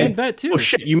 Okay. You can bet too. Oh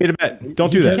shit, you made a bet.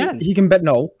 Don't do that. He can bet.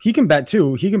 No, he can bet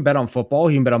too. He can bet on football.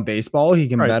 He can bet on baseball. He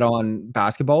can bet on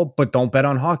basketball, but don't bet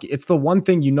on hockey. It's the one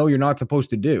thing you're not supposed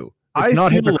to do. It's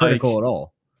not hypocritical at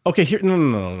all. Okay, here,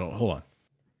 no. Hold on.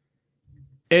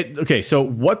 Okay, so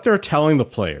what they're telling the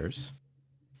players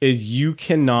is you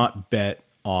cannot bet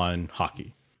on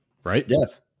hockey, right?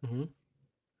 Yes. Mm-hmm.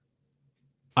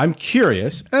 I'm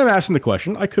curious, and I'm asking the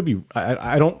question. I could be.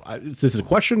 This is a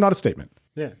question, not a statement.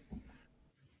 Yeah.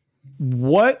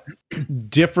 What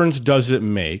difference does it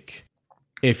make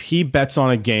if he bets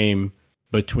on a game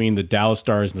between the Dallas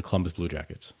Stars and the Columbus Blue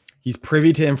Jackets? He's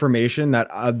privy to information that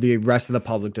the rest of the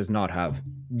public does not have.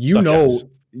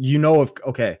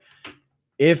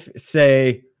 If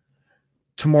say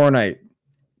tomorrow night,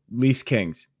 Leafs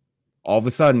Kings, all of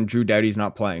a sudden Drew Doughty's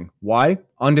not playing. Why?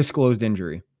 Undisclosed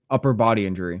injury, upper body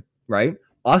injury, right?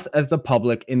 us as the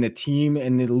public in the team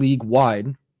and the league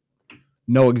wide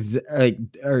know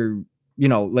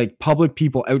like public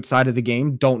people outside of the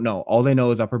game don't know. All they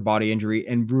know is upper body injury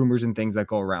and rumors and things that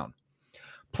go around.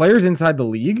 Players inside the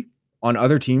league on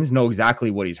other teams know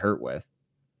exactly what he's hurt with.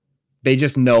 They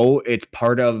just know it's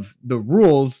part of the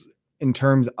rules in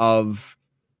terms of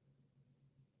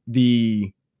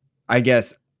the, I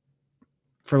guess,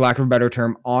 for lack of a better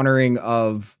term, honoring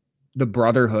of the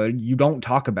brotherhood. You don't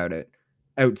talk about it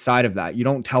outside of that. You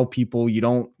don't tell people, you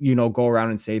don't, go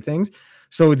around and say things.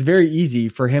 So it's very easy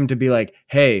for him to be like,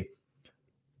 hey,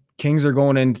 Kings are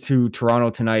going into Toronto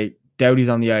tonight. Doughty's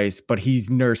on the ice, but he's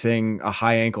nursing a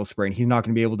high ankle sprain. He's not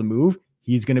going to be able to move.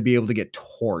 He's going to be able to get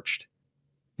torched.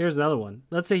 Here's another one.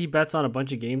 Let's say he bets on a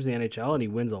bunch of games in the NHL and he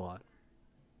wins a lot.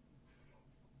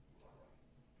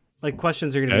 Like,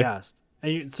 questions are going to be asked.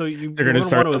 And you're going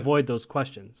to want to avoid those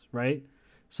questions, right?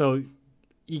 So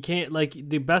you can't, like,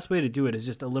 the best way to do it is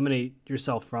just eliminate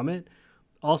yourself from it.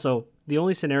 Also, the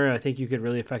only scenario I think you could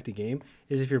really affect the game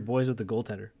is if you're boys with the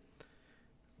goaltender.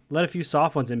 Let a few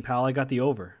soft ones in, pal. I got the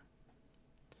over.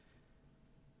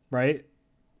 Right?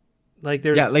 Like,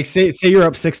 there's... Yeah, like, say you're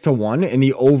up 6-1 and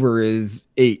the over is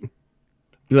 8.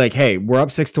 Be like, hey, we're up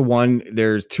 6-1.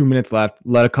 There's 2 minutes left.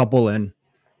 Let a couple in.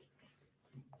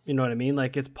 You know what I mean?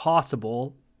 Like, it's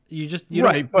possible. You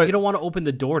don't want to open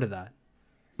the door to that.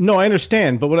 No, I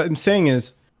understand. But what I'm saying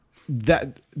is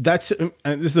that's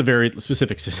and this is a very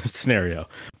specific scenario.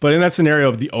 But in that scenario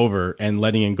of the over and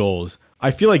letting in goals, I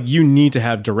feel like you need to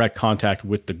have direct contact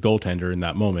with the goaltender in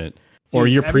that moment. Dude, or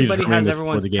you're predetermined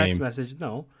before the game. Text message.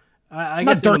 No. I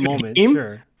guess in the moment,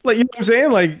 sure. Like, you know what I'm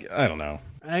saying? Like, I don't know.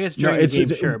 I guess during the game,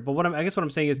 sure. But what I'm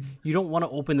saying is you don't want to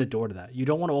open the door to that. You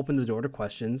don't want to open the door to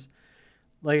questions.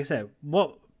 Like I said,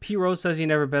 Pete Rose says he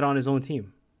never bet on his own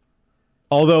team.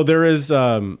 Although there is,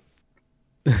 I don't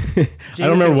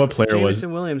remember what player it was.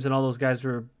 Jameson Williams and all those guys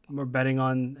were betting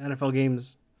on NFL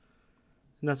games,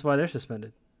 and that's why they're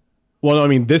suspended. Well, no, I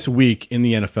mean, this week in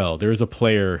the NFL, there was a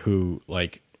player who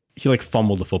he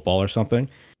fumbled the football or something,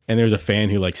 and there's a fan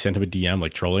who sent him a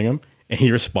DM trolling him, and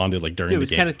he responded during the game. It was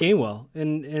Kenneth Gainwell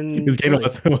in his game.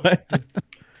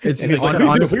 It's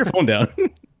put your phone down.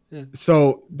 Yeah.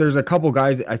 So there's a couple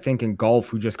guys I think in golf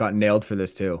who just got nailed for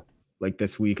this too,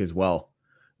 this week as well.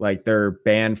 They're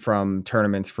banned from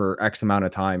tournaments for X amount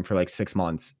of time for 6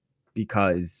 months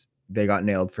because they got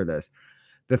nailed for this.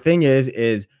 The thing is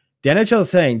the NHL is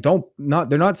saying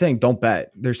they're not saying don't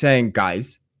bet. They're saying,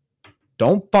 guys,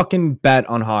 don't fucking bet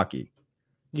on hockey.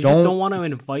 You just don't want to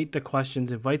invite the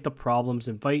questions, invite the problems,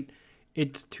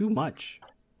 it's too much.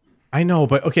 I know,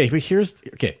 but here's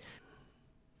okay.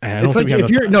 It's like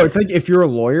if you're a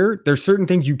lawyer, there's certain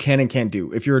things you can and can't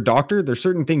do. If you're a doctor, there's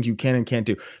certain things you can and can't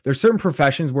do. There's certain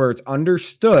professions where it's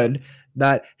understood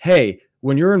that, hey,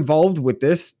 when you're involved with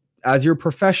this as your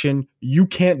profession, you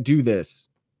can't do this.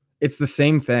 It's the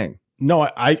same thing. No,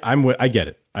 I get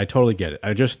it. I totally get it.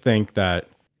 I just think that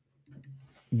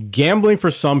gambling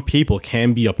for some people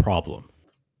can be a problem,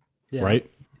 right?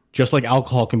 Just like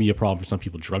alcohol can be a problem for some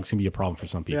people, drugs can be a problem for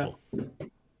some people. Yeah.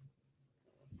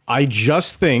 I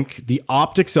just think the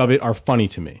optics of it are funny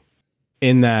to me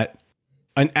in that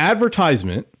an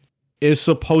advertisement is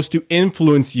supposed to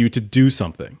influence you to do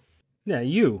something. Yeah,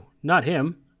 you, not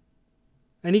him.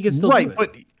 And he can still do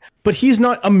it. But he's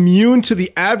not immune to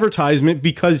the advertisement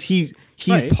because he's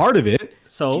part of it.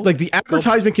 So the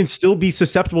advertisement can still be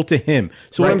susceptible to him.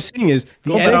 So what I'm saying is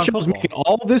the NHL is making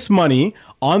all this money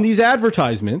on these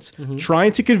advertisements,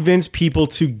 trying to convince people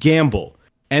to gamble.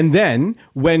 And then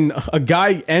when a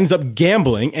guy ends up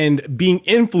gambling and being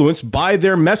influenced by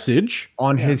their message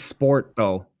on his sport,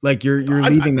 though, you're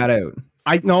leaving that out.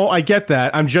 I know, I get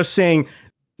that. I'm just saying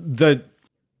the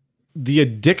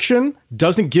addiction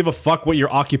doesn't give a fuck what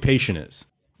your occupation is.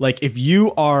 If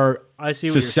you are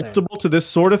susceptible to this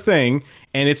sort of thing,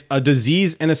 and it's a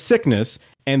disease and a sickness,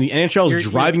 and the NHL is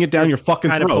driving it down your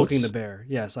fucking throats. Kind of poking the bear.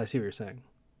 Yes, I see what you're saying.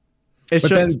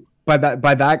 By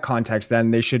that context,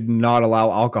 then they should not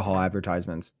allow alcohol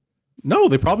advertisements. No,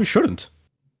 they probably shouldn't.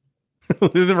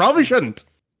 They probably shouldn't.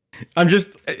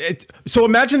 So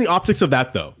imagine the optics of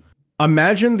that, though.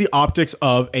 Imagine the optics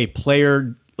of a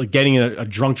player getting in a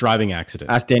drunk driving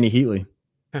accident. Ask Danny Heatley.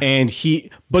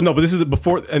 But this is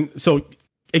before, and so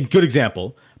a good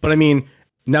example. But I mean,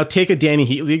 now take a Danny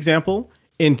Heatley example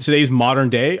in today's modern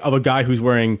day of a guy who's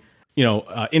wearing,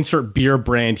 insert beer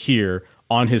brand here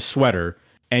on his sweater,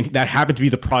 and that happened to be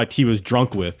the product he was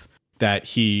drunk with that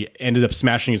he ended up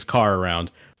smashing his car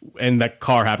around, and that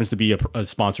car happens to be a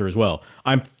sponsor as well.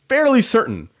 I'm fairly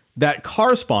certain that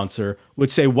car sponsor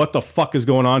would say, what the fuck is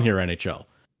going on here, NHL?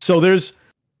 So there's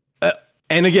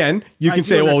And again, you I can do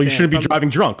say, well, you understand. shouldn't be driving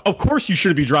drunk. Of course you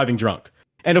shouldn't be driving drunk.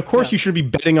 And of course you should be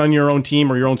betting on your own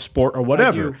team or your own sport or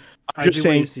whatever. I'm just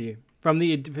saying. See. From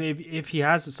the if he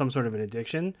has some sort of an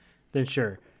addiction, then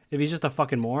sure. If he's just a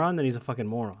fucking moron, then he's a fucking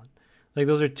moron. Like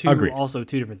those are two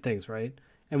different things, right?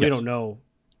 And we don't know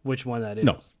which one that is.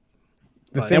 No.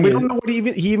 And we don't know what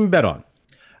he even bet on.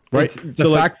 Right.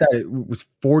 The fact that it was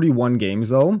 41 games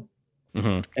though,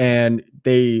 and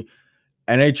the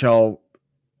NHL,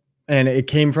 and it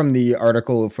came from the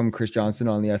article from Chris Johnson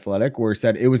on The Athletic, where it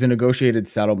said it was a negotiated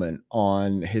settlement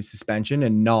on his suspension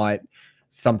and not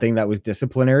something that was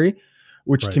disciplinary,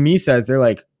 which to me says they're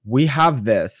like, we have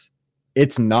this,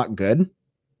 it's not good.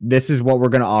 This is what we're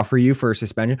going to offer you for a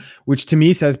suspension, which to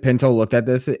me says Pinto looked at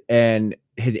this and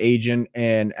his agent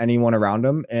and anyone around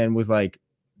him and was like,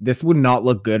 this would not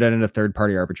look good at a third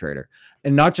party arbitrator.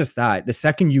 And not just that, the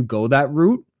second you go that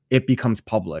route, it becomes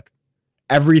public.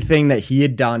 Everything that he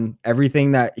had done,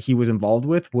 everything that he was involved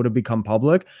with would have become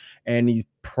public. And he's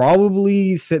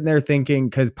probably sitting there thinking,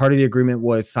 because part of the agreement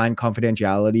was signed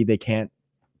confidentiality, they can't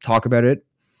talk about it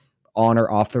on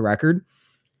or off the record.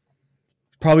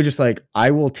 Probably just like, I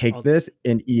will take this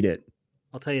and eat it.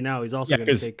 I'll tell you now, he's also going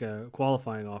to take a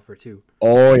qualifying offer too.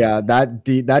 Oh yeah, that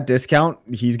discount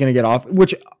he's going to get off,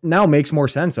 which now makes more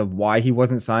sense of why he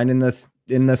wasn't signed in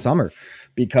the summer,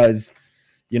 because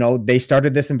they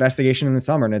started this investigation in the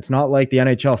summer, and it's not like the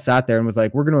NHL sat there and was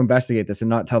like, we're going to investigate this and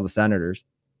not tell the Senators.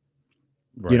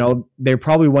 Right. They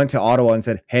probably went to Ottawa and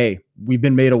said, hey, we've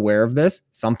been made aware of this.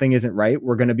 Something isn't right.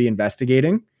 We're going to be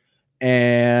investigating.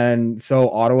 And so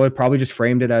Ottawa probably just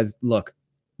framed it as, look,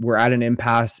 we're at an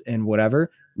impasse and whatever.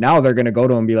 Now they're going to go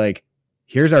to him and be like,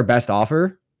 here's our best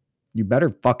offer. You better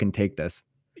fucking take this.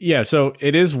 Yeah. So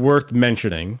it is worth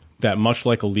mentioning that much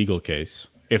like a legal case,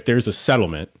 if there's a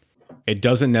settlement, it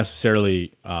doesn't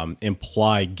necessarily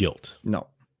imply guilt. No.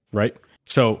 Right.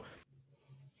 So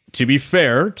to be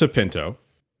fair to Pinto,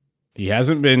 he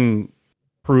hasn't been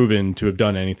proven to have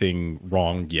done anything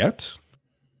wrong yet.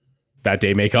 That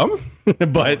day may come,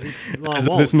 but as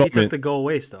of this moment, he took the go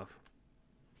away stuff.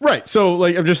 Right. So,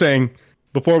 I'm just saying,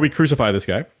 before we crucify this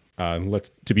guy,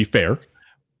 to be fair.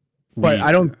 But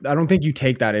I don't think you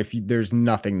take that if there's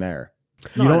nothing there.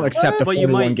 You don't accept the 41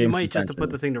 game suspension. You might just to put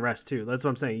the thing to rest too. That's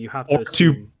what I'm saying. You have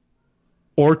to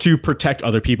or to protect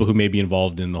other people who may be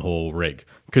involved in the whole rig.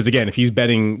 Because again, if he's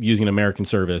betting using an American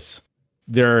service,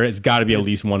 there has got to be at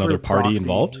least one other party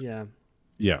involved. Yeah.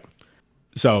 Yeah.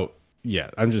 So yeah,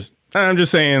 I'm just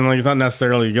saying, he's not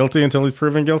necessarily guilty until he's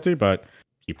proven guilty, but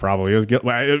he probably is guilty.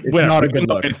 It's not a good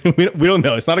look. We don't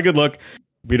know. It's not a good look.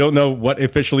 We don't know what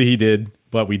officially he did,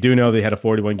 but we do know they had a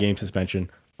 41 game suspension.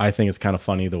 I think it's kind of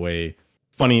funny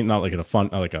not like in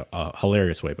a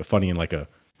hilarious way, but funny in like a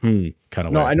kind of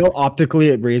way. No, I know optically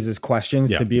it raises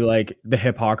questions to be like the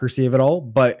hypocrisy of it all,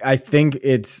 but I think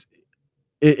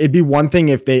it'd be one thing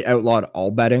if they outlawed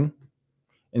all betting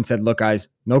and said, look, guys,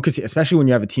 no casino, especially when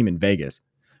you have a team in Vegas,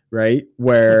 right?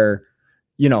 Where,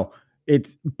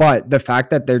 but the fact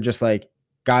that they're just like,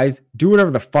 guys, do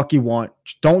whatever the fuck you want.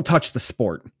 Just don't touch the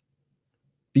sport.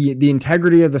 The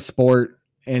integrity of the sport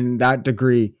and that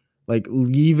degree,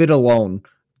 leave it alone.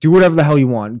 Do whatever the hell you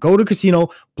want. Go to casino,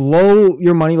 blow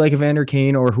your money like Evander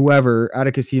Kane or whoever at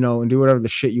a casino and do whatever the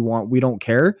shit you want. We don't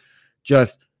care.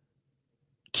 Just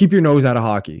keep your nose out of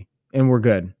hockey and we're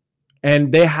good.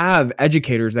 And they have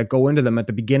educators that go into them at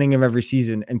the beginning of every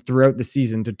season and throughout the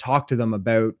season to talk to them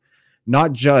about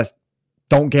not just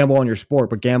don't gamble on your sport,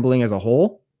 but gambling as a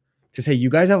whole, to say, you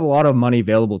guys have a lot of money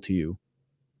available to you.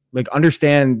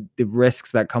 Understand the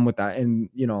risks that come with that. And,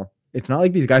 it's not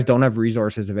like these guys don't have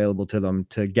resources available to them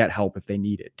to get help if they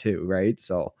need it too. Right.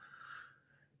 So.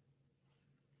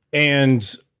 And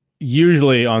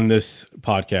usually on this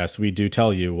podcast, we do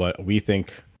tell you what we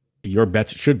think your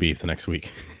bets should be the next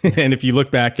week. And if you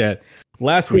look back at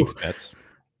last week's bets,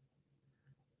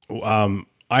 I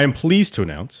am pleased to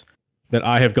announce that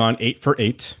I have gone 8 for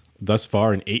 8 thus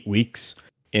far in 8 weeks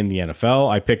in the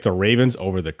NFL. I picked the Ravens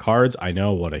over the Cards. I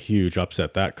know what a huge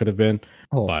upset that could have been,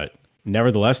 but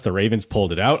nevertheless, the Ravens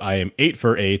pulled it out. I am 8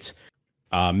 for 8.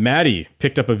 Maddie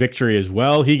picked up a victory as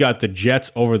well. He got the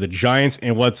Jets over the Giants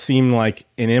in what seemed like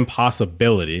an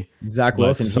impossibility. Zach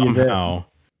Wilson,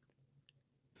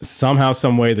 somehow,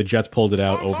 some way, the Jets pulled it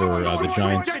out over the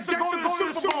Giants.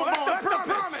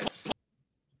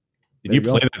 Did you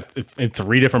play that in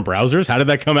 3 different browsers? How did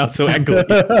that come out so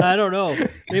echoey? I don't know.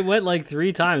 It went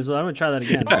 3 times, but I'm going to try that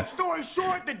again. Long story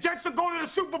short, the Jets are going to the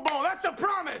Super Bowl. That's a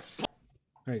promise.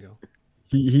 There you go.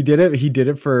 He did it. He did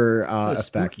it for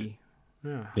effect. Spooky.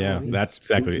 Yeah, that's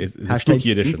exactly. It's Hashtag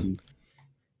spooky edition.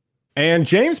 And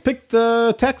James picked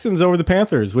the Texans over the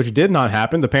Panthers, which did not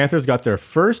happen. The Panthers got their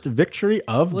first victory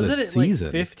of Was the it at season.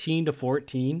 like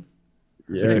 15-14?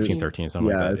 It's like 15-13,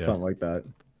 something like that. Yeah. Something like that.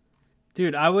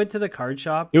 Dude, I went to the card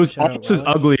shop. It was Shout out almost as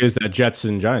Relics. ugly as that Jets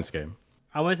and Giants game.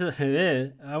 I went to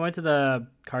the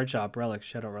card shop, Relics,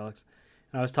 shout out Relics.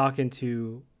 And I was talking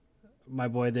to my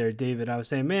boy there, David. I was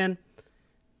saying, man,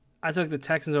 I took the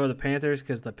Texans over the Panthers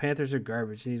because the Panthers are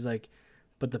garbage. And he's like,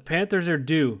 but the Panthers are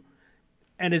due.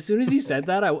 And as soon as he said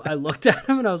that, I looked at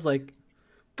him and I was like,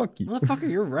 Fuck you. motherfucker,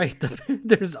 you're right. The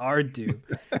Panthers are due.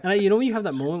 And you know when you have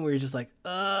that moment where you're just like,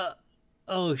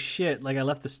 oh shit, like I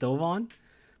left the stove on?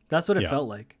 That's what it felt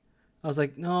like. I was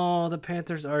like, no, the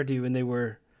Panthers are due, and they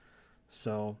were.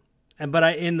 So,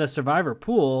 but in the survivor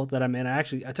pool that I'm in, I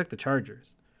took the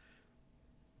Chargers.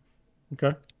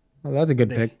 Okay. Well, that's a good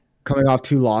pick. Coming off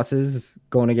 2 losses,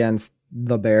 going against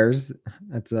the Bears.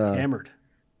 That's Hammered.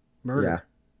 Murder. Yeah.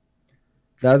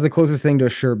 That was the closest thing to a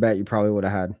sure bet you probably would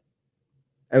have had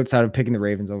outside of picking the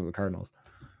Ravens over the Cardinals.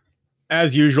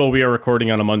 As usual, we are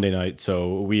recording on a Monday night,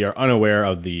 so we are unaware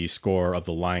of the score of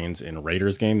the Lions and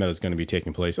Raiders game that is going to be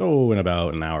taking place, in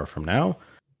about an hour from now.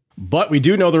 But we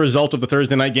do know the result of the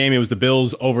Thursday night game. It was the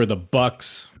Bills over the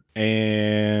Bucks,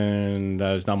 and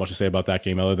there's not much to say about that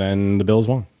game other than the Bills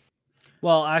won.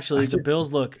 Well, actually, the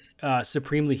Bills look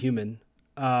supremely human.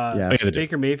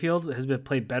 Baker Mayfield has been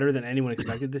played better than anyone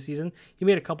expected this season. He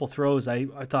made a couple throws I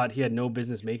thought he had no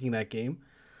business making that game.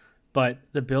 But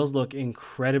the Bills look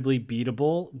incredibly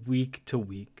beatable week to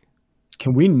week.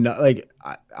 Can we not,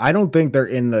 I don't think they're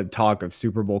in the talk of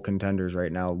Super Bowl contenders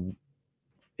right now,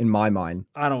 in my mind.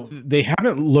 They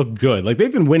haven't looked good. Like,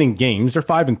 they've been winning games. They're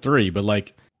 5-3,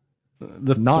 but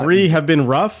the 3 have been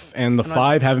rough and the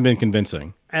 5 haven't been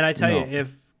convincing. And I tell you,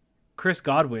 if Chris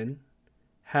Godwin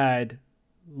had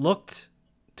looked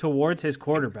towards his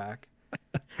quarterback,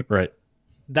 right,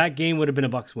 that game would have been a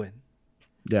Bucs win.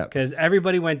 Yeah. Because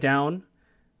everybody went down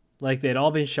like they'd all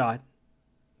been shot.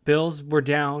 Bills were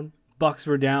down. Bucks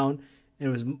were down. And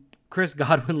it was Chris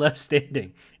Godwin left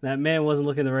standing. That man wasn't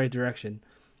looking the right direction.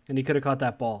 And he could have caught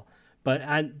that ball.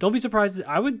 But don't be surprised.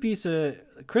 I would be...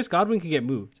 Chris Godwin could get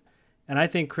moved. And I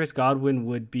think Chris Godwin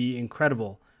would be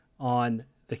incredible on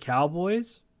the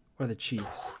Cowboys or the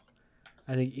Chiefs.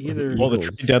 I think either... Well, the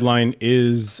trade deadline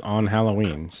is on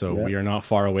Halloween. So we are not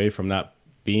far away from that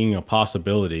being a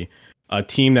possibility. A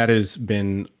team that has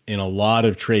been in a lot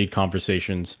of trade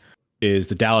conversations is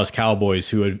the Dallas Cowboys,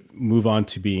 who would move on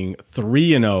to being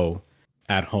 3-0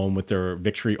 at home with their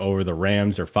victory over the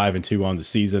Rams. They're 5-2 on the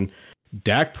season.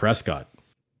 Dak Prescott,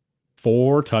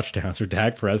 4 touchdowns for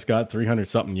Dak Prescott,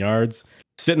 300-something yards.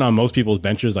 Sitting on most people's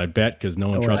benches, I bet, because no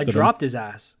one trusted him. I dropped his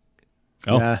ass.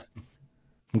 Oh, yeah.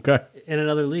 Okay. In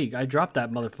another league. I dropped that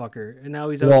motherfucker, and now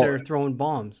he's out there throwing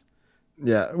bombs.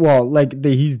 Yeah, well,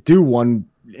 he's due one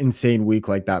insane week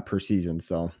like that per season,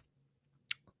 so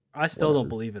I still don't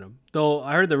believe in him. Though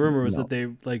I heard the rumor was that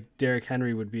they Derrick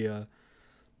Henry would be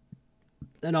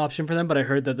an option for them, but I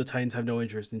heard that the Titans have no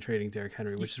interest in trading Derrick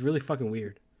Henry, which is really fucking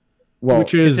weird. Well,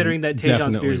 which is considering that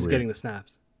Tajon Spears is getting the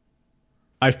snaps.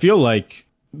 I feel like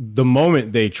the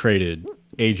moment they traded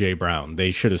AJ Brown,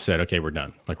 they should have said, "Okay, we're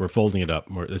done. We're folding it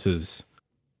up.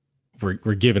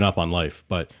 We're giving up on life."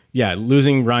 But yeah,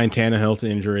 losing Ryan Tannehill to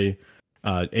injury.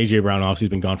 AJ Brown obviously has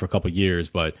been gone for a couple of years,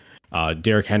 but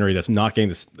Derrick Henry, that's not getting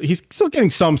this. He's still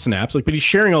getting some snaps, but he's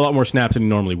sharing a lot more snaps than he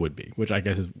normally would be, which I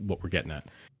guess is what we're getting at.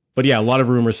 But yeah, a lot of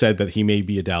rumors said that he may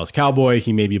be a Dallas Cowboy,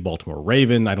 he may be a Baltimore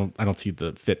Raven. I don't see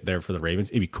the fit there for the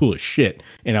Ravens. It'd be cool as shit,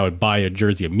 and I would buy a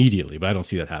jersey immediately, but I don't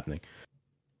see that happening.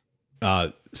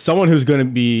 Someone who's going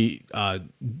to be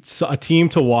a team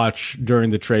to watch during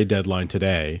the trade deadline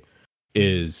today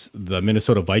is the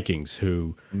Minnesota Vikings,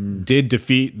 who did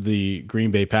defeat the Green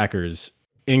Bay Packers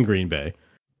in Green Bay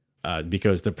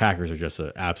because the Packers are just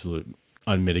an absolute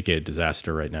unmitigated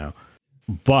disaster right now.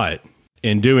 But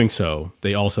in doing so,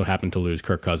 they also happened to lose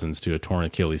Kirk Cousins to a torn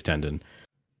Achilles tendon,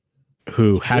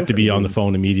 who had to be on the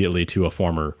phone immediately to a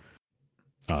former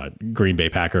Green Bay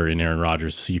Packer in Aaron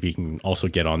Rodgers to see if he can also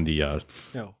get on the,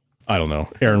 I don't know,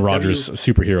 Aaron Rodgers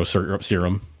superhero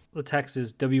serum. The text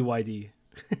is WYD.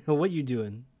 What you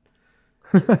doing?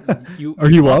 Are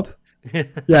you up?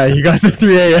 Yeah, you got the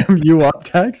 3 a.m. you up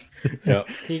text. Yeah.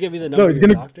 Can you give me the number of the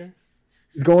doctor?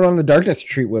 He's going on the darkness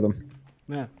retreat with him.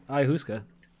 Yeah, Huska.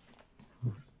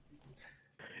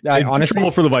 Yeah, honestly,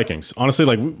 trouble for the Vikings.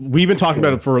 Honestly, we've been talking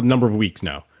about it for a number of weeks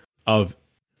now.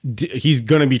 He's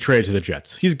going to be traded to the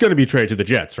Jets. He's going to be traded to the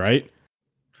Jets, right?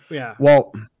 Yeah.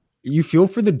 Well, you feel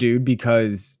for the dude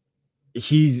because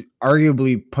he's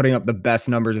arguably putting up the best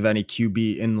numbers of any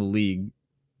QB in the league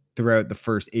throughout the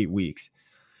first 8 weeks.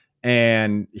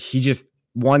 And he just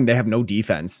one, they have no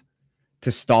defense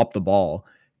to stop the ball.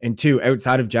 And two,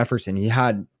 outside of Jefferson, he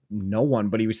had no one,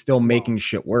 but he was still making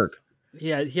shit work.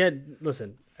 Yeah, he had.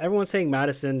 Listen, everyone's saying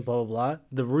Madison, blah blah blah.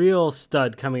 The real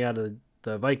stud coming out of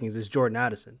the Vikings is Jordan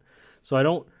Addison. So I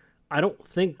don't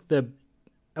think the.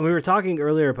 And we were talking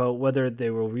earlier about whether they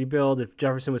will rebuild, if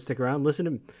Jefferson would stick around. Listen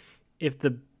to me. If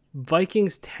the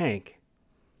Vikings tank,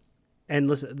 and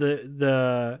listen,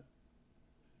 the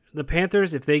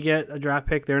Panthers, if they get a draft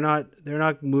pick, they're not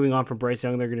moving on from Bryce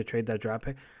Young. They're going to trade that draft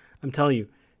pick. I'm telling you,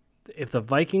 if the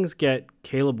Vikings get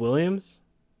Caleb Williams,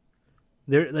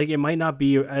 there like it might not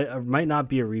be a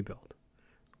rebuild.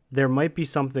 There might be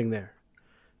something there.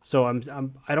 So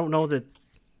I don't know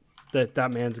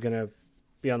that man's going to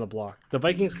be on the block. The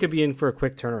Vikings could be in for a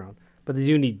quick turnaround, but they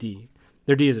do need D.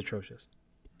 Their D is atrocious.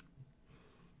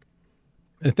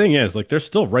 The thing is, like, they're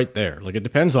still right there. Like, it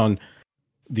depends on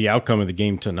the outcome of the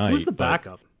game tonight. Who's the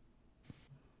backup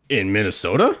in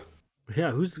Minnesota?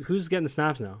 Yeah, who's getting the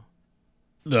snaps now?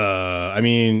 I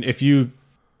mean, if you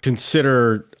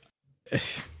consider,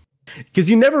 because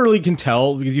you never really can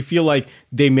tell, because you feel like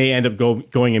they may end up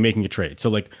going and making a trade. So,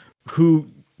 like, who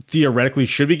theoretically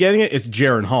should be getting it? It's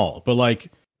Jaron Hall, but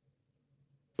like,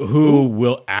 who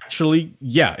will actually?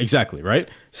 Yeah, exactly, right.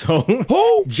 So,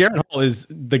 Jaron Hall is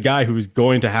the guy who's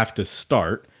going to have to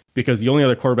start, because the only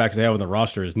other quarterbacks they have on the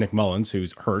roster is Nick Mullins,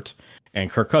 who's hurt,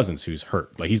 and Kirk Cousins, who's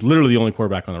hurt. Like, he's literally the only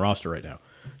quarterback on the roster right now.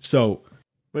 So,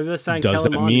 does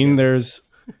that mean there's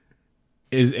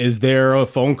is there a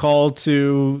phone call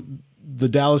to the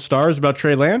Dallas Stars about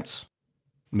Trey Lance?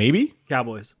 Maybe.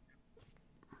 Cowboys.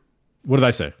 What did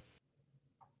I say?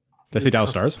 Did I say Dallas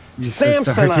Stars?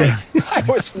 Samsonite.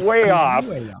 I was way off.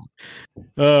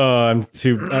 I'm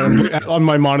too on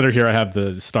my monitor here. I have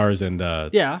the Stars and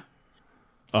yeah.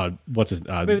 What's his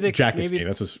Jackets game?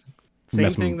 That's what's same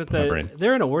thing that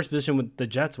they're in a worse position with the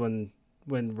Jets when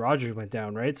Rodgers went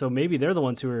down, right? So maybe they're the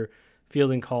ones who are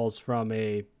fielding calls from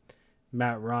a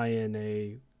Matt Ryan,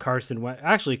 a Carson Wentz.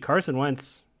 Actually, Carson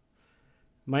Wentz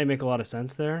might make a lot of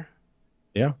sense there.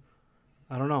 Yeah.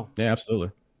 I don't know. Yeah,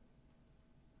 absolutely.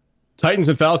 Titans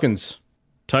and Falcons.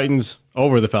 Titans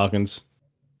over the Falcons.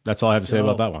 That's all I have to say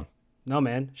about that one. No,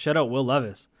 man. Shout out Will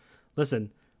Levis.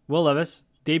 Listen, Will Levis,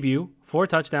 debut, 4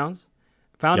 touchdowns,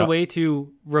 found a way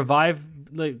to revive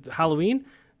Halloween,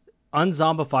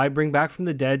 unzombify, bring back from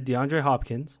the dead DeAndre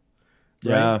Hopkins.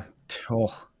 Yeah. Right?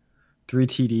 3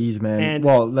 TDs, man. And,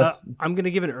 I'm going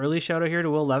to give an early shout out here to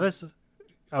Will Levis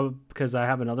because I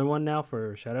have another one now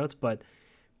for shout outs, but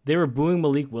they were booing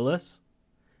Malik Willis.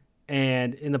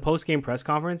 And in the post-game press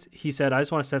conference, he said, I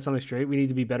just want to set something straight. We need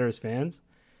to be better as fans,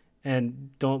 and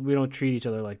we don't treat each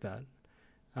other like that.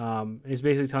 He's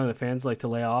basically telling the fans like to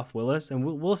lay off Willis, and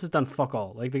Willis has done fuck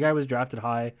all. Like, the guy was drafted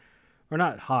high, or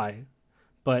not high,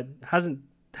 but hasn't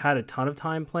had a ton of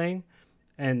time playing.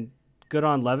 And good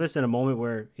on Levis in a moment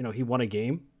where, you know, he won a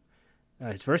game,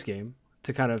 his first game,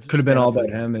 to kind of could have been all about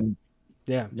him. And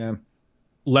yeah.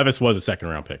 Levis was a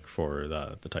second-round pick for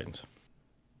the Titans.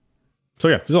 So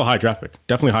yeah, he's a high draft pick.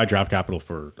 Definitely high draft capital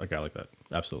for a guy like that.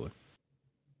 Absolutely.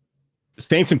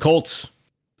 Saints and Colts.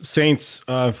 Saints,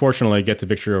 unfortunately, get the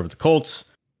victory over the Colts.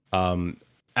 I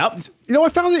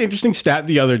found an interesting stat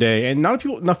the other day, and not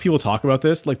enough people talk about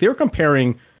this. Like, they were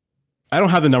comparing. I don't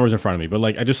have the numbers in front of me, but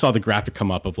like, I just saw the graphic come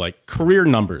up of like career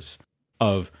numbers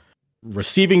of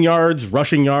receiving yards,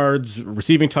 rushing yards,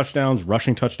 receiving touchdowns,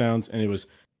 rushing touchdowns, and it was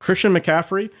Christian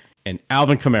McCaffrey and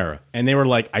Alvin Kamara, and they were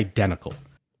like identical.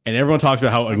 And everyone talks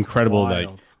about how incredible like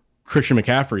Christian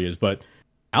McCaffrey is, but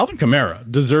Alvin Kamara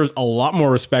deserves a lot more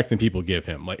respect than people give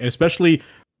him. Like, especially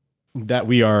that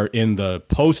we are in the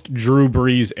post Drew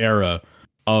Brees era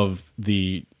of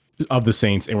the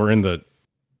Saints, and we're in the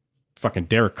fucking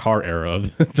Derek Carr era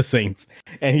of the Saints,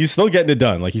 and he's still getting it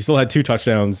done. Like, he still had 2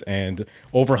 touchdowns and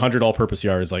over 100 all-purpose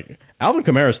yards. Like, Alvin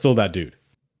Kamara is still that dude.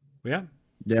 Yeah,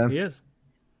 he is.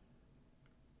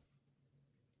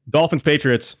 Dolphins,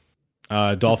 Patriots.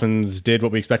 Dolphins did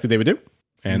what we expected they would do,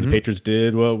 and the Patriots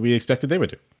did what we expected they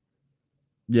would do.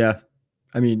 Yeah.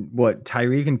 I mean, what,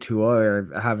 Tyreek and Tua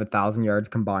have 1,000 yards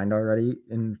combined already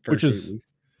in first 8 weeks?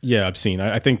 Yeah, obscene.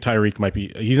 I think Tyreek might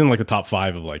be, he's in like the top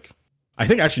 5 of like, I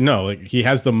think actually no, like he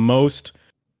has the most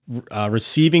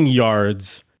receiving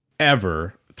yards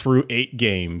ever through 8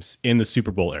 games in the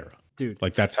Super Bowl era. Dude.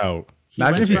 Like, that's how.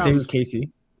 Imagine if he stayed with KC.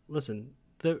 Listen,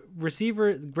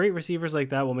 great receivers like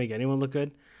that will make anyone look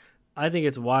good. I think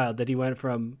it's wild that he went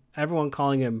from everyone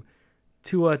calling him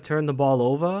Tua turn the ball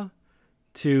over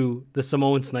to the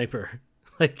Samoan sniper.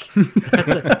 Like,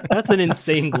 that's an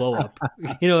insane glow up.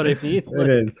 You know what I mean? Like, it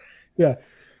is. Yeah.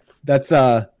 That's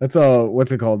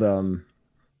what's it called?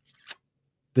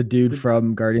 The dude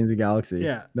from Guardians of the Galaxy.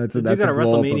 Yeah, That's the that's dude got a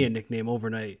blow up WrestleMania nickname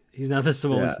overnight. He's now the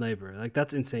Samoan Yeah. Sniper. Like,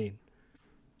 that's insane.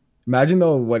 Imagine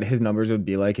though what his numbers would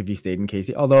be like if he stayed in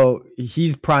KC. Although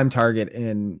he's prime target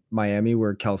in Miami,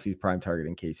 where Kelsey's prime target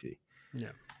in KC. Yeah.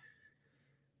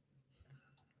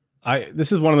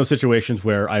 This is one of those situations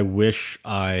where I wish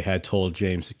I had told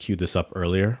James to cue this up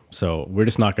earlier. So we're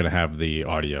just not going to have the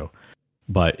audio,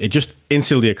 but it just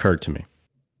instantly occurred to me.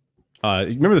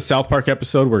 Remember the South Park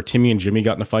episode where Timmy and Jimmy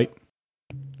got in a fight?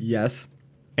 Yes.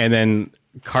 And then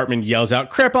Cartman yells out,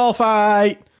 "Cripple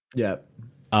fight!" Yeah.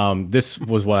 This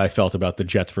was what I felt about the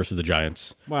Jets versus the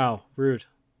Giants. Wow, rude.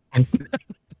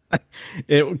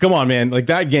 Come on, man. Like,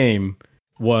 that game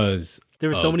was... There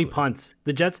were so many punts.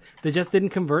 The Jets didn't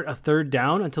convert a third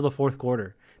down until the fourth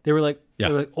quarter. They were like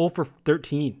 0 for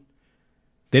 13.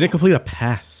 They didn't complete a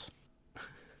pass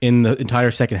in the entire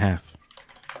second half.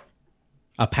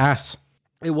 A pass.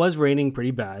 It was raining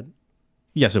pretty bad.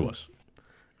 Yes, it was.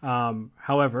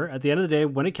 However, at the end of the day,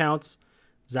 when it counts,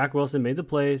 Zach Wilson made the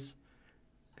plays,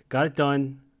 got it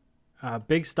done.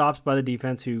 Big stops by the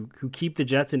defense who keep the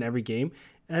Jets in every game.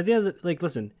 And at the end of the,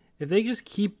 listen, if they just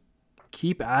keep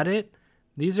at it,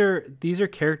 these are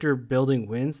character building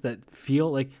wins that feel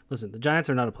like, listen, the Giants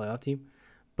are not a playoff team,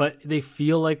 but they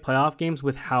feel like playoff games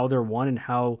with how they're won and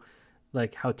how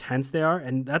tense they are,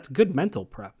 and that's good mental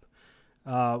prep.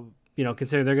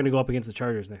 Considering they're going to go up against the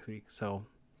Chargers next week, so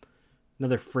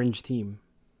another fringe team.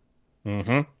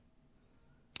 Mm-hmm.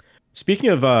 Speaking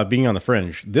of being on the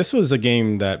fringe, this was a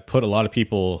game that put a lot of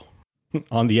people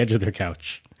on the edge of their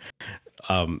couch.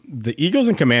 The Eagles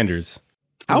and Commanders.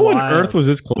 How on earth was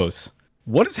this close?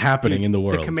 What is happening in the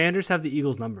world? The Commanders have the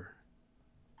Eagles' number.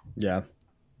 Yeah.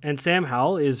 And Sam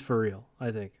Howell is for real, I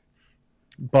think.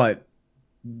 But,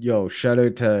 shout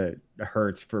out to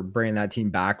Hurts for bringing that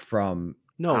team back from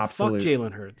fuck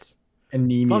Jalen Hurts.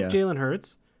 Anemia. Fuck Jalen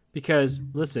Hurts. Because,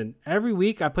 listen, every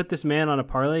week I put this man on a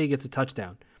parlay, he gets a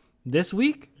touchdown. This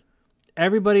week,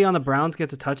 everybody on the Browns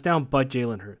gets a touchdown but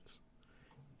Jalen Hurts.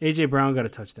 A.J. Brown got a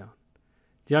touchdown.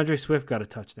 DeAndre Swift got a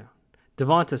touchdown.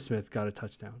 Devonta Smith got a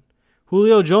touchdown.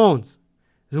 Julio Jones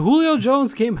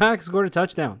came back and scored a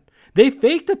touchdown. They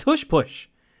faked a tush push.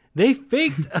 They did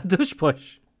fake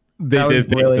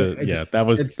that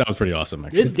was pretty awesome,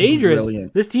 actually. It's dangerous.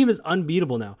 Brilliant. This team is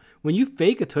unbeatable now. When you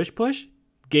fake a tush push,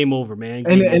 game over, man.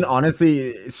 And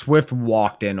honestly, Swift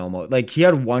walked in almost. Like, he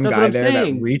had one guy there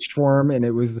that reached for him, and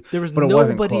there was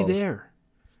nobody there.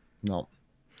 No.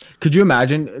 Could you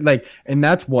imagine? And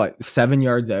that's what, 7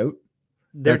 yards out?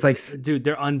 Dude,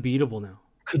 they're unbeatable now.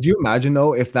 Could you imagine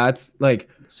though if that's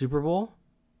Super Bowl?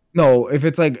 No, if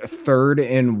it's 3rd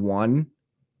and 1,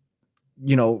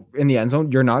 in the end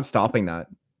zone, you're not stopping that.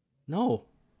 No.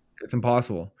 It's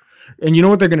impossible. And you know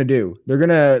what they're gonna do? They're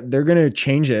gonna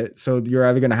change it. So you're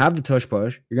either gonna have the tush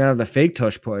push, you're gonna have the fake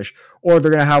tush push, or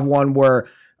they're gonna have one where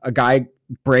a guy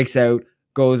breaks out,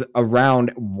 goes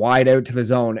around wide out to the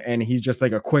zone, and he's just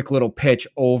like a quick little pitch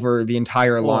over the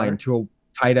entire line to a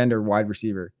tight end or wide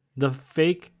receiver. The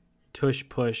fake tush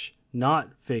push, not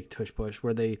fake tush push,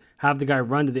 where they have the guy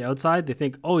run to the outside. They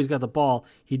think, he's got the ball.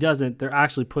 He doesn't. They're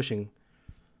actually pushing.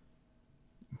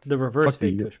 The reverse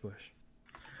fake tush push.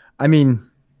 I mean,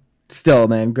 still,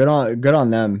 man, good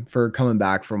on them for coming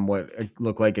back from what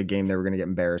looked like a game they were going to get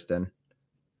embarrassed in.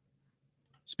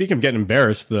 Speaking of getting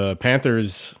embarrassed, the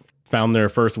Panthers found their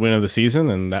first win of the season,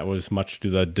 and that was much to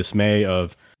the dismay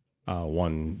of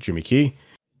one Jimmy Key.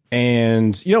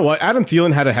 And you know what? Adam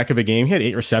Thielen had a heck of a game. He had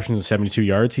 8 receptions and 72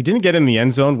 yards. He didn't get in the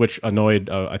end zone, which annoyed,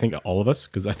 I think, all of us,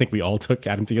 because I think we all took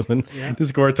Adam Thielen to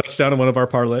score a touchdown in one of our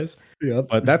parlays. Yep.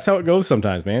 But that's how it goes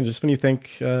sometimes, man. Just when you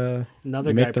think another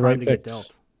you guy make the right to get picks.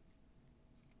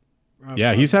 Dealt.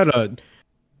 Yeah, he's had a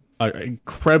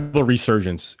incredible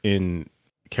resurgence in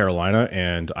Carolina,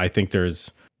 and I think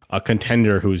there's a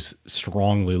contender who's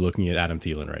strongly looking at Adam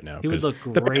Thielen right now. He would look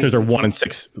great. The Panthers are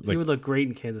 1-6. He would look great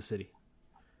in Kansas City.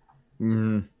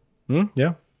 Yeah,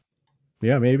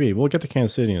 maybe. We'll get to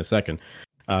Kansas City in a second.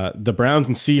 The Browns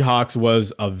and Seahawks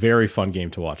was a very fun game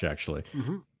to watch, actually.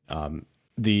 Mm-hmm.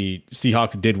 The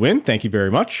Seahawks did win. Thank you very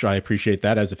much. I appreciate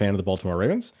that as a fan of the Baltimore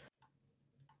Ravens.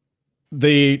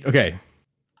 The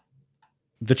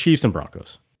Chiefs and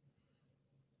Broncos.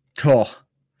 Oh,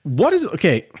 What is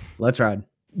okay? let's ride.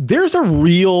 There's a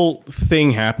real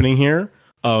thing happening here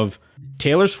of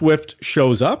Taylor Swift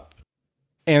shows up,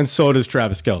 and so does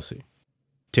Travis Kelce.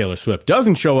 Taylor Swift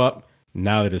doesn't show up,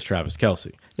 now that it's Travis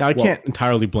Kelce. Now, I can't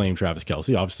entirely blame Travis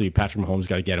Kelce. Obviously, Patrick Mahomes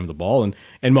got to get him the ball, and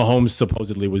Mahomes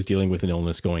supposedly was dealing with an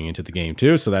illness going into the game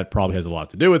too, so that probably has a lot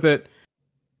to do with it.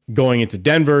 Going into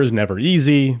Denver is never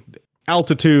easy.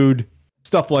 Altitude,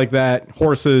 stuff like that.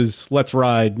 Horses, let's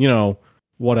ride,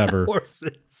 whatever.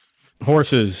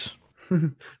 Horses.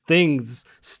 Things,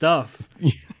 stuff,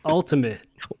 ultimate.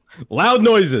 Loud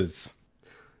noises.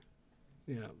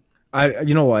 Yeah.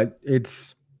 You know what?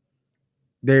 It's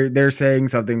they're saying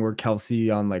something where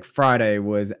Kelsey on like Friday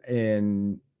was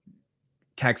in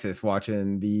Texas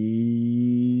watching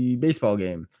the baseball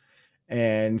game,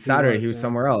 and Saturday he was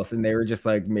somewhere else, and they were just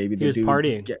like, maybe the dude's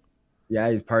partying.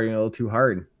 He's partying a little too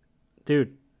hard.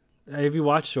 Dude, have you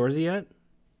watched Shorzy yet?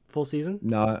 Full season?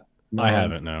 No. I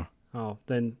haven't. No. Oh,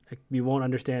 then you won't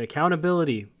understand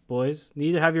accountability, boys.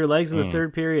 Need to have your legs in the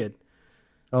third period.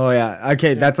 Oh yeah.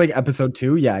 Okay, that's like episode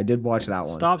 2. Yeah, I did watch that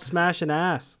one. Stop smashing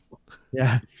ass.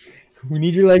 Yeah. We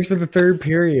need your legs for the third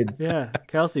period. Yeah,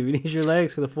 Kelsey, we need your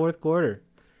legs for the fourth quarter.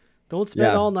 Don't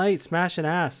spend all night smashing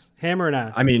ass, hammering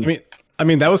ass. I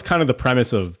mean, that was kind of the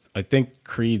premise of, I think,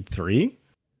 Creed 3,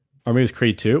 or maybe it's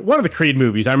Creed 2. One of the Creed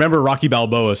movies. I remember Rocky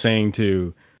Balboa saying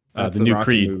to the new Rocky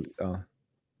Creed. movie.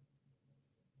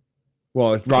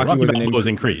 Well, Rocky was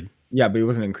in Creed. Yeah, but he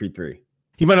wasn't in Creed 3.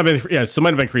 He might have been. Yeah, so it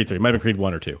might have been Creed 3. It might have been Creed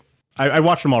 1 or 2. I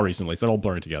watched them all recently, so they're all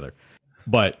blurring together.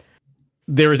 But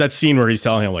there was that scene where he's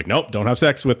telling him, like, nope, don't have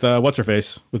sex with what's her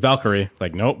face, with Valkyrie.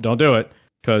 Like, nope, don't do it,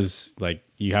 because like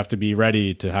you have to be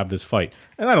ready to have this fight.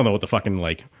 And I don't know what the fucking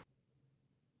like,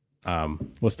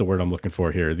 what's the word I'm looking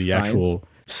for here? The actual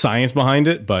science behind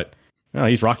it. But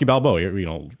he's Rocky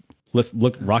Balboa. Let's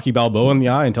look Rocky Balboa in the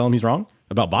eye and tell him he's wrong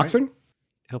about boxing. Right.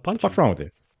 He'll punch. What the fuck's wrong with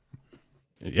you?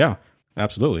 Yeah,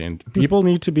 absolutely. And people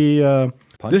need to be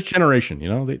this generation.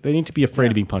 They need to be afraid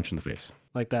of being punched in the face.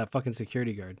 Like that fucking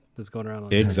security guard that's going around.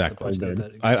 On Exactly.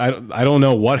 I don't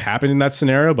know what happened in that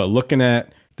scenario, but looking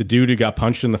at the dude who got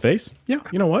punched in the face, yeah,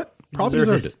 you know what? Probably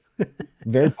deserved it.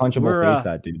 Very punchable face,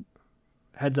 that dude.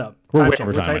 Heads up. We're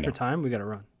tight for time. We got to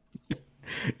run.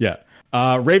 Yeah.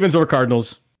 Ravens over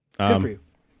Cardinals. Good for you.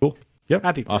 Cool. Yep.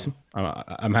 Happy for awesome.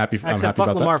 I'm happy. Except I'm happy fuck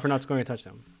about Lamar that. for not scoring a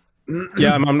touchdown.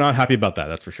 Yeah, I'm not happy about that.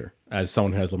 That's for sure. As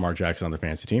someone who has Lamar Jackson on their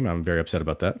fantasy team, I'm very upset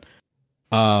about that.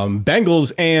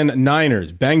 Bengals and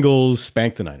Niners. Bengals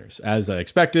spanked the Niners as I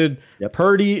expected. Yep.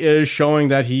 Purdy is showing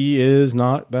that he is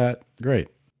not that great,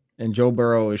 and Joe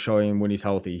Burrow is showing when he's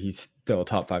healthy, he's still a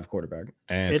top 5 quarterback.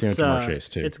 And it's Jamar Chase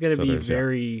too. It's going to be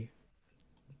very.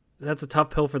 That's a tough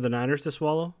pill for the Niners to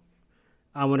swallow.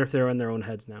 I wonder if they're in their own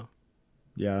heads now.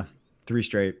 Yeah, 3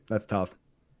 straight. That's tough.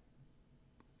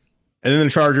 And then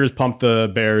the Chargers pumped the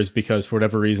Bears because for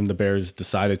whatever reason the Bears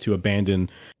decided to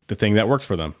abandon the thing that works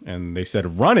for them, and they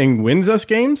said running wins us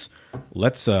games.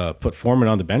 Let's put Foreman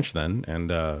on the bench then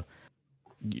and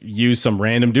use some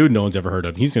random dude no one's ever heard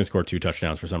of. He's going to score 2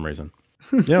 touchdowns for some reason.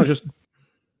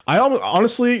 I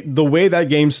honestly, the way that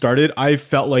game started, I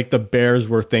felt like the Bears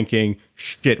were thinking,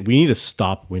 shit, we need to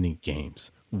stop winning games.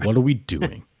 What are we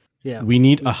doing? Yeah, we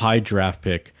need a high draft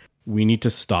pick. We need to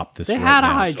stop this. They had a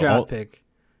high draft pick.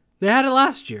 They had it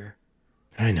last year.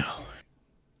 I know.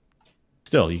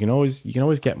 Still, you can always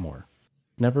get more.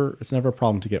 It's never a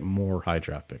problem to get more high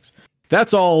draft picks.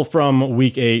 That's all from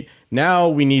week 8. Now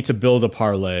we need to build a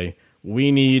parlay.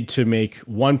 We need to make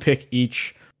 1 pick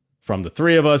each from the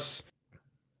 3 of us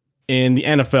in the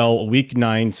NFL week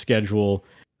 9 schedule.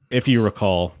 If you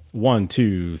recall, 1,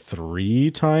 2,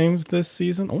 3 times this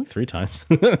season. Only 3 times.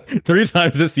 3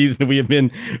 times this season we have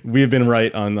been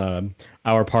right on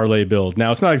our parlay build.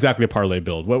 Now it's not exactly a parlay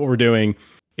build. What we're doing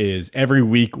is every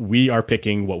week we are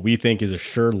picking what we think is a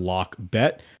sure lock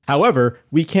bet. However,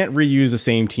 we can't reuse the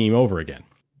same team over again.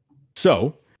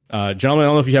 So, gentlemen, I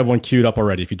don't know if you have one queued up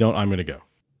already. If you don't, I'm going to go.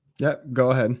 Yep,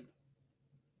 go ahead.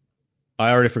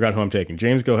 I already forgot who I'm taking.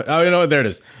 James, go ahead. Oh, you know what? There it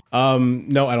is.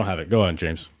 No, I don't have it. Go on,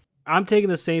 James. I'm taking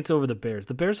the Saints over the Bears.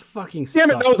 The Bears fucking suck.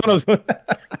 Damn it, that was one of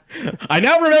those. I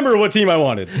now remember what team I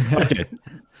wanted. Okay.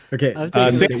 Okay. I'm taking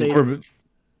the Saints.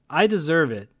 I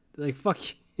deserve it. Like, fuck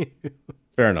you.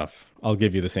 Fair enough. I'll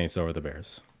give you the Saints over the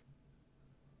Bears.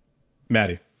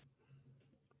 Maddie.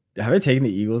 Have I taken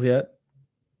the Eagles yet?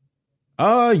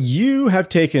 You have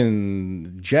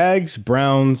taken Jags,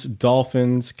 Browns,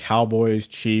 Dolphins, Cowboys,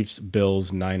 Chiefs,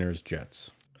 Bills, Niners,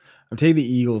 Jets. I'm taking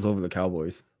the Eagles over the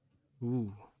Cowboys.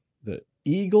 Ooh. The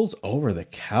Eagles over the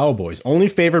Cowboys. Only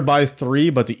favored by 3,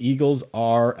 but the Eagles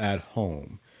are at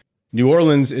home. New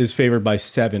Orleans is favored by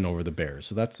 7 over the Bears.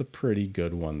 So that's a pretty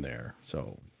good one there.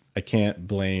 So I can't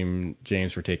blame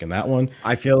James for taking that one.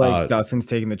 I feel like Dustin's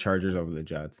taking the Chargers over the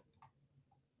Jets.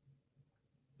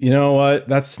 You know what?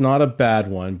 That's not a bad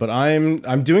one, but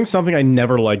I'm doing something I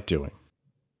never like doing.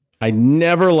 I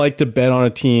never like to bet on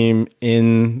a team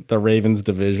in the Ravens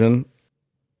division,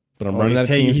 but I'm running that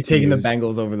team. He's taking the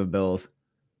Bengals over the Bills.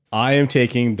 I am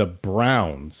taking the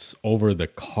Browns over the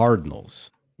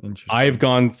Cardinals. Interesting. I've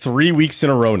gone 3 weeks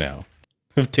in a row now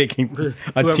of taking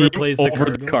a Whoever team plays the over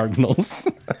the Cardinals.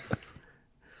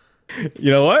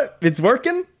 You know what? It's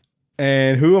working.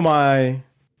 And who am I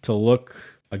to look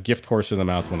a gift horse in the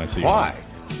mouth when I see Why?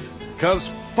 Because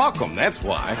fuck them, that's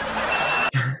why.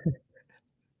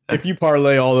 If you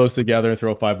parlay all those together and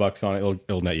throw $5 on it,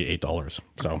 it'll net you $8.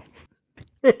 So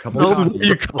It's this is where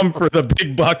you come for the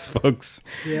big bucks, folks.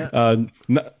 Yeah.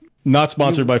 Not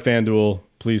sponsored by FanDuel.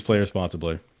 Please play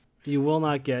responsibly. You will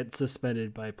not get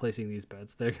suspended by placing these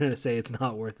bets. They're going to say it's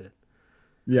not worth it.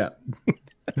 Yeah.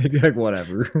 They'd be like,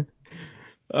 whatever.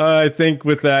 I think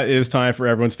with that, it is time for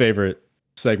everyone's favorite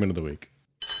segment of the week.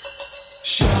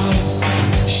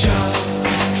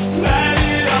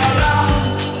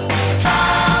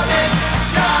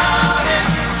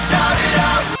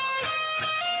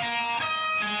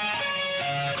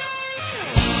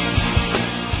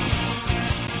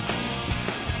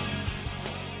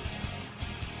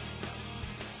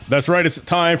 That's right. It's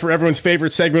time for everyone's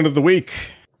favorite segment of the week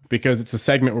because it's a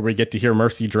segment where we get to hear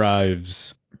Mercy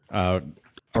Drive's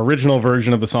original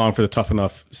version of the song for the Tough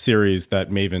Enough series that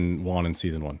Maven won in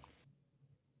season 1.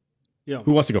 Yeah.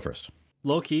 Who wants to go first?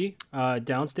 Low key,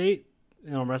 Downstate,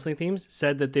 wrestling themes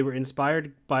said that they were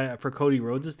inspired for Cody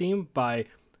Rhodes' theme by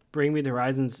Bring Me the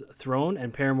Horizon's Throne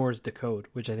and Paramore's Decode,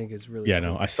 which I think is really cool.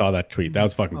 No, I saw that tweet. That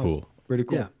was fucking cool. Pretty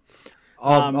cool. Yeah.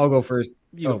 I'll go first.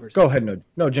 You go first. Go ahead.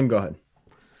 No, Jim, go ahead.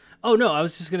 Oh, no, I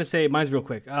was just going to say, mine's real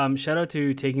quick. Shout out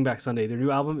to Taking Back Sunday. Their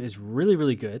new album is really,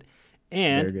 really good.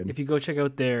 And Very good. if you go check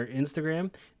out their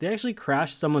Instagram, they actually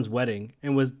crashed someone's wedding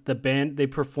and was the band. They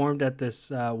performed at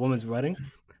this woman's wedding.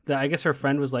 I guess her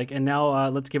friend was like, and now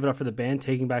let's give it up for the band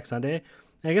Taking Back Sunday.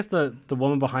 And I guess the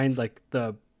woman behind like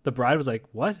the bride was like,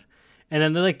 what? And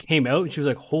then they like came out and she was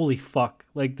like, holy fuck,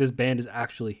 like this band is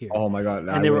actually here. Oh my God.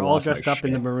 And they were all dressed up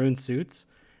in the maroon suits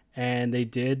and they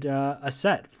did a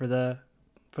set for the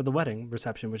wedding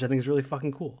reception, which I think is really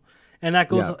fucking cool. And that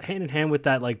goes hand in hand with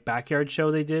that like backyard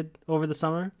show they did over the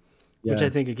summer, which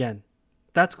I think, again,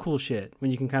 that's cool shit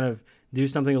when you can kind of do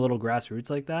something a little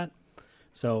grassroots like that.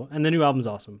 So, and the new album's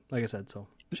awesome, like I said. So,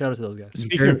 shout out to those guys.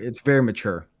 It's very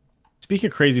mature. Speaking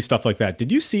of crazy stuff like that,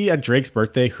 did you see at Drake's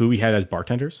birthday who he had as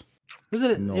bartenders? Was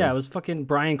it? No. Yeah, it was fucking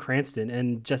Bryan Cranston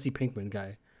and Jesse Pinkman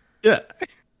guy. Yeah.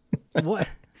 What?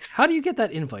 How do you get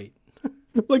that invite?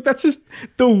 Like, that's just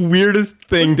the weirdest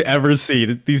thing to ever see.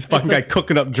 These fucking guy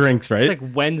cooking up drinks, right? It's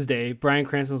like Wednesday. Bryan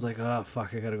Cranston's like, oh,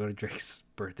 fuck, I gotta go to Drake's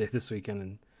birthday this weekend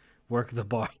and work the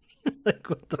bar. Like,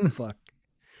 what the fuck?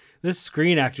 This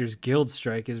Screen Actors Guild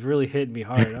strike is really hitting me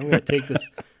hard. I'm gonna take this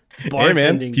bartending. Hey,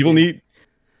 man, people need...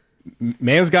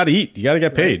 Man's got to eat. You got to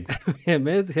get paid.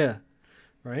 Yeah.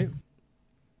 Right?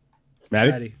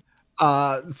 Maddie?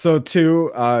 So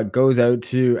two goes out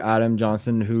to Adam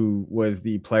Johnson, who was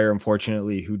the player,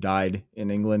 unfortunately, who died in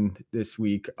England this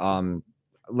week.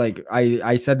 Like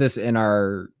I said this in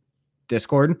our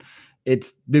Discord,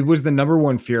 it was the number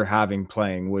one fear having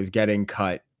playing was getting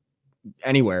cut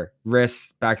anywhere,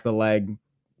 wrist, back of the leg,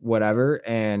 whatever.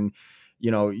 And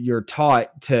you're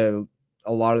taught to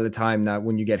a lot of the time that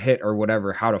when you get hit or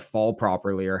whatever, how to fall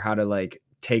properly or how to like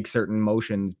take certain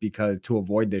motions because to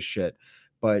avoid this shit.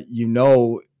 But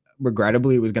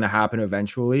regrettably, it was going to happen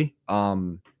eventually.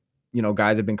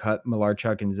 Guys have been cut,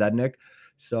 Malarchuk and Zednik.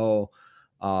 So,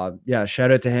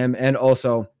 shout out to him. And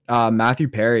also Matthew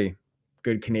Perry,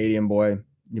 good Canadian boy,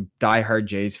 diehard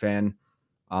Jays fan.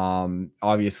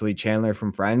 Obviously Chandler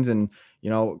from Friends and,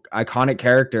 iconic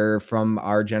character from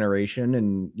our generation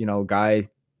and,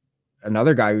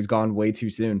 another guy who's gone way too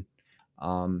soon.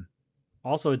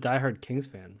 Also a diehard Kings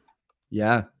fan.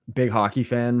 Yeah, big hockey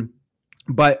fan.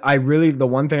 But the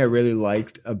one thing I really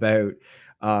liked about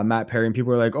Matt Perry, and people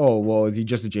were like, oh, well, is he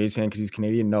just a Jays fan because he's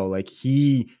Canadian? No, like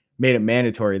he made it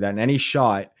mandatory that in any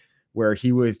shot where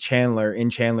he was Chandler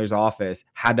in Chandler's office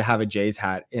had to have a Jays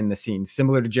hat in the scene,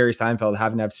 similar to Jerry Seinfeld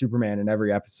having to have Superman in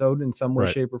every episode in some way,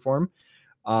 shape, or form.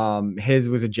 His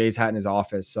was a Jays hat in his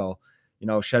office. So,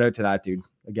 shout out to that dude.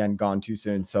 Again, gone too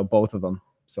soon. So both of them.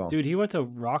 So, dude, he went to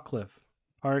Rockcliffe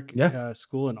Park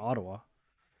school in Ottawa.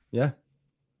 Yeah.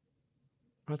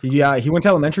 That's cool. Yeah, he went to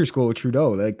elementary school with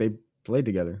Trudeau. Like they played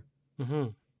together. Mm-hmm.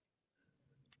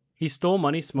 He stole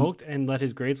money, smoked, and let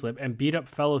his grade slip, and beat up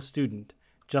fellow student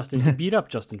Justin. He beat up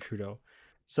Justin Trudeau.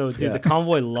 So, dude, the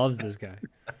convoy loves this guy.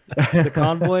 The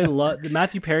convoy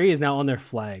Matthew Perry is now on their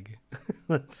flag.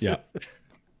 Yeah.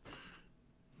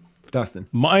 Dustin.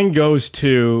 Mine goes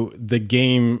to the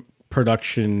game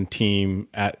production team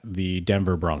at the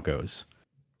Denver Broncos.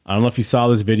 I don't know if you saw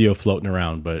this video floating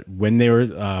around, but when they were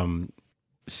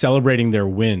celebrating their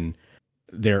win,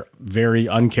 their very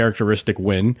uncharacteristic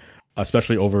win,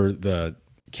 especially over the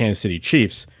Kansas City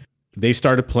Chiefs, they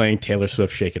started playing Taylor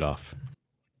Swift Shake It Off.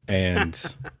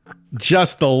 and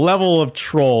just the level of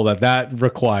troll that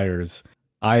requires,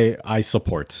 I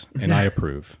support and I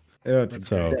approve. Yeah, it's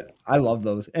So I love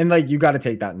those. And like you got to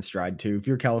take that in stride too. If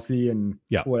you're Kelsey and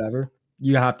whatever,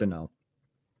 you have to know.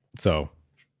 So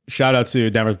shout out to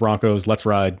Denver Broncos. Let's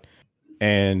ride.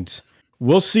 And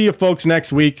we'll see you folks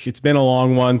next week. It's been a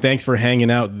long one. Thanks for hanging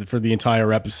out for the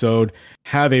entire episode.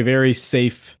 Have a very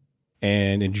safe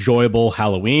and enjoyable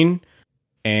Halloween.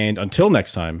 And until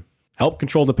next time, help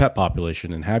control the pet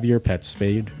population and have your pets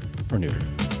spayed or neutered.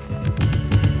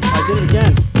 I did it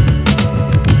again.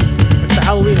 It's the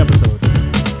Halloween episode.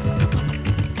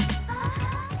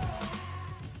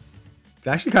 It's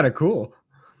actually kind of cool.